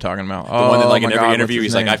 I know who you're talking about. The one that like in every interview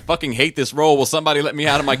he's like, I fucking hate this role. Will somebody let me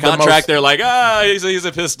out of my contract? They're like, he's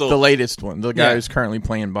a pistol. The latest one. The guy who's currently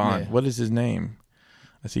playing Bond. Yeah. What is his name?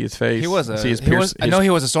 I see his face. He was I know he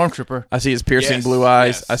was a stormtrooper. I see his piercing blue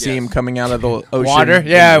eyes. I see him coming out of the ocean. Water,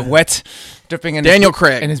 wet, dripping in Daniel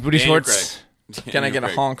Craig in his booty shorts. Can I get a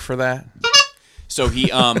honk for that? So he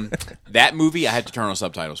that movie I had to turn on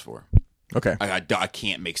subtitles for. Okay. I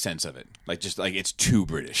can't make sense of it. Like it's too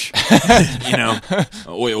British.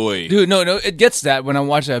 Oi oi. Dude, no, it gets that when I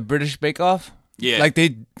watch a British Bake Off. Yeah. Like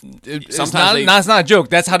Sometimes it's not a joke.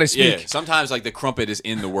 That's how they speak. Yeah. Sometimes like the crumpet is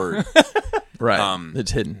in the word. Right.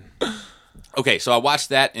 It's hidden. Okay, so I watched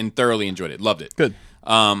that and thoroughly enjoyed it. Loved it. Good.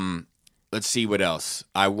 Let's see what else.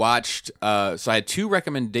 I watched so I had 2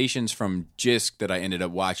 recommendations from Jisk that I ended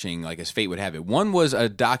up watching, like as fate would have it. One was a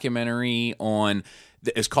documentary on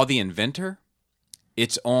it's called The Inventor.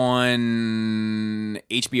 It's on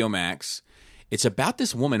HBO Max. It's about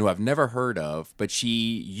this woman who I've never heard of, but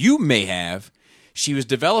you may have. She was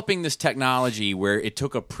developing this technology where it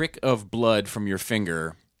took a prick of blood from your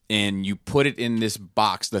finger and you put it in this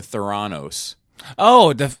box, the Theranos.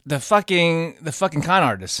 Oh, the fucking con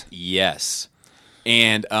artist. Yes.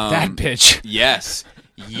 And that bitch. Yes.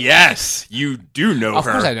 Yes. You do know her. Of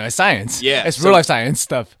course I know. It's science. Yeah. It's real life science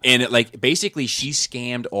stuff. And basically she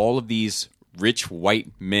scammed all of these rich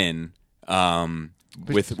white men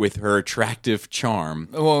with her attractive charm.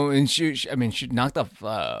 Well, and she knocked off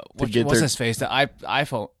what's his face, the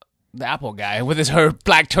iPhone, the Apple guy with her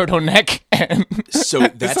black turtleneck. So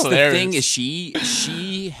that's the thing is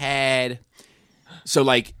she had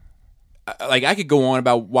like I could go on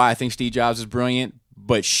about why I think Steve Jobs is brilliant,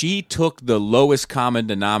 but she took the lowest common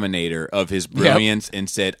denominator of his brilliance and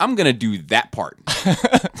said, I'm going to do that part.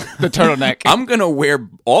 The turtleneck. I'm going to wear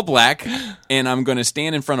all black, and I'm going to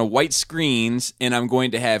stand in front of white screens, and I'm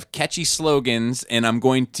going to have catchy slogans, and I'm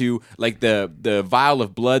going to, like, the vial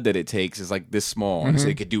of blood that it takes is like this small. Mm-hmm. So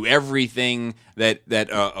it could do everything that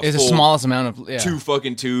it's the smallest amount of 2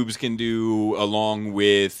 fucking tubes can do, along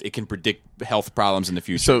with it can predict health problems in the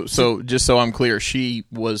future. So just so I'm clear, she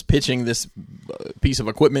was pitching this piece of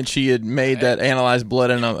equipment she had made that analyzed blood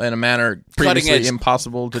in a manner previously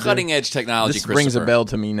impossible to do. Cutting edge technology. This rings a bell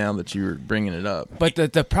to me now that you're bringing it up. But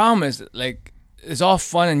the problem is, like, it's all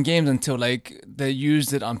fun and games until like they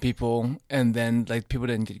used it on people, and then like people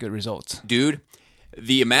didn't get good results. Dude,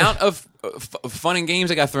 the amount of fun and games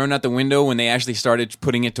that got thrown out the window when they actually started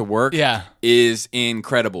putting it to work is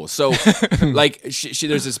incredible. So, like, she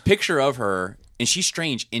there's this picture of her, and she's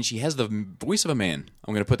strange, and she has the voice of a man.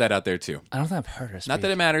 I'm going to put that out there, too. I don't think I've heard her speak. Not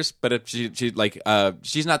that it matters, but if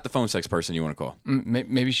she's not the phone sex person you want to call.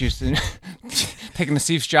 Maybe she's taking the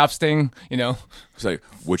Steve Jobs thing, you know. It's like,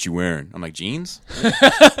 what you wearing? I'm like, jeans?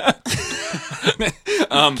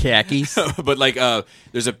 Khakis. But like,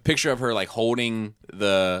 there's a picture of her like holding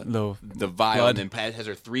the vial, blood. and then has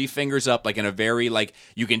her 3 fingers up, like in a very like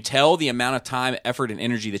you can tell the amount of time, effort, and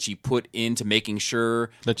energy that she put into making sure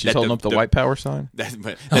That she's holding up the white power sign.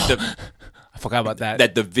 I forgot about that.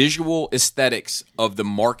 That the visual aesthetics of the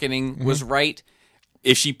marketing was right.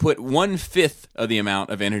 If she put 1/5 of the amount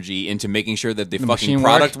of energy into making sure that the fucking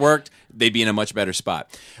product worked, they'd be in a much better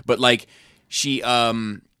spot. But like she,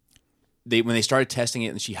 when they started testing it,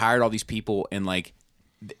 and she hired all these people, and like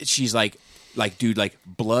she's like dude, like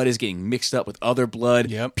blood is getting mixed up with other blood.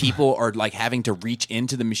 Yep. People are like having to reach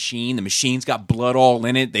into the machine. The machine's got blood all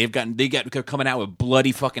in it. They got coming out with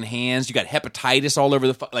bloody fucking hands. You got hepatitis all over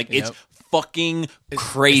the it's fucking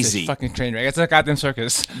crazy. It's a fucking train wreck. It's a goddamn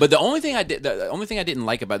circus. But the only thing I didn't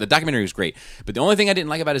like about the documentary was great. But the only thing I didn't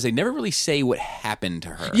like about it is they never really say what happened to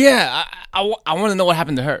her. Yeah, I want to know what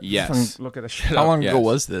happened to her. Yes. Look at the shit. How long ago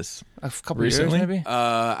was this? A couple Recently? years, maybe.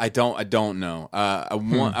 I don't know.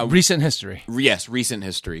 Recent history. Yes, recent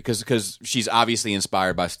history, because she's obviously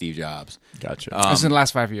inspired by Steve Jobs. Gotcha. It's in the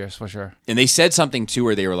last 5 years for sure. And they said something to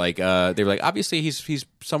her. They were like, obviously he's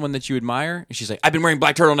someone that you admire. And she's like, I've been wearing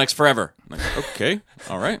black turtlenecks forever. I'm like, okay,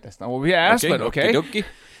 all right. That's not what we asked, but okay.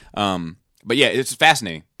 Okey-dokey. But yeah, it's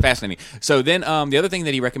fascinating. So then the other thing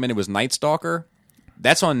that he recommended was Night Stalker.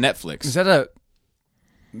 That's on Netflix. Is that a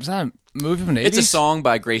movie from the 80s? It's a song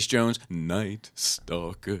by Grace Jones. Night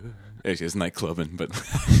Stalker. Actually, it's night clubbing, but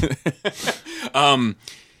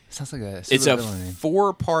Sounds like a. it's a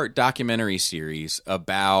 4-part documentary series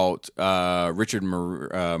about Richard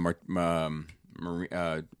Ramirez,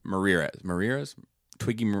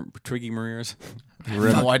 Twiggy Ramirez.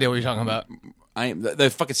 No idea what you're talking about. The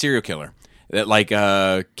fucking serial killer that like killed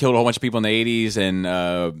a whole bunch of people in the 80s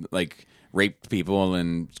and like raped people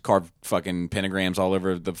and carved fucking pentagrams all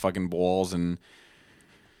over the fucking walls. And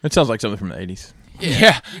It sounds like something from the 80s.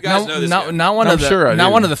 Yeah, you guys know this guy. Not one I'm of the sure I not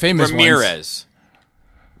do. one of the famous Ramirez,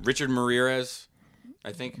 Richard Ramirez,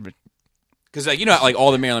 I think. Because like you know, like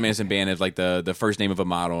all the Marilyn Manson band is like the first name of a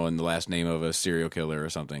model and the last name of a serial killer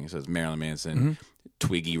or something. It says Marilyn Manson,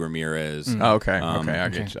 Twiggy Ramirez. Oh, okay. I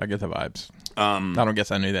get the vibes. I don't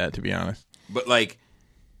guess I knew that, to be honest. But like,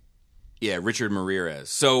 yeah, Richard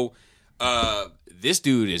Ramirez. So this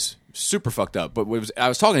dude is super fucked up. But I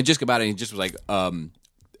was talking to Jessica about it, and he just was like,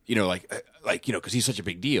 because he's such a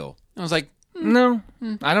big deal. And I was like, No,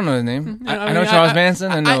 I don't know his name. I know Charles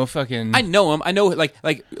Manson. I know fucking. I know him. I know like.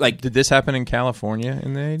 Did this happen in California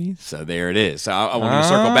in the 80s? So there it is. So I want to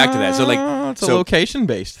circle back to that. So like, it's a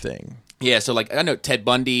location-based thing. Yeah, so like I know Ted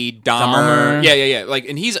Bundy, Dahmer. Yeah. Like,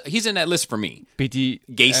 and he's in that list for me. BT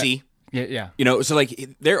Gacy. Yeah. You know, so like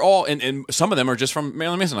they're all, and some of them are just from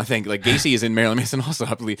Marilyn Manson. I think like Gacy is in Marilyn Manson also,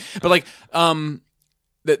 I believe. But like,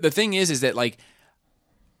 the thing is that like,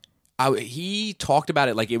 he talked about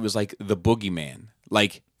it like it was like the boogeyman.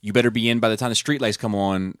 Like you better be in by the time the streetlights come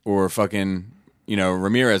on, or fucking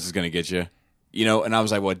Ramirez is gonna get you. You know, and I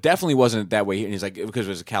was like, well, it definitely wasn't that way. And he's like, because it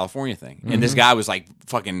was a California thing. And this guy was like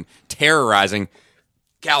fucking terrorizing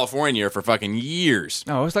California for fucking years.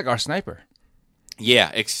 Oh, it was like our sniper. Yeah,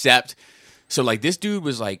 except, so like this dude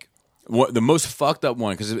was like the most fucked up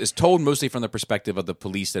one, because it's told mostly from the perspective of the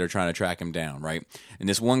police that are trying to track him down, right? And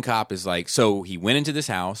this one cop is like, so he went into this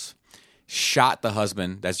house, shot the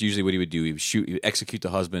husband. That's usually what he would do. He would execute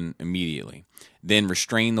the husband immediately. Then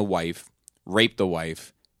restrain the wife, rape the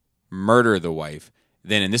wife, murder the wife.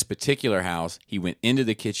 Then in this particular house, he went into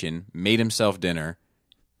the kitchen, made himself dinner,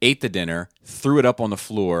 ate the dinner, threw it up on the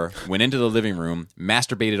floor, went into the living room,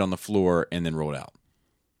 masturbated on the floor, and then rolled out.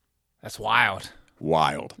 That's wild.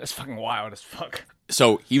 Wild. That's fucking wild as fuck.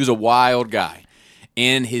 So he was a wild guy.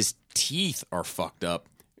 And his teeth are fucked up.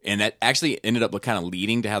 And that actually ended up kind of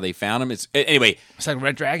leading to how they found him. Anyway. It's like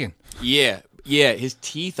Red Dragon. Yeah. His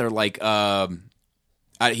teeth are like...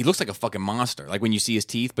 he looks like a fucking monster, like when you see his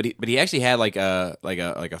teeth. But he actually had like a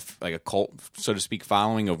cult, so to speak,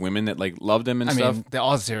 following of women that like loved him and stuff. I mean,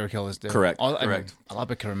 all the serial killers do. Correct. Correct. A lot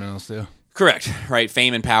of criminals do. Correct. Right.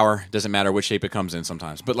 Fame and power doesn't matter which shape it comes in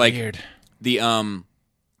sometimes. But like weird. The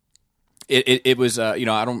It was I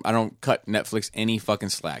don't cut Netflix any fucking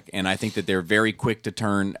slack, and I think that they're very quick to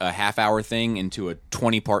turn a half-hour thing into a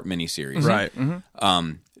 20-part miniseries. Right.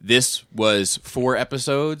 This was 4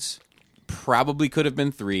 episodes, probably could have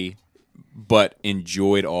been 3, but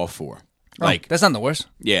enjoyed all 4. Like that's not the worst.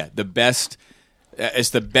 Yeah, the best. It's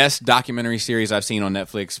the best documentary series I've seen on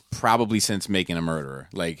Netflix probably since Making a Murderer.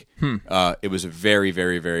 Like, it was very,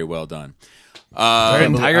 very, very well done.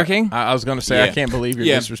 Tiger King? I was going to say, Yeah. I can't believe you're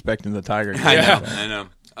disrespecting the Tiger King. I know.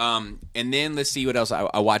 And then let's see what else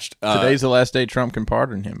I watched. Today's the last day Trump can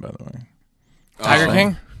pardon him, by the way. Tiger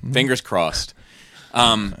King? Fingers crossed.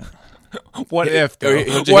 What if? Or,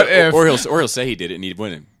 Though? or he'll say he did it and he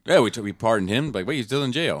wouldn't. Yeah, we pardoned him. Like, wait, he's still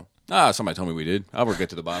in jail. Somebody told me we did. I'll get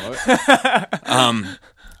to the bottom of it.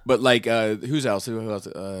 But like, who else?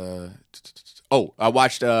 I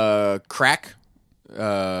watched Crack.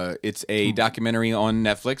 It's a documentary on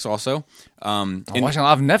Netflix also. I'm watching a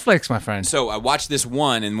lot of Netflix, my friend. So I watched this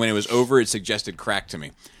one, and when it was over, it suggested Crack to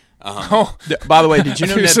me. By the way, did you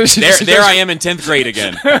know that There I am in 10th grade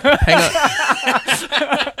again. Hang on.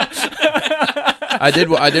 I did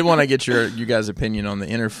want to get you guys' opinion on the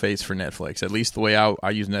interface for Netflix. At least the way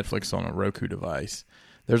I use Netflix on a Roku device.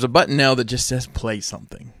 There's a button now that just says play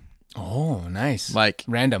something. Oh, nice. Like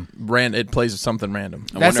random. It plays something random.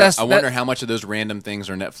 I wonder how much of those random things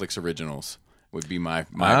are Netflix originals. Would be my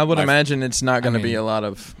I would imagine it's not going to be a lot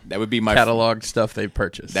of that would be my catalog stuff they've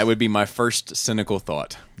purchased. That would be my first cynical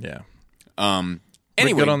thought. Yeah.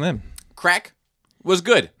 Anyway, good on them. Crack was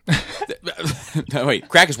good. No, wait,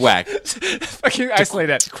 Crack is whack. Fucking isolate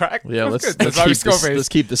that. Crack. Yeah, let's let's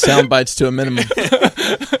keep the sound bites to a minimum.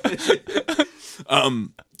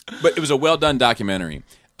 But it was a well done documentary.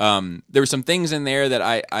 There were some things in there that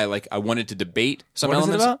I wanted to debate. Some What is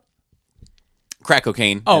it elements. about? Crack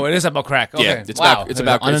cocaine. Oh, it is about crack. Okay. Yeah, it's wow.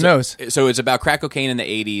 about on the nose. So it's about crack cocaine in the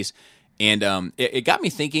 80s, and it got me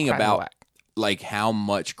thinking Crack about whack. like how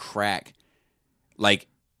much crack, like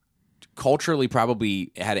culturally,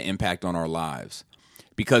 probably had an impact on our lives,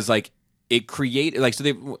 because like it created like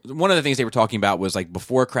one of the things they were talking about was like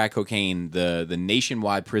before crack cocaine, the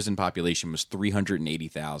nationwide prison population was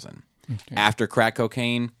 380,000. Okay. After crack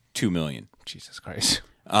cocaine, 2 million. Jesus Christ.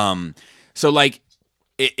 So like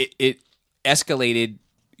it escalated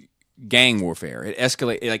gang warfare. It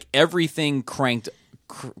escalated like everything cranked.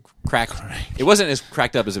 Cracked. It wasn't as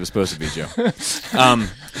cracked up as it was supposed to be, Joe.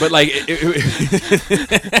 But like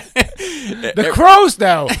the crows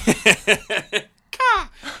now.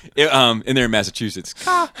 And they're in Massachusetts.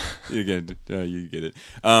 You get it.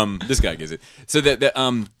 This guy gets it. So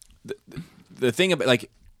the thing about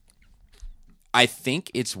like, I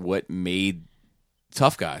think it's what made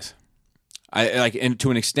Tough Guys. And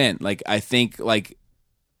to an extent, like I think like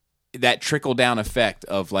that trickle down effect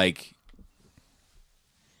of like,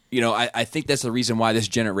 I think that's the reason why this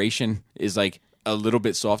generation is like a little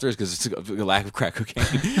bit softer, is because it's a lack of crack cocaine.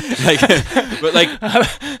 But like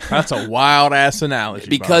that's a wild ass analogy.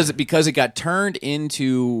 Because it got turned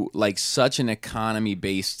into like such an economy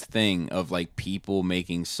based thing of like people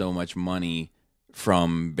making so much money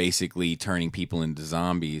from basically turning people into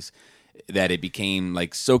zombies, that it became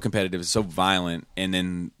like so competitive, so violent. And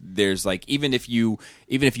then there's like even if you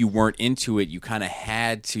weren't into it, you kind of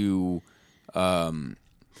had to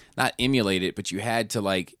not emulate it, but you had to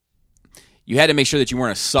make sure that you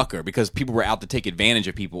weren't a sucker, because people were out to take advantage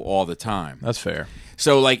of people all the time. That's fair.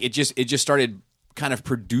 So like it just started kind of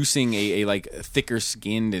producing a like thicker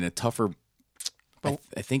skinned and a tougher, I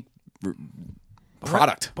think,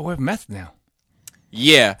 product. But we have meth now.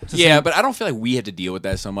 Yeah, but I don't feel like we had to deal with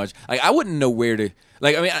that so much. Like I wouldn't know where to.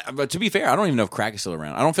 Like I mean, but to be fair, I don't even know if crack is still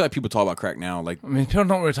around. I don't feel like people talk about crack now. Like I mean, people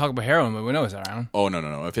don't really talk about heroin, but we know it's around. Oh no!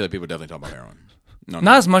 I feel like people definitely talk about heroin. No.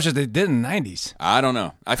 Not as much as they did in the 90s. I don't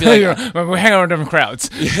know. I feel like we hang out with different crowds.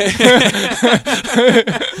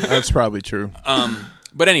 That's probably true.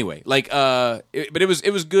 But anyway, like, but it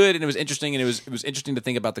was good, and it was interesting, and it was interesting to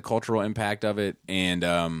think about the cultural impact of it, and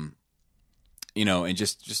and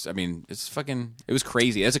just I mean, it was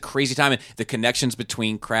crazy. It's a crazy time, and the connections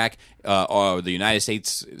between crack, the United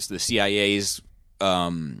States, the CIA's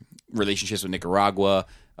relationships with Nicaragua.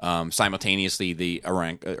 Simultaneously, the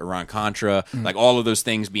Iran-Contra, like all of those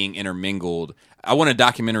things being intermingled. I want a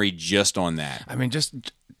documentary just on that. I mean, just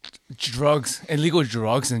drugs, illegal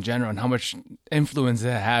drugs in general, and how much influence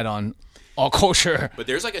it had on all culture. But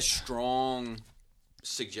there's like a strong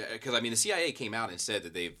because I mean, the CIA came out and said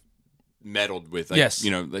that they've meddled with, like, yes,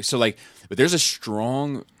 but there's a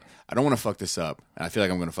strong. I don't want to fuck this up. I feel like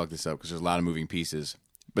I'm going to fuck this up because there's a lot of moving pieces.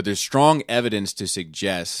 But there's strong evidence to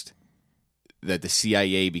suggest that the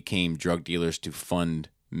CIA became drug dealers to fund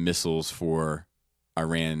missiles for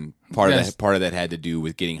Iran Part Yes. of that had to do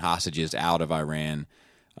with getting hostages out of Iran.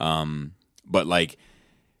 But like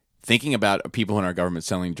thinking about people in our government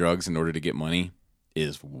selling drugs in order to get money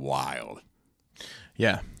is wild.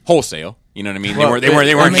 Yeah. Wholesale, you know what I mean? Well, they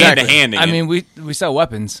weren't hand to handing. I mean, we sell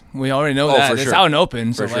weapons. We already know that. for It's sure. out and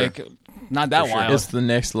open, so For sure. like, not that sure. wild. It's the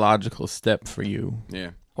next logical step for you.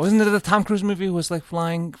 yeah, Wasn't it the Tom Cruise movie who was like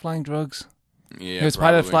flying drugs? yeah. He was a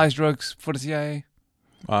pilot that probably. flies drugs for the CIA.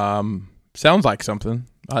 Sounds like something.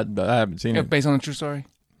 I haven't seen it. Based on a true story.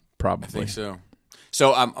 Probably. I think so.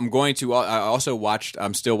 So I'm going to. I also watched.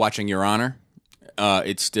 I'm still watching Your Honor.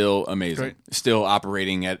 It's still amazing. Great. Still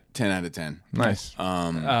operating at 10 out of 10. Nice.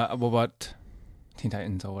 What about Teen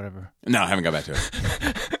Titans or whatever? No, I haven't got back to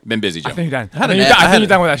it. Been busy, Joe. I think you're done. had I an think ad- I had you're a-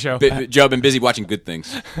 done with that show. Joe, been busy watching good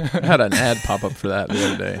things. I had an ad pop up for that the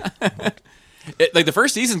other day. Like the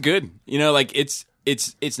first season's good. You know, like it's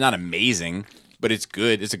not amazing, but it's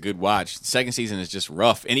good. It's a good watch. The second season is just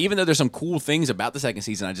rough. And even though there's some cool things about the second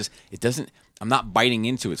season, I'm not biting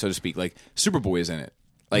into it, so to speak. Like Superboy is in it.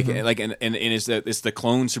 Like and it's the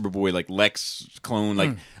clone Superboy, like Lex clone,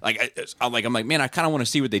 I'm like, man, I kind of want to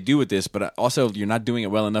see what they do with this, but also you're not doing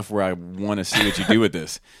it well enough where I want to see what you do with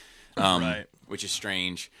this, Right. which is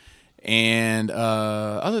strange. And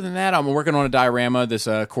other than that, I'm working on a diorama, this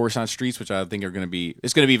Coruscant Streets, which I think it's going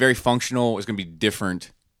to be very functional. It's going to be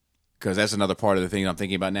different. Because that's another part of the thing I'm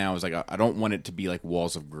thinking about now is like I don't want it to be like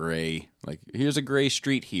walls of gray. Like here's a gray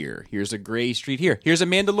street here. Here's a gray street here. Here's a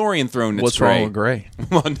Mandalorian throne that's What's gray. wrong with gray?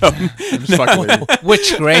 Well, no. I'm just fucking with you.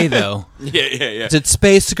 Which gray though? Yeah. Is it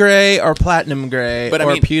space gray or platinum gray But I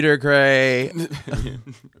or mean- pewter gray?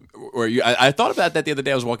 Or I thought about that the other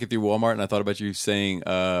day. I was walking through Walmart and I thought about you saying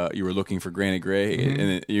you were looking for granite gray, and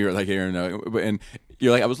then you were like, and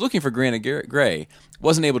you're like, I was looking for granite gray,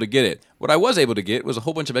 wasn't able to get it. What I was able to get was a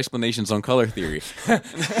whole bunch of explanations on color theory.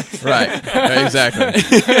 Right.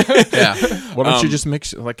 Exactly. Yeah. Why don't you just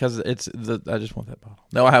mix? Like, cause it's I just want that bottle.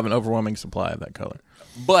 No, I have an overwhelming supply of that color.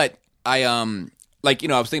 But I I was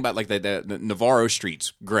thinking about like the Navarro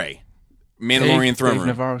streets gray, Mandalorian throne Dave room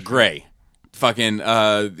Navarro Street. gray. Fucking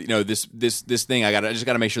this thing I just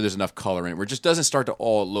gotta make sure there's enough color in it where it just doesn't start to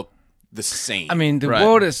all look the same. I mean, the Right.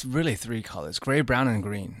 world is really three colors: gray, brown, and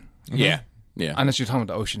green. yeah. Unless you're talking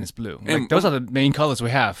about the ocean is blue. And- Like, those are the main colors we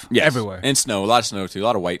have Yes. everywhere. And snow, a lot of snow too, a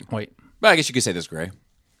lot of white. Wait, But I guess you could say that's gray.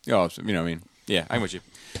 Oh, you know what I mean? Yeah, I'm with you.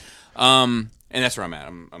 And that's where I'm at.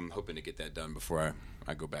 I'm hoping to get that done before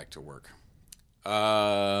I go back to work.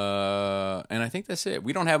 And I think that's it.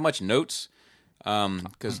 We don't have much notes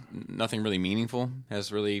because nothing really meaningful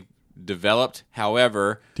has really developed.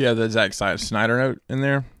 However, Do you have the Zack Snyder note in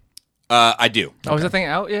there? I do. oh, is that thing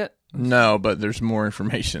out yet? No, but there's more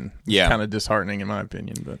information. It's Yeah. kind of disheartening in my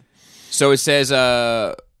opinion, but So it says,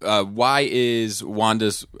 why is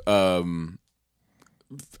Wanda's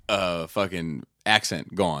fucking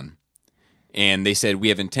accent gone? And they said, we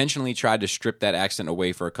have intentionally tried to strip that accent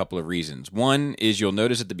away for a couple of reasons. One is you'll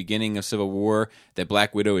notice at the beginning of Civil War that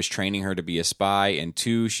Black Widow is training her to be a spy. And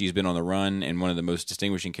two, she's been on the run, and one of the most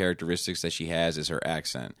distinguishing characteristics that she has is her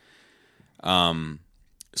accent.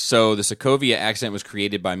 So the Sokovia accent was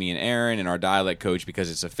created by me and Aaron and our dialect coach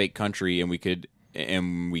because it's a fake country, and we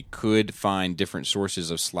could find different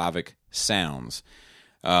sources of Slavic sounds.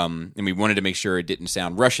 And we wanted to make sure it didn't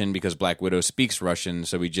sound Russian because Black Widow speaks Russian,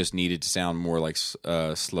 so we just needed to sound more like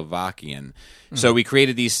Slovakian. So we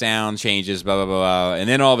created these sound changes, blah, blah, blah, blah. And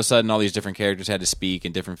then all of a sudden, all these different characters had to speak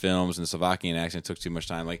in different films, and the Slovakian accent took too much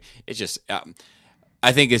time. Like, it's just...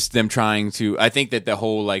 I think it's them trying to... I think that the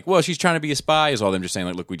whole, like, well, she's trying to be a spy is all them just saying,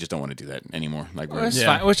 like, look, we just don't want to do that anymore. Like, we're... It's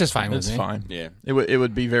Yeah. fine. Which is fine with it's me. fine. Yeah. It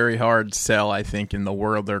would be very hard sell, I think, in the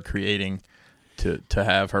world they're creating to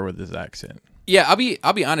have her with this accent. Yeah, I'll be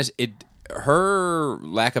honest. Her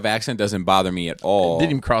lack of accent doesn't bother me at all. It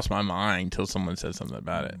didn't even cross my mind until someone said something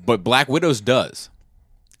about it. But Black Widow's does.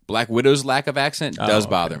 Black Widow's lack of accent does okay.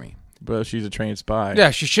 bother me. But she's a trained spy. Yeah,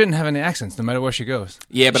 she shouldn't have any accents no matter where she goes.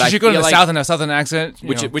 Yeah, but she I should go to feel the like- south and have a southern accent.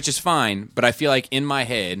 Which is fine. But I feel like in my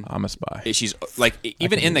head, I'm a spy. she's like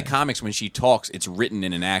even in the comics when she talks, it's written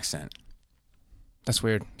in an accent. that's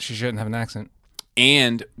weird. She shouldn't have an accent.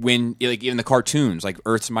 And when like in the cartoons, like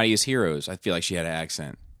Earth's Mightiest Heroes, I feel like she had an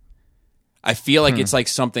accent. I feel like it's like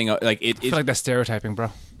something like it. I feel like that's stereotyping, bro.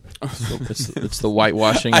 It's the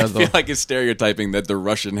whitewashing I of feel the like it's stereotyping that the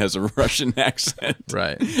Russian has a Russian accent.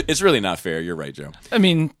 right. It's really not fair. You're right, Joe. I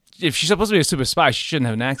mean, if she's supposed to be a super spy, she shouldn't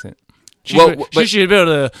have an accent. She Well, should be able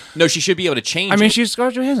to. No, she should be able to change. I mean, it. she's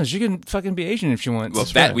Scarlett Johansson. She can fucking be Asian if she wants. Well,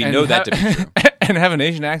 that we And know that to be true. and have an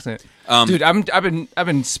Asian accent. Dude, I've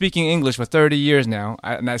been speaking English for 30 years now,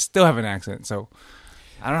 and I still have an accent. So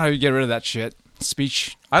I don't know how you get rid of that shit.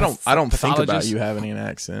 speech. I don't think about pathologist. you having an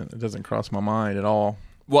accent. It doesn't cross my mind at all.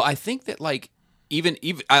 Well, I think that like even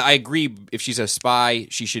I agree. If she's a spy,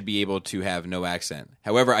 she should be able to have no accent.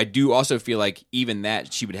 However, I do also feel like even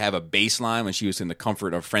that she would have a baseline when she was in the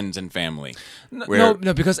comfort of friends and family. No,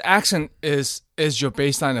 because accent is your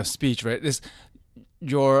baseline of speech, right? Is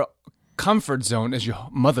your comfort zone is your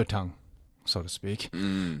mother tongue, so to speak.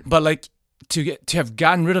 But like to have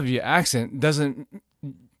gotten rid of your accent doesn't.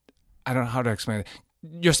 I don't know how to explain it.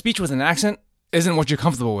 Your speech with an accent isn't what you're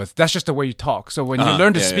comfortable with. That's just the way you talk. So when you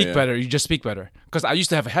learn to speak better, you just speak better. Because I used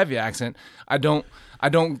to have a heavy accent. I don't.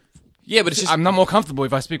 Yeah, but it's just, I'm not more comfortable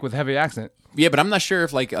if I speak with a heavy accent. yeah, but I'm not sure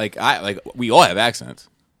if like we all have accents.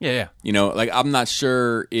 Yeah. You know, like I'm not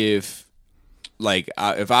sure if like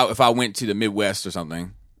if I went to the Midwest or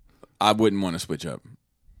something, I wouldn't want to switch up.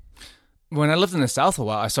 When I lived in the South a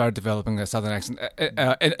while, I started developing a Southern accent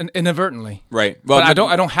inadvertently. Right. Well, But I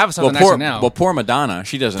don't have a Southern accent now. Well, poor Madonna,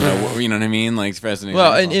 she doesn't know. You know what I mean? Like, fascinating.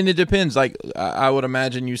 Well, and it depends. Like, I would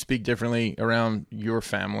imagine you speak differently around your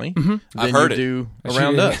family than I've heard you it. do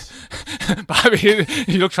around us. But I mean,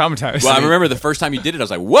 you look traumatized. Well, I remember the first time you did it, I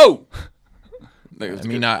was like, "Whoa!" Like, it was I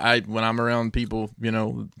mean, good. I when I'm around people,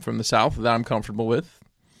 from the South that I'm comfortable with,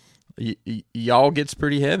 y'all gets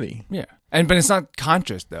pretty heavy. Yeah. But it's not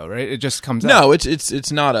conscious though, right? It just comes out. No, it's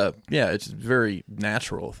not it's a very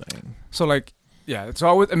natural thing. So like, yeah. So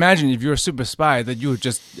I would imagine if you're a super spy that you would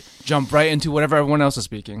just jump right into whatever everyone else is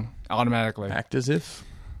speaking automatically. Act as if.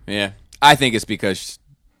 Yeah, I think it's because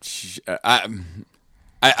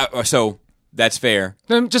so that's fair.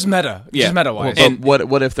 Then just meta. Yeah. Just meta wise. And-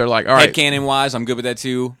 What if they're like, all right, Headcanon wise, I'm good with that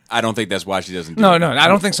too. I don't think that's why she doesn't do No, it. I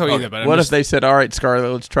don't think so either. But what if they said, all right,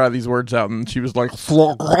 Scarlett, let's try these words out, and she was like,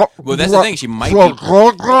 Well, that's the thing. She might be.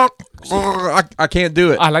 I can't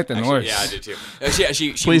do it. I like the noise. Yeah, I do too.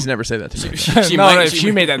 She Please never say that to me. She No, might. if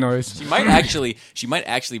she made that noise. She might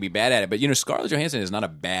actually be bad at it. But Scarlett Johansson is not a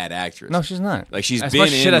bad actress. No, she's not. Like she's As been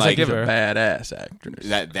much in shit as I like give her. Badass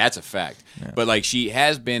actress. that's a fact. But like she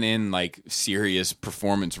has been in like serious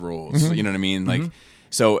performance roles. You know what I mean? Like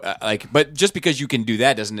so but just because you can do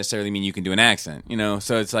that doesn't necessarily mean you can do an accent.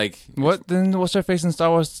 So it's like What? Then what's her face in Star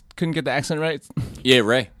Wars? Couldn't get the accent right. yeah,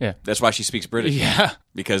 Ray. Yeah. That's why she speaks British. Yeah.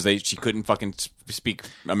 Because she couldn't fucking speak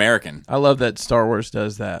American. I love that Star Wars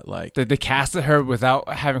does that. Like, They casted her without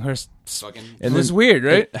having her. Fucking and It was then weird,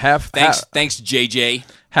 right? Half thanks JJ.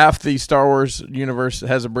 half the Star Wars universe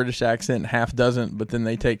has a British accent, half doesn't. But then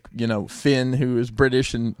they take Finn, who is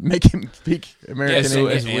British, and make him speak American Yeah, so,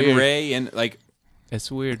 English. and Ray and like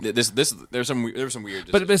It's weird. there's some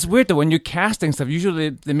weird. But it's weird though when you're casting stuff. Usually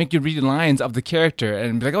they make you read lines of the character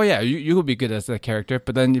and be like, "Oh yeah, you would be good as that character."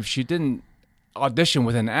 But then if she didn't audition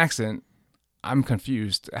with an accent, I'm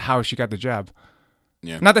confused how she got the job.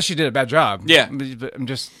 Yeah. Not that she did a bad job. Yeah. but I'm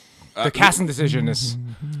just the casting decision is.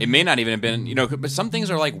 It may not even have been, but some things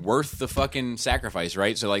are like worth the fucking sacrifice,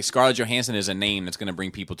 right? So like Scarlett Johansson is a name that's going to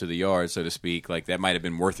bring people to the yard, so to speak. Like that might have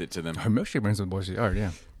been worth it to them. Her milkshake brings the boys to the yard.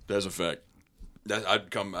 Yeah. That's a fact.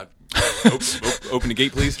 I'd open the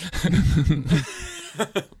gate, please.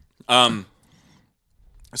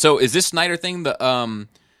 So is this Snyder thing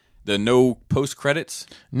the no post credits?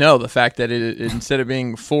 No, the fact that it instead of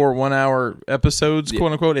being 4 1-hour episodes,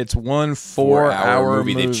 quote unquote, it's 1 4-hour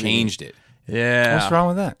movie. They changed it. Yeah. What's wrong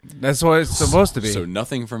with that? That's what it's supposed to be. So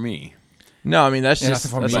nothing for me. No, I mean that's Yeah, just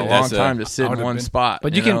nothing for that's me. a long That's time to sit I in would've one been. spot.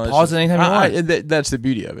 But you can it's pause it anytime you want. That's the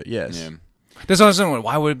beauty of it. Yes. Yeah. There's also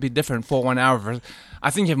why would it be different for 1 hour? I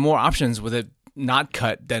think you have more options with it not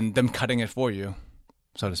cut than them cutting it for you,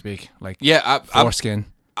 so to speak. Like foreskin.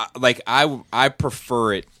 I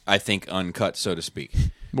prefer it. I think uncut, so to speak.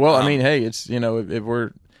 Well, I mean, hey, it's if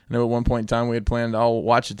we're at one point in time we had planned to all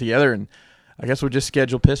watch it together, and I guess we'll just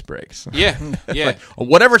schedule piss breaks. Yeah, yeah.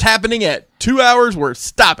 Whatever's happening at 2 hours, we're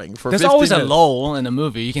stopping for. There's 15 always minutes. a lull in a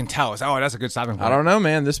movie. You can tell. It's, that's a good stopping point. I don't know,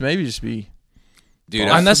 man. This maybe just be. Dude,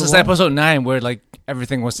 Unless it's episode 9 where like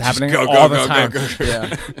everything was happening go, all go, the go, time go, go.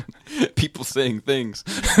 Yeah. people saying things.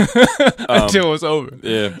 until it was over.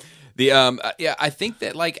 Yeah. I think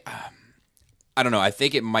that like I don't know. I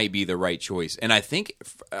think it might be the right choice, and I think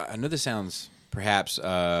I know this sounds perhaps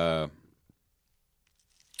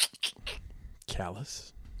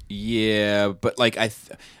Callous. yeah, but like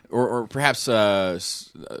or perhaps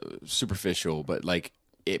superficial, but like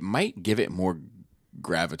it might give it more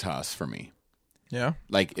gravitas for me. Yeah.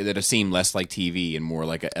 Like it'll seem less like TV and more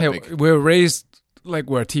like a Hey, epic. we're raised like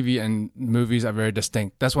where TV and movies are very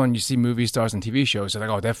distinct. That's when you see movie stars and TV shows. They're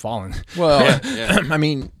like, oh, they're fallen. Well, I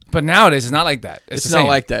mean, But nowadays, it's not like that. it's the not same.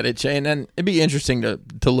 like that. And then it'd be interesting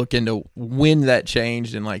to look into when that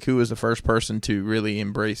changed and like who was the first person to really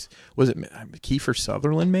embrace. Was it Kiefer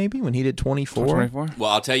Sutherland maybe when he did 24? 24? Well,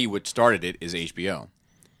 I'll tell you what started it is HBO.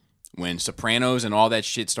 When Sopranos and all that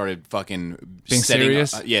shit started fucking Being setting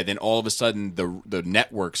serious? then all of a sudden the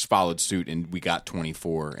networks followed suit and we got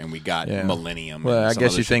 24 and we got Yeah. Millennium. Well, and I some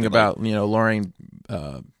guess other you shit think that, about Lorraine.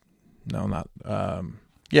 No, not.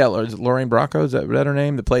 Is it Lorraine Bracco? Is that her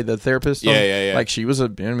name? That played the therapist. Yeah. Like she was a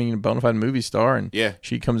bona fide movie star, and Yeah.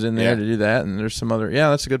 she comes in there Yeah. to do that. And there's some other.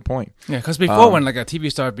 Yeah, that's a good point. Yeah, because before when like a TV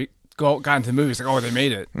star got into movies, like, oh, they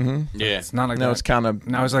made it. Yeah. It's not like No, that. it's kind of.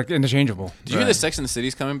 Now it's like interchangeable. Did you hear that Sex and the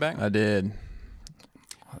City's coming back? I did.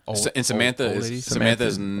 And Samantha old is ladies? Samantha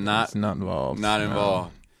is It's not not involved. not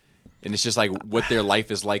involved. And it's just like what their life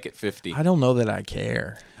is like at 50. I don't know that I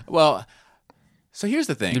care. Well, so here's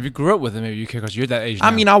the thing. If you grew up with it, maybe you care because you're that age. I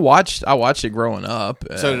now. mean, I watched it growing up.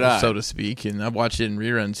 So did I. so to speak, and I watched it in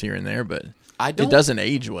reruns here and there, but I don't it doesn't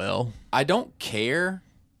age well. I don't care,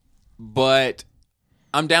 but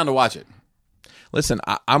I'm down to watch it. Listen,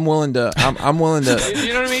 I'm willing to. I'm willing to.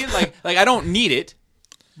 You know what I mean? Like I don't need it,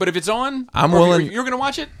 but if it's on, I'm or if willing- You're gonna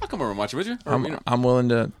watch it. I'll come over and watch it with you. Or, you know. I'm willing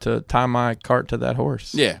to tie my cart to that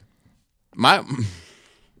horse. Yeah,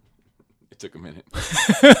 it took a minute.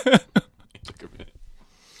 It took a minute.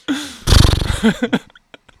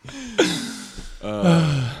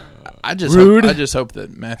 I just Rude. I just hope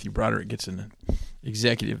that Matthew Broderick gets an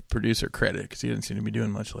executive producer credit because he doesn't seem to be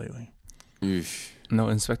doing much lately. Oof. no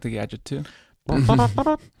Inspector Gadget 2.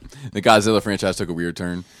 The Godzilla franchise took a weird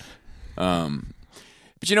turn.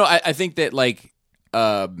 But you know, I think that like,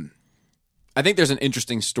 I think there's an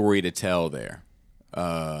interesting story to tell there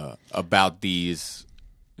about these,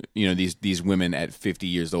 these women at 50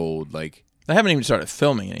 years old, like. They haven't even started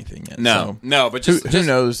filming anything yet. No, but who just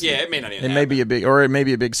knows? Yeah, it may not even. It may happen. be it may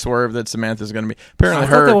be a big swerve that Samantha's going to be. I Apparently,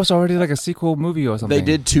 thought there her was already like a sequel movie or something. they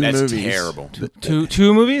did two That's movies. terrible.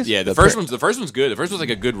 two movies. Yeah, the first one's good. The first one's like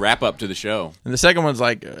a good wrap up to the show. And the second one's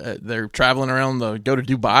like they're traveling around go to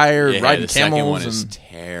Dubai or Yeah, riding the second camels. one is and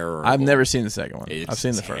terrible. I've never seen the second one. It's I've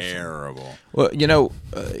seen the first one. terrible. Well,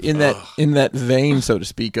 in that vein, so to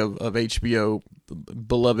speak, of HBO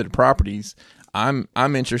beloved properties, I'm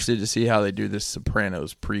interested to see how they do this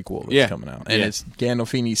Sopranos prequel that's coming out, and it's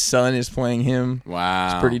Gandolfini's son is playing him. Wow,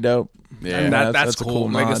 It's pretty dope. Yeah, And that's a cool.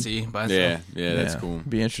 nod. Legacy. By itself. yeah, that's cool.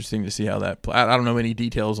 Be interesting to see how that. I don't know any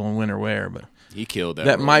details on when or where, but He killed that.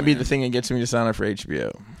 that role, might be man. the thing that gets me to sign up for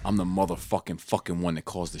HBO. I'm the fucking one that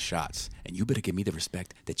calls the shots, and you better give me the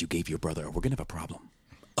respect that you gave your brother, or we're gonna have a problem,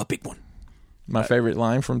 a big one. My favorite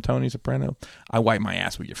line from Tony Soprano: "I wipe my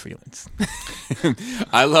ass with your feelings."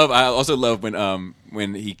 I also love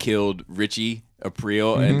when he killed Richie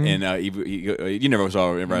Aprile, and you never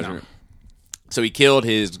saw it, right? No. So he killed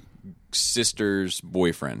his sister's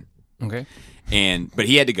boyfriend, Okay. but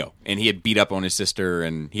he had to go, and he had beat up on his sister,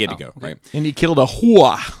 and he had to go, right? And he killed a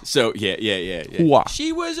hua. So yeah. Hua.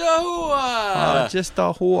 She was a hua. Just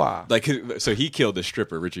a hua. Like, so he killed the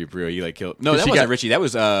stripper, Richie Aprile. He like killed. No, She that wasn't got- Richie. That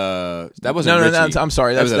was No, No, I'm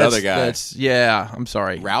sorry. That was That's another guy. I'm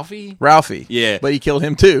sorry. Ralphie. Ralphie. Yeah. But he killed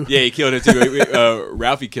him too. Yeah, he killed her too.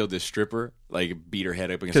 Ralphie killed this stripper, like beat her head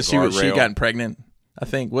up against Because the she guardrail. gotten pregnant. I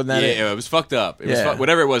think wasn't that it? Yeah, it was fucked up. It was Yeah.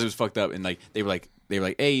 whatever it was fucked up. And like they were like,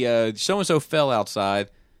 hey, so and so fell outside.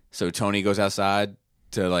 So Tony goes outside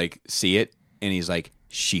to like see it, and he's like,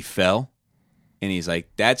 she fell, and he's like,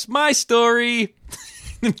 that's my story.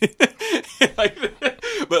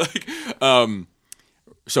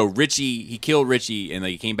 So Richie, he killed Richie, and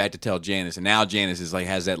like he came back to tell Janice, and now Janice is like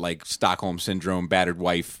has that like Stockholm syndrome, battered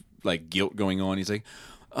wife like guilt going on. He's like,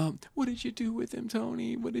 what did you do with him,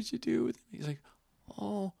 Tony? What did you do with him? He's like,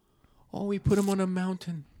 oh, we put him on a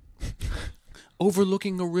mountain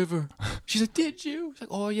overlooking a river. She's like, did you? He's like,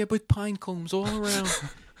 oh yeah, with pine cones all around.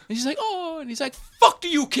 And she's like, oh, and he's like, fuck do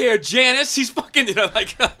you care, Janice? He's fucking,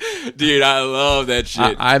 like, dude, I love that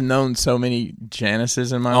shit. I've known so many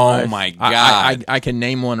Janices in my Oh, life. my I God. can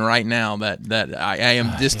name one right now that I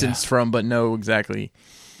am distanced from, but know exactly.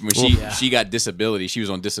 When she got disability, she was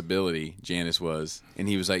on disability. Janice was, and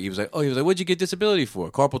he was like, what'd you get disability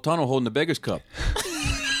for? Carpal tunnel, holding the beggar's cup.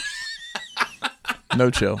 No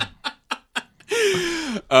chill.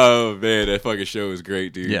 Oh man, that fucking show was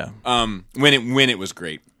great, dude. Yeah. When it was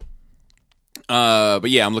great. But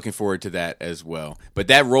yeah, I'm looking forward to that as well. But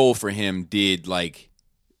that role for him did like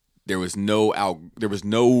there was no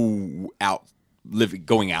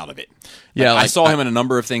going out of it. Yeah, I like, saw him in a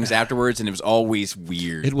number of things afterwards, and it was always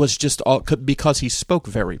weird. It was just all because he spoke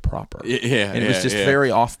very proper. Yeah, and it was just very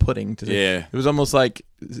off-putting. It was almost like,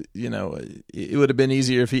 you know, it would have been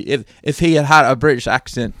easier if he had a British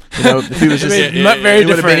accent. You know, if he was just very it would have been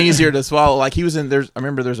different. easier to swallow. Like he was in. I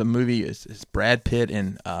remember there's a movie. It's Brad Pitt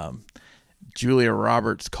and Julia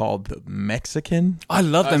Roberts called The Mexican. I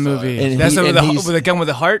love that movie. And That's he- with and the with the gun with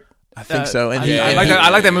the heart. I think so. And I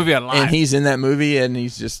like that movie a lot. And he's in that movie, and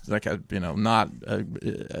he's just like not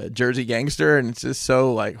a Jersey gangster, and it's just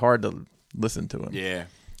so like hard to listen to him. Yeah.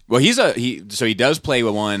 Well, he does play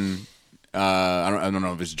with one. I don't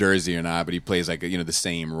know if it's Jersey or not, but he plays like the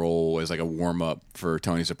same role as like a warm up for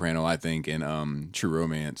Tony Soprano, I think, in True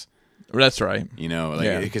Romance. That's right.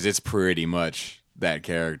 Because it's pretty much that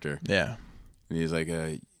character. Yeah. And he's like,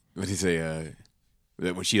 what did he say?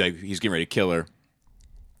 That when he's getting ready to kill her,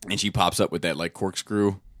 and she pops up with that like corkscrew,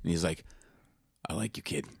 and he's like, "I like you,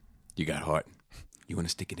 kid. You got heart. You want to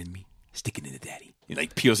stick it in me? Stick it into daddy." He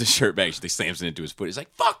like peels his shirt back, she slams it into his foot. He's like,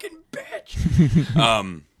 "Fucking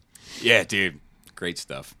bitch." Yeah, dude, great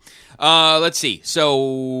stuff. Let's see.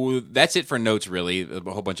 So that's it for notes. Really, a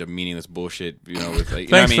whole bunch of meaningless bullshit. With like,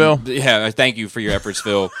 Thanks, Phil. Yeah, thank you for your efforts,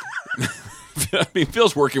 Phil. I mean,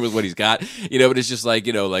 Phil's working with what he's got, but it's just like,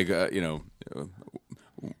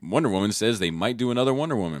 Wonder Woman says they might do another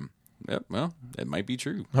Wonder Woman. Yep, well, that might be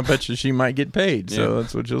true. I bet you she might get paid, so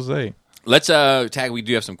that's what you'll say. Let's tag. We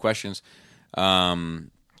do have some questions.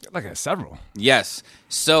 Like several. Yes.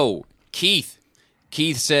 So Keith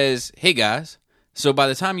says, "Hey guys. So by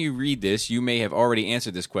the time you read this, you may have already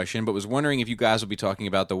answered this question, but was wondering if you guys will be talking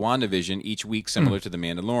about the WandaVision each week, similar to The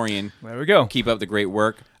Mandalorian. There we go. Keep up the great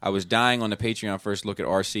work. I was dying on the Patreon first look at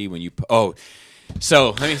RC when you...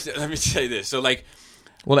 So let me say this. So like...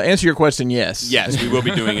 Well, to answer your question, yes. Yes, we will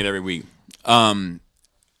be doing it every week.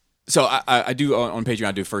 So I do on Patreon.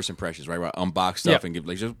 I do first impressions, right? Where I unbox stuff and give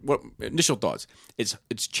like just what initial thoughts.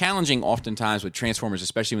 It's challenging oftentimes with Transformers,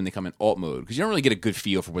 especially when they come in alt mode, because you don't really get a good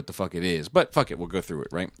feel for what the fuck it is. But fuck it, we'll go through it,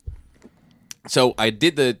 right? So I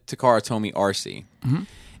did the Takara Tomy RC,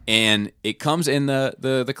 and it comes in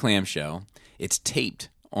the clamshell. It's taped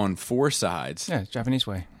on 4 sides. Yeah, Japanese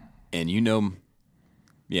way. And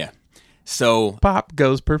yeah. So Pop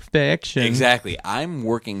goes perfection. exactly. I'm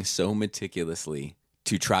working so meticulously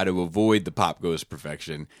to try to avoid the pop goes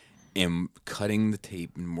perfection, and cutting the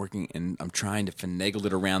tape and working, and I'm trying to finagle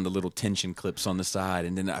it around the little tension clips on the side,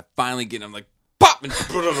 and then I finally get, I'm like, pop, and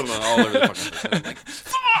all over the fucking place. I'm like,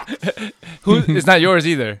 fuck! It's not yours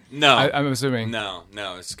either. No. I'm assuming. No,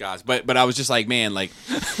 it's Scott's. But I was just like, man, like,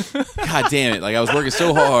 god damn it. Like, I was working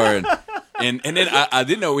so hard. And then I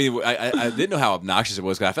didn't know I didn't know how obnoxious it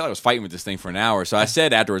was, because I felt like I was fighting with this thing for an hour. So I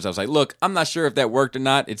said afterwards, I was like, look, I'm not sure if that worked or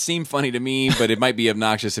not. It seemed funny to me, but it might be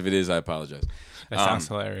obnoxious. If it is, I apologize. That sounds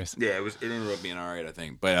hilarious. Yeah, it ended up being all right, I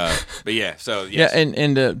think. But yeah, so Yeah, yes.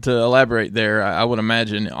 and to elaborate there, I would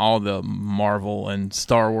imagine all the Marvel and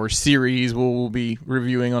Star Wars series we'll be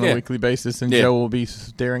reviewing on a weekly basis, and Joe will be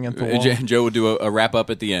staring at the wall. Joe will do a wrap up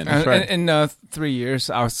at the end. right. In 3 years,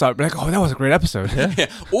 I'll start like, oh, that was a great episode. Yeah.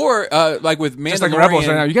 Or like with Mandalorian. Just like Rebels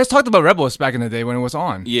right now. You guys talked about Rebels back in the day when it was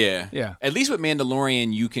on. Yeah. Yeah. At least with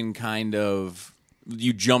Mandalorian, you can kind of...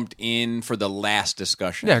 You jumped in for the last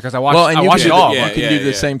discussion. Yeah, because I watched it all. You can do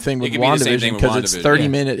the same thing with WandaVision, because it's 30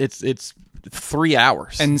 minutes. It's 3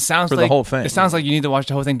 hours, and sounds for like the whole thing. It sounds like you need to watch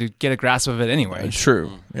the whole thing to get a grasp of it anyway. It's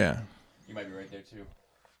true. Yeah. You might be right there too.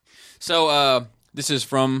 So this is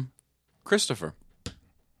from Christopher,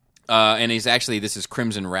 and this is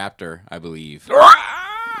Crimson Raptor, I believe.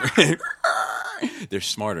 They're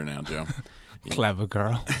smarter now, Joe. Clever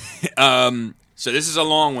girl. So this is a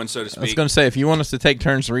long one, so to speak. I was going to say, if you want us to take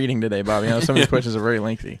turns reading today, Bobby, I know some of these questions are very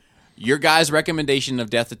lengthy. Your guys' recommendation of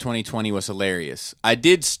Death of 2020 was hilarious. I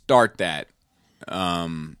did start that.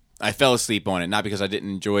 I fell asleep on it, not because I didn't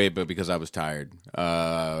enjoy it, but because I was tired.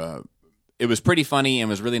 It was pretty funny and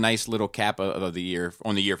was really nice little cap of the year,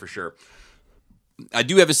 on the year for sure. I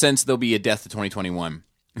do have a sense there'll be a Death of 2021.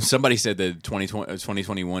 Somebody said that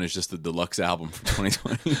 2021 is just the deluxe album for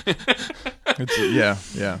 2020. Yeah.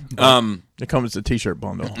 It comes as a T-shirt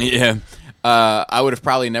bundle. Yeah. I would have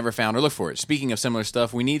probably never found or looked for it. Speaking of similar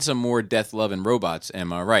stuff, we need some more Death, Love, and Robots.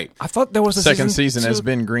 Am I right? I thought there was a Second season has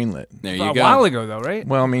been greenlit. There you a go. while ago, though, right?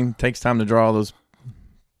 Well, I mean, it takes time to draw all those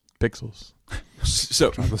pixels.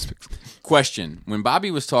 So, question. When Bobby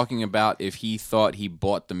was talking about if he thought he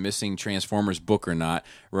bought the missing Transformers book or not,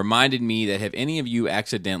 reminded me that have any of you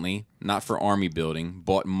accidentally, not for army building,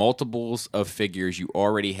 bought multiples of figures you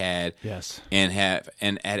already had Yes. and had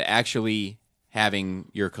actually having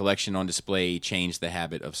your collection on display change the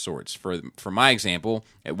habit of sorts. For my example,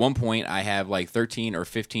 at one point I have like 13 or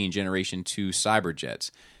 15 Generation 2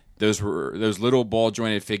 Cyberjets. Those were those little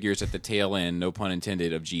ball-jointed figures at the tail end, no pun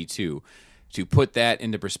intended, of G2. To put that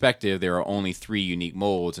into perspective, there are only 3 unique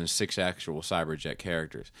molds and 6 actual Cyberjet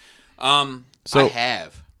characters. I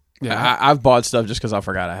have. Yeah, I've bought stuff just because I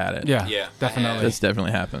forgot I had it. Yeah, definitely. That's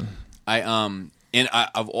definitely happened.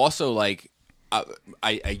 I've also like I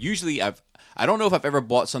don't know if I've ever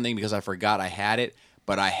bought something because I forgot I had it,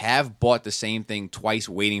 but I have bought the same thing twice,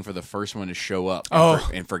 waiting for the first one to show up,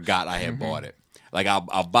 and forgot I had bought it. Like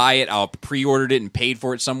I'll buy it, I'll pre-ordered it and paid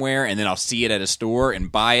for it somewhere, and then I'll see it at a store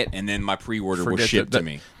and buy it, and then my pre-order will ship to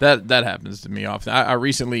me. That happens to me often. I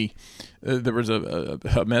recently there was a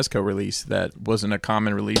Mezco release that wasn't a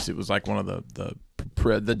common release. It was like one of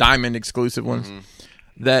the Diamond exclusive ones.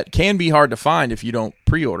 That can be hard to find if you don't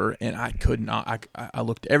pre-order, and I could not. I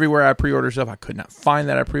looked everywhere I pre-ordered stuff. I could not find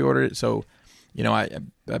that I pre-ordered it. So, I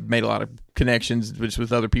made a lot of connections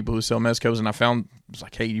with other people who sell Mezcos, and I found, it was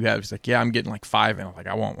like, hey, you have? He's like, yeah, I'm getting like 5, and I'm like,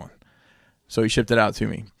 I want one. So he shipped it out to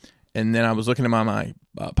me, and then I was looking at my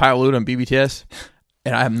pile of loot on BBTS,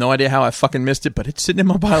 and I have no idea how I fucking missed it, but it's sitting in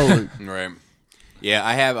my pile of loot. Right. Yeah,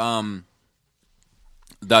 I have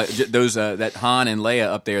those that Han and Leia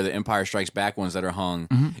up there, the Empire Strikes Back ones that are hung.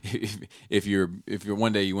 If you're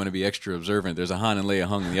one day you want to be extra observant, there's a Han and Leia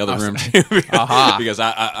hung in the other room too. Because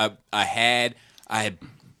I had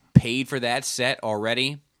paid for that set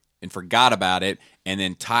already and forgot about it, and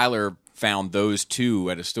then Tyler found those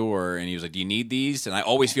 2 at a store, and he was like, "Do you need these?" And I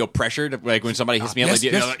always feel pressured, like when somebody hits me up,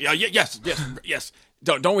 yes.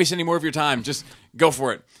 Don't waste any more of your time. Just go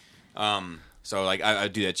for it. So like I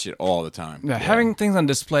do that shit all the time. Yeah, having things on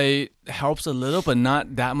display helps a little, but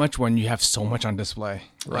not that much when you have so much on display.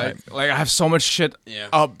 Right. Like I have so much shit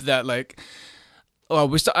up that like,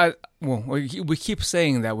 we keep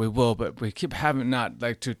saying that we will, but we keep having not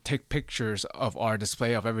like to take pictures of our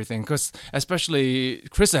display of everything, because especially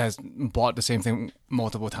Krista has bought the same thing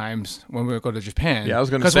multiple times when we go to Japan. Yeah, I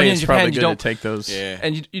was going to say it's probably good to take those. Yeah.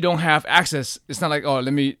 And you don't have access. It's not like,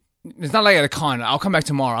 it's not like at a con. I'll come back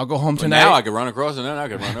tomorrow. I'll go home tonight. Now I could run across and then I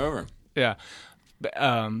could run over. Yeah. But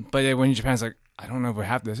when in Japan's like, I don't know if we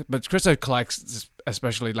have this. But Krista collects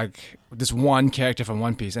especially like this one character from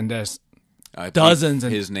One Piece, and there's dozens.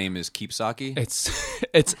 And his name is Keepsaki?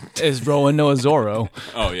 It's Roanoa Zoro.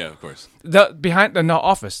 Oh, yeah, of course. Behind the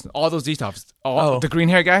office, all those details, the green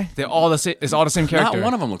hair guy, they're all the same. It's all the same character. Not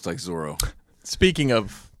one of them looks like Zoro. Speaking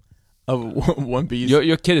of One Piece.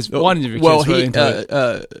 Your kid is one of your kids. Well, really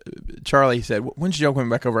into Charlie said, "When's Joe coming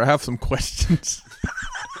back over? I have some questions."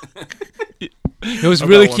 He was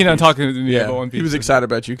really keen on talking to me about One Piece. He was excited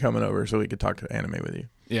about you coming over so he could talk to anime with you.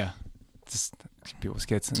 Yeah, just people's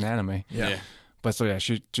kids and anime. Yeah. But so yeah,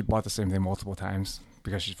 she bought the same thing multiple times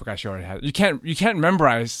because she forgot she already had it. You can't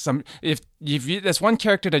memorize some if there's one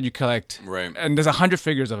character that you collect, right? And there's 100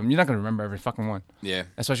 figures of them. You're not gonna remember every fucking one. Yeah,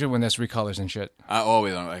 especially when there's recolors and shit. I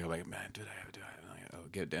always like man, do I have it?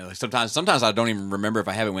 Like, sometimes I don't even remember if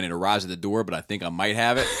I have it when it arrives at the door, but I think I might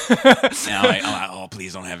have it. And I'm like, oh,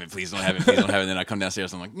 please don't have it, please don't have it, please don't have it. And then I come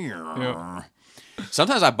downstairs and I'm like, yeah.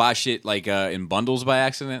 Sometimes I buy shit like in bundles by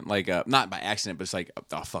accident, like not by accident, but it's like,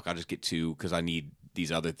 oh fuck, I'll just get 2 because I need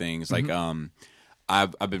these other things. Like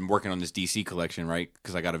I've been working on this DC collection, right?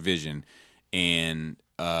 Because I got a Vision, and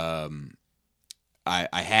I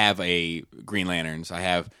have a Green Lanterns. I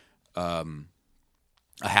have a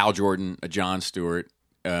Hal Jordan, a John Stewart,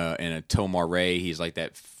 and a Tomar Ray. He's like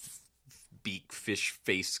that beak fish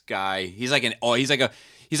face guy. He's like one of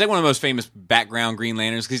the most famous background Green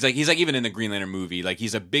Lanterns. He's like even in the Green Lantern movie, like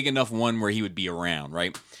he's a big enough one where he would be around,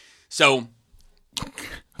 right? So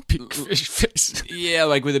beak fish face. Yeah,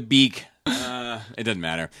 like with a beak. It doesn't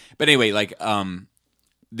matter. But anyway, like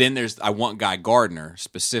then I want Guy Gardner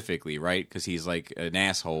specifically, right? Because he's like an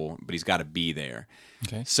asshole, but he's got to be there.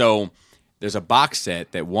 Okay. So there's a box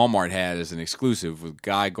set that Walmart has as an exclusive with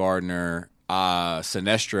Guy Gardner,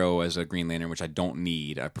 Sinestro as a Green Lantern, which I don't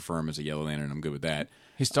need. I prefer him as a Yellow Lantern. I'm good with that.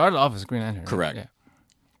 He started off as a Green Lantern. Correct. Right?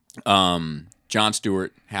 Yeah. John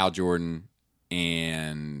Stewart, Hal Jordan,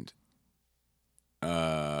 and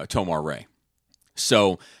Tomar Ray.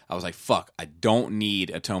 So I was like, fuck, I don't need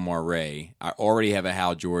a Tomar Ray. I already have a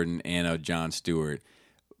Hal Jordan and a John Stewart.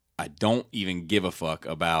 I don't even give a fuck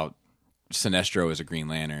about Sinestro as a Green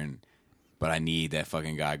Lantern, but I need that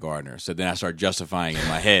fucking Guy Gardner. So then I start justifying in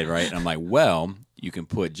my head, right? And I'm like, well, you can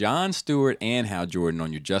put John Stewart and Hal Jordan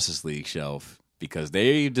on your Justice League shelf because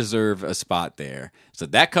they deserve a spot there. So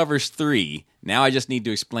that covers 3. Now I just need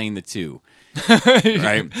to explain the 2.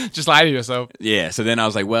 Right? Just lie to yourself. Yeah. So then I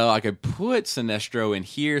was like, well, I could put Sinestro in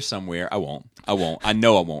here somewhere. I won't. I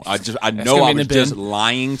know I won't. I know I was just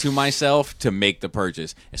lying to myself to make the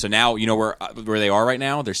purchase. And so now you know where they are right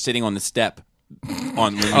now. They're sitting on the step. You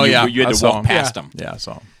had to walk past them. Yeah, I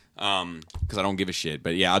saw them. Because I don't give a shit.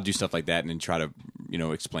 But yeah, I'll do stuff like that and then try to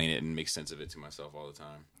explain it and make sense of it to myself all the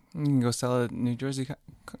time. You can go sell a New Jersey. Yeah.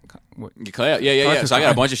 So I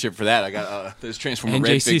got a bunch of shit for that. I got those Transformer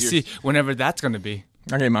Red figures. Whenever that's going to be.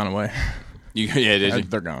 I gave mine away. Did you?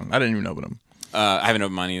 They're gone. I didn't even open them. I haven't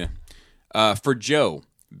opened mine either. For Joe,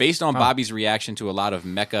 based on Bobby's reaction to a lot of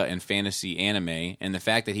mecha and fantasy anime, and the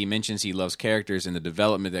fact that he mentions he loves characters and the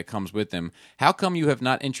development that comes with them, how come you have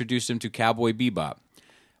not introduced him to Cowboy Bebop?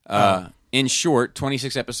 In short,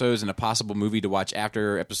 26 episodes and a possible movie to watch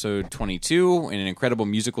after episode 22, and an incredible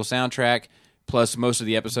musical soundtrack. Plus, most of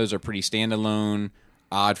the episodes are pretty standalone,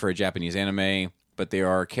 odd for a Japanese anime, but there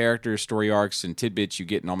are characters, story arcs, and tidbits you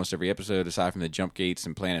get in almost every episode, aside from the jump gates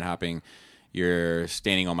and planet hopping. You're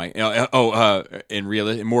standing on my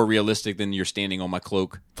more realistic than you're standing on my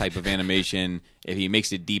cloak type of animation. If he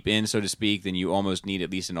makes it deep in, so to speak, then you almost need at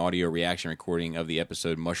least an audio reaction recording of the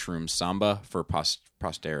episode Mushroom Samba for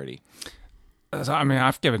posterity. So, I mean,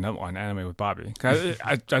 I've given up on anime with Bobby.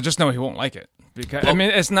 I just know he won't like it. Because I mean,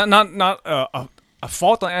 it's not a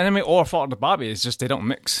fault on anime or a fault on Bobby. It's just they don't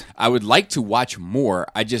mix. I would like to watch more.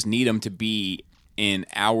 I just need them to be an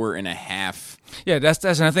hour and a half. Yeah, that's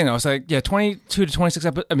another thing. I was like, 22 to 26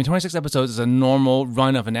 26 episodes is a normal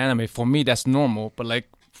run of an anime. For me, that's normal, but like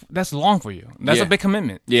that's long for you. That's a big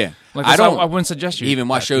commitment. Yeah. Like I wouldn't suggest you even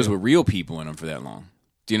watch shows with real people in them for that long.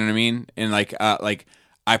 Do you know what I mean? And like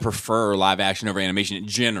I prefer live action over animation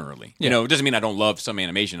generally. Yeah. It doesn't mean I don't love some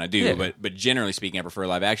animation. I do, but generally speaking, I prefer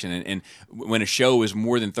live action. And when a show is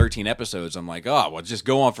more than 13 episodes, I'm like, oh, well, just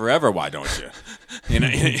go on forever. Why don't you? You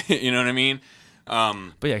know what I mean?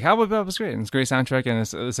 But yeah, Cowboy Bebop was great. It's a great soundtrack,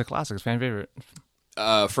 and it's a classic. It's fan favorite.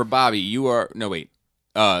 For Bobby, you are... No, wait.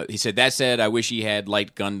 He said, that said, I wish he had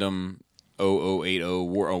Light Gundam 0080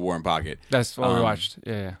 War and Pocket. That's what we watched.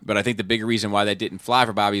 Yeah. But I think the bigger reason why that didn't fly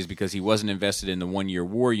for Bobby is because he wasn't invested in the One Year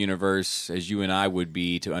War universe, as you and I would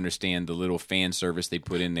be, to understand the little fan service they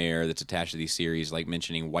put in there that's attached to these series, like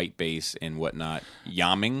mentioning White Base and whatnot.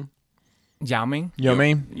 Yao Ming? Yao Ming? Yao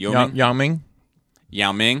Ming? Yao Ming?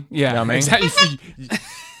 Yao Ming? Yeah. Yao Ming?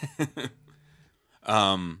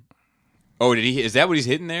 Oh, did he? Is that what he's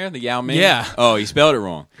hitting there? The Yao Ming? Yeah. Oh, he spelled it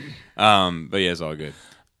wrong. But yeah, it's all good.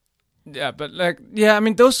 Yeah, but I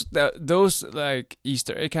mean, those like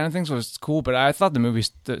Easter egg kind of things was cool, but I thought the movie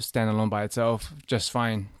stand alone by itself just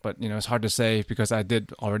fine. But it's hard to say because I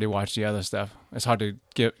did already watch the other stuff. It's hard to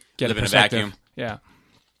get Live a in a vacuum. Yeah.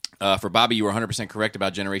 For Bobby, you were 100% correct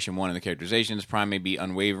about Generation 1 and the characterizations. Prime may be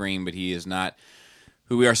unwavering, but he is not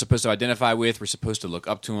who we are supposed to identify with. We're supposed to look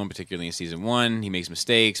up to him, particularly in Season 1. He makes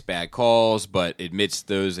mistakes, bad calls, but admits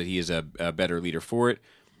those that he is a better leader for it.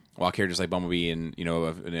 While characters like Bumblebee and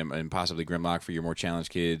and possibly Grimlock for your more challenged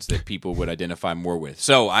kids that people would identify more with.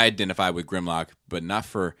 So I identify with Grimlock, but not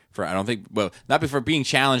for I don't think not for being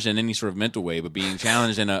challenged in any sort of mental way, but being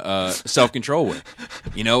challenged in a self-control way.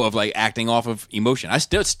 Of like acting off of emotion.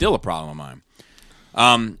 It's still a problem of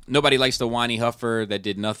mine. Nobody likes the whiny huffer that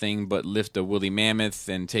did nothing but lift a woolly mammoth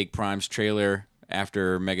and take Prime's trailer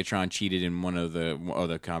after Megatron cheated in one of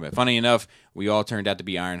the combat. Funny enough, we all turned out to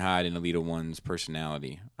be Ironhide and Alita 1's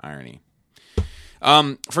personality. Irony.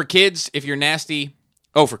 For kids, if you're nasty...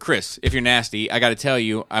 Oh, for Chris, if you're nasty, I got to tell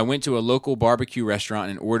you, I went to a local barbecue restaurant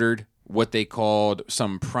and ordered what they called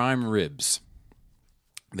some prime ribs.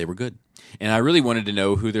 They were good. And I really wanted to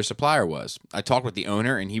know who their supplier was. I talked with the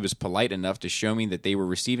owner, and he was polite enough to show me that they were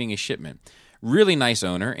receiving a shipment. Really nice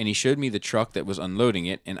owner, and he showed me the truck that was unloading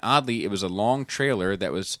it, and oddly, it was a long trailer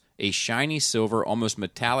that was a shiny silver, almost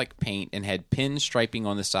metallic paint and had pin striping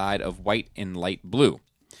on the side of white and light blue.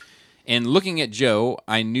 And looking at Joe,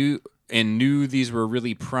 I knew these were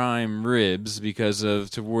really prime ribs because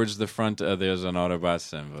of towards the front, there's an Autobot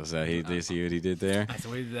symbol. So do you see what he did there? That's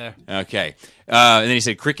what he did there. Okay. And then he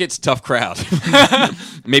said, crickets, tough crowd.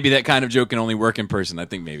 Maybe that kind of joke can only work in person. I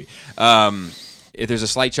think maybe. If there's a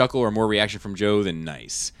slight chuckle or more reaction from Joe, then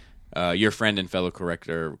nice. Your friend and fellow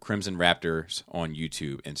corrector, Crimson Raptors on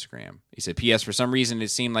YouTube, Instagram. He said, P.S. For some reason,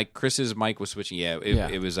 it seemed like Chris's mic was switching.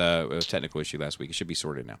 It was a technical issue last week. It should be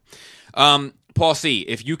sorted now. Paul C.,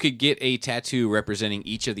 if you could get a tattoo representing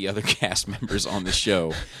each of the other cast members on the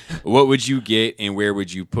show, what would you get and where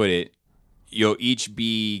would you put it? You'll each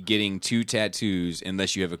be getting 2 tattoos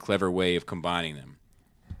unless you have a clever way of combining them.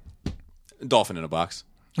 Dolphin in a box.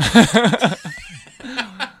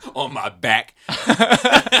 On my back.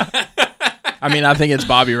 I mean, I think it's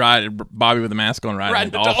Bobby with the mask on riding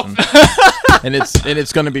a dolphin. and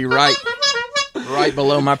it's going to be right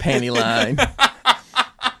below my panty line.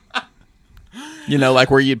 You know, like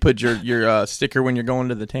where you'd put your sticker when you're going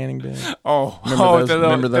to the tanning bed.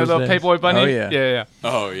 Remember the little Playboy bunny? Oh, yeah. Yeah.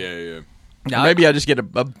 Oh, yeah. Now, maybe I just get a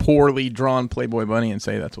poorly drawn Playboy bunny and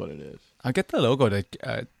say that's what it is. I'll get the logo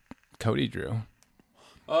that Cody drew.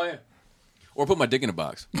 Oh, yeah. Or put my dick in a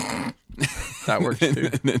box. That works, too. You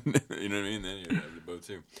know what I mean? Then you have both,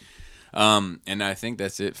 too. And I think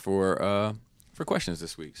that's it for questions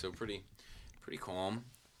this week. So pretty calm,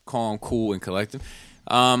 cool, and collective.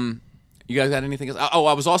 You guys got anything else? Oh,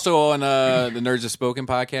 I was also on the Nerds Have Spoken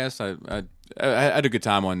podcast. I had a good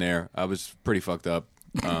time on there. I was pretty fucked up.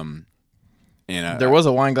 And there was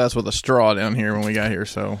a wine glass with a straw down here when we got here,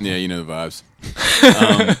 so yeah, you know the vibes.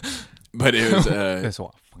 But it was This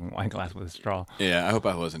fucking wine glass with a straw. yeah. I hope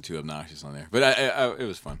I wasn't too obnoxious on there, but it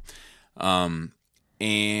was fun. And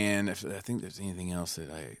if I think there's anything else that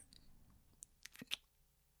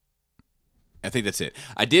I think that's it.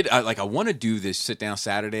 I want to do this sit down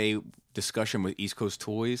Saturday discussion with East Coast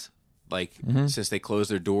Toys, since they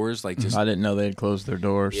closed their doors. I didn't know they had closed their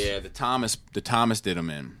doors. Yeah, the Thomas did them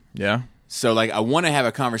in. Yeah. So I want to have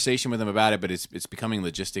a conversation with them about it, but it's becoming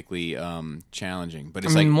logistically challenging. But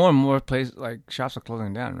it's more and more places shops are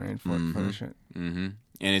closing down, right? For the shit. Mm-hmm.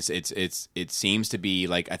 And it seems to be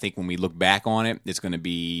I think when we look back on it, it's going to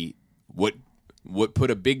be what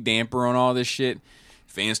put a big damper on all this shit.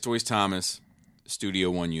 Fans Toys Thomas,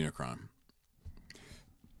 Studio One Unicron,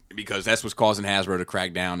 because that's what's causing Hasbro to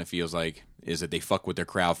crack down. It feels like is that they fuck with their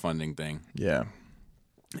crowdfunding thing. Yeah.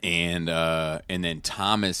 And then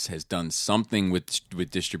Thomas has done something with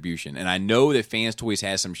distribution, and I know that Fans Toys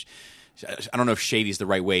has some. I don't know if shady is the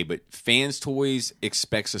right way, but Fans Toys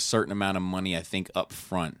expects a certain amount of money, I think, up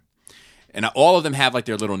front, and all of them have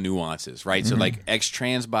their little nuances, right? Mm-hmm. So X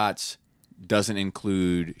Transbots doesn't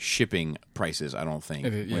include shipping prices, I don't think.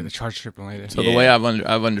 The charge shipping later. So the way I've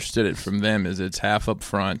understood it from them is it's half up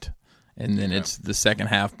front, and then it's the second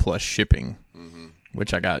half plus shipping.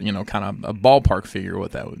 Which I got, kind of a ballpark figure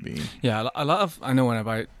what that would be. Yeah, a lot of I know when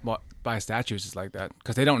I buy statues, it's like that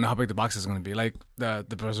because they don't know how big the box is going to be. Like the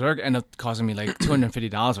Berserk ended up costing me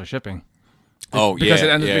 $250 for shipping. Oh, because it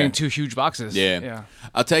ended up being 2 huge boxes. Yeah.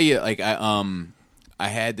 I'll tell you, I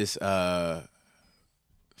had this I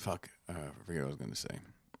forget what I was going to say.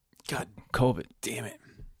 God, COVID. damn it.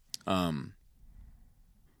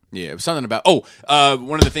 Yeah, it was something about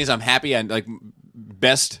one of the things I'm happy and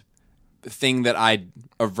best thing that I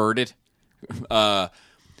averted.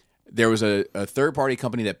 There was a third-party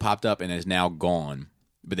company that popped up and is now gone,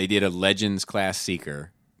 but they did a Legends class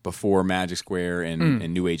Seeker before Magic Square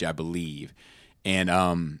and New Age, I believe.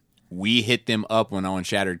 And we hit them up when on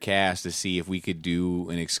Shattered Cast to see if we could do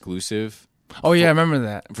an exclusive. Oh, yeah, I remember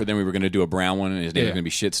that. For them, we were going to do a brown one, and his name was going to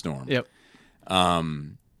be Shitstorm. Yep.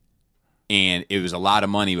 And it was a lot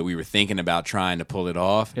of money, but we were thinking about trying to pull it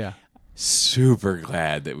off. Yeah. Super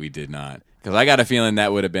glad that we did not, because I got a feeling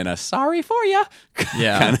that would have been a sorry for you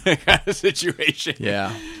kind of situation.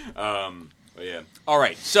 Yeah. But yeah. All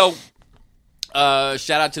right. So, shout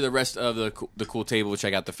out to the rest of the Cool Table.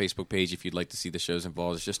 Check out the Facebook page if you'd like to see the shows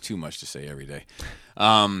involved. It's just too much to say every day.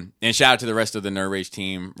 And shout out to the rest of the Nerd Rage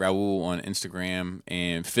team, Raul on Instagram,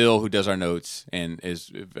 and Phil who does our notes. And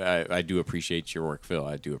I do appreciate your work, Phil.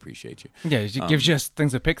 I do appreciate you. Yeah, it gives you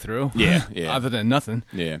things to pick through. Yeah. Other than nothing.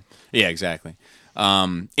 Yeah, exactly.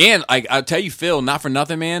 And I'll tell you, Phil, not for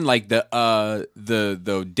nothing, man. The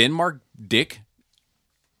Denmark Dick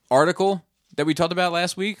article that we talked about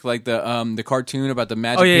last week, the cartoon about the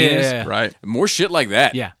magic penis, yeah. Right. More shit like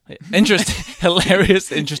that. Yeah, interesting,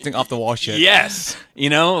 hilarious, interesting, off the wall shit. Yes,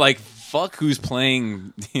 fuck who's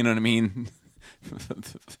playing. You know what I mean?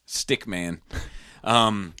 Stick man.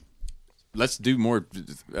 Let's do more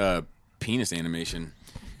penis animation.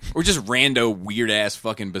 Or just rando, weird-ass,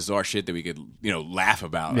 fucking bizarre shit that we could, laugh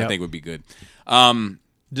about. Yep. I think would be good.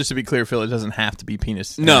 Just to be clear, Phil, it doesn't have to be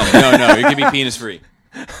penis. No. It could be penis-free.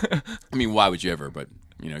 I mean, why would you ever? But,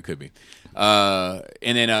 it could be. And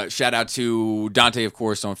then shout out to Dante, of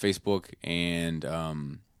course, on Facebook, and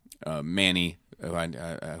Manny,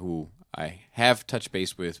 who I have touched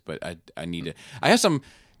base with, but I need to... I have some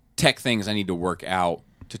tech things I need to work out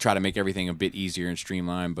to try to make everything a bit easier and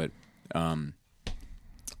streamlined, but...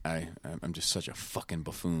 I'm just such a fucking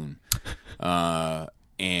buffoon.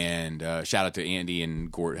 And shout out to Andy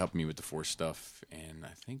and Gort helping me with the Force stuff. And I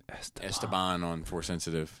think Esteban on Force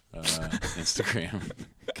Sensitive Instagram.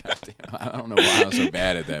 God damn, I don't know why I'm so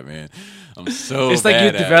bad at that, man. I'm so It's like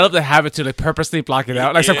bad you at develop the habit to like purposely block it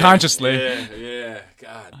out, like subconsciously. Yeah.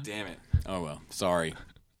 God damn it. Oh well. Sorry.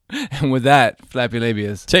 And with that, flappy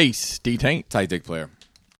labias. Taste, D-Taint. Tight dick player.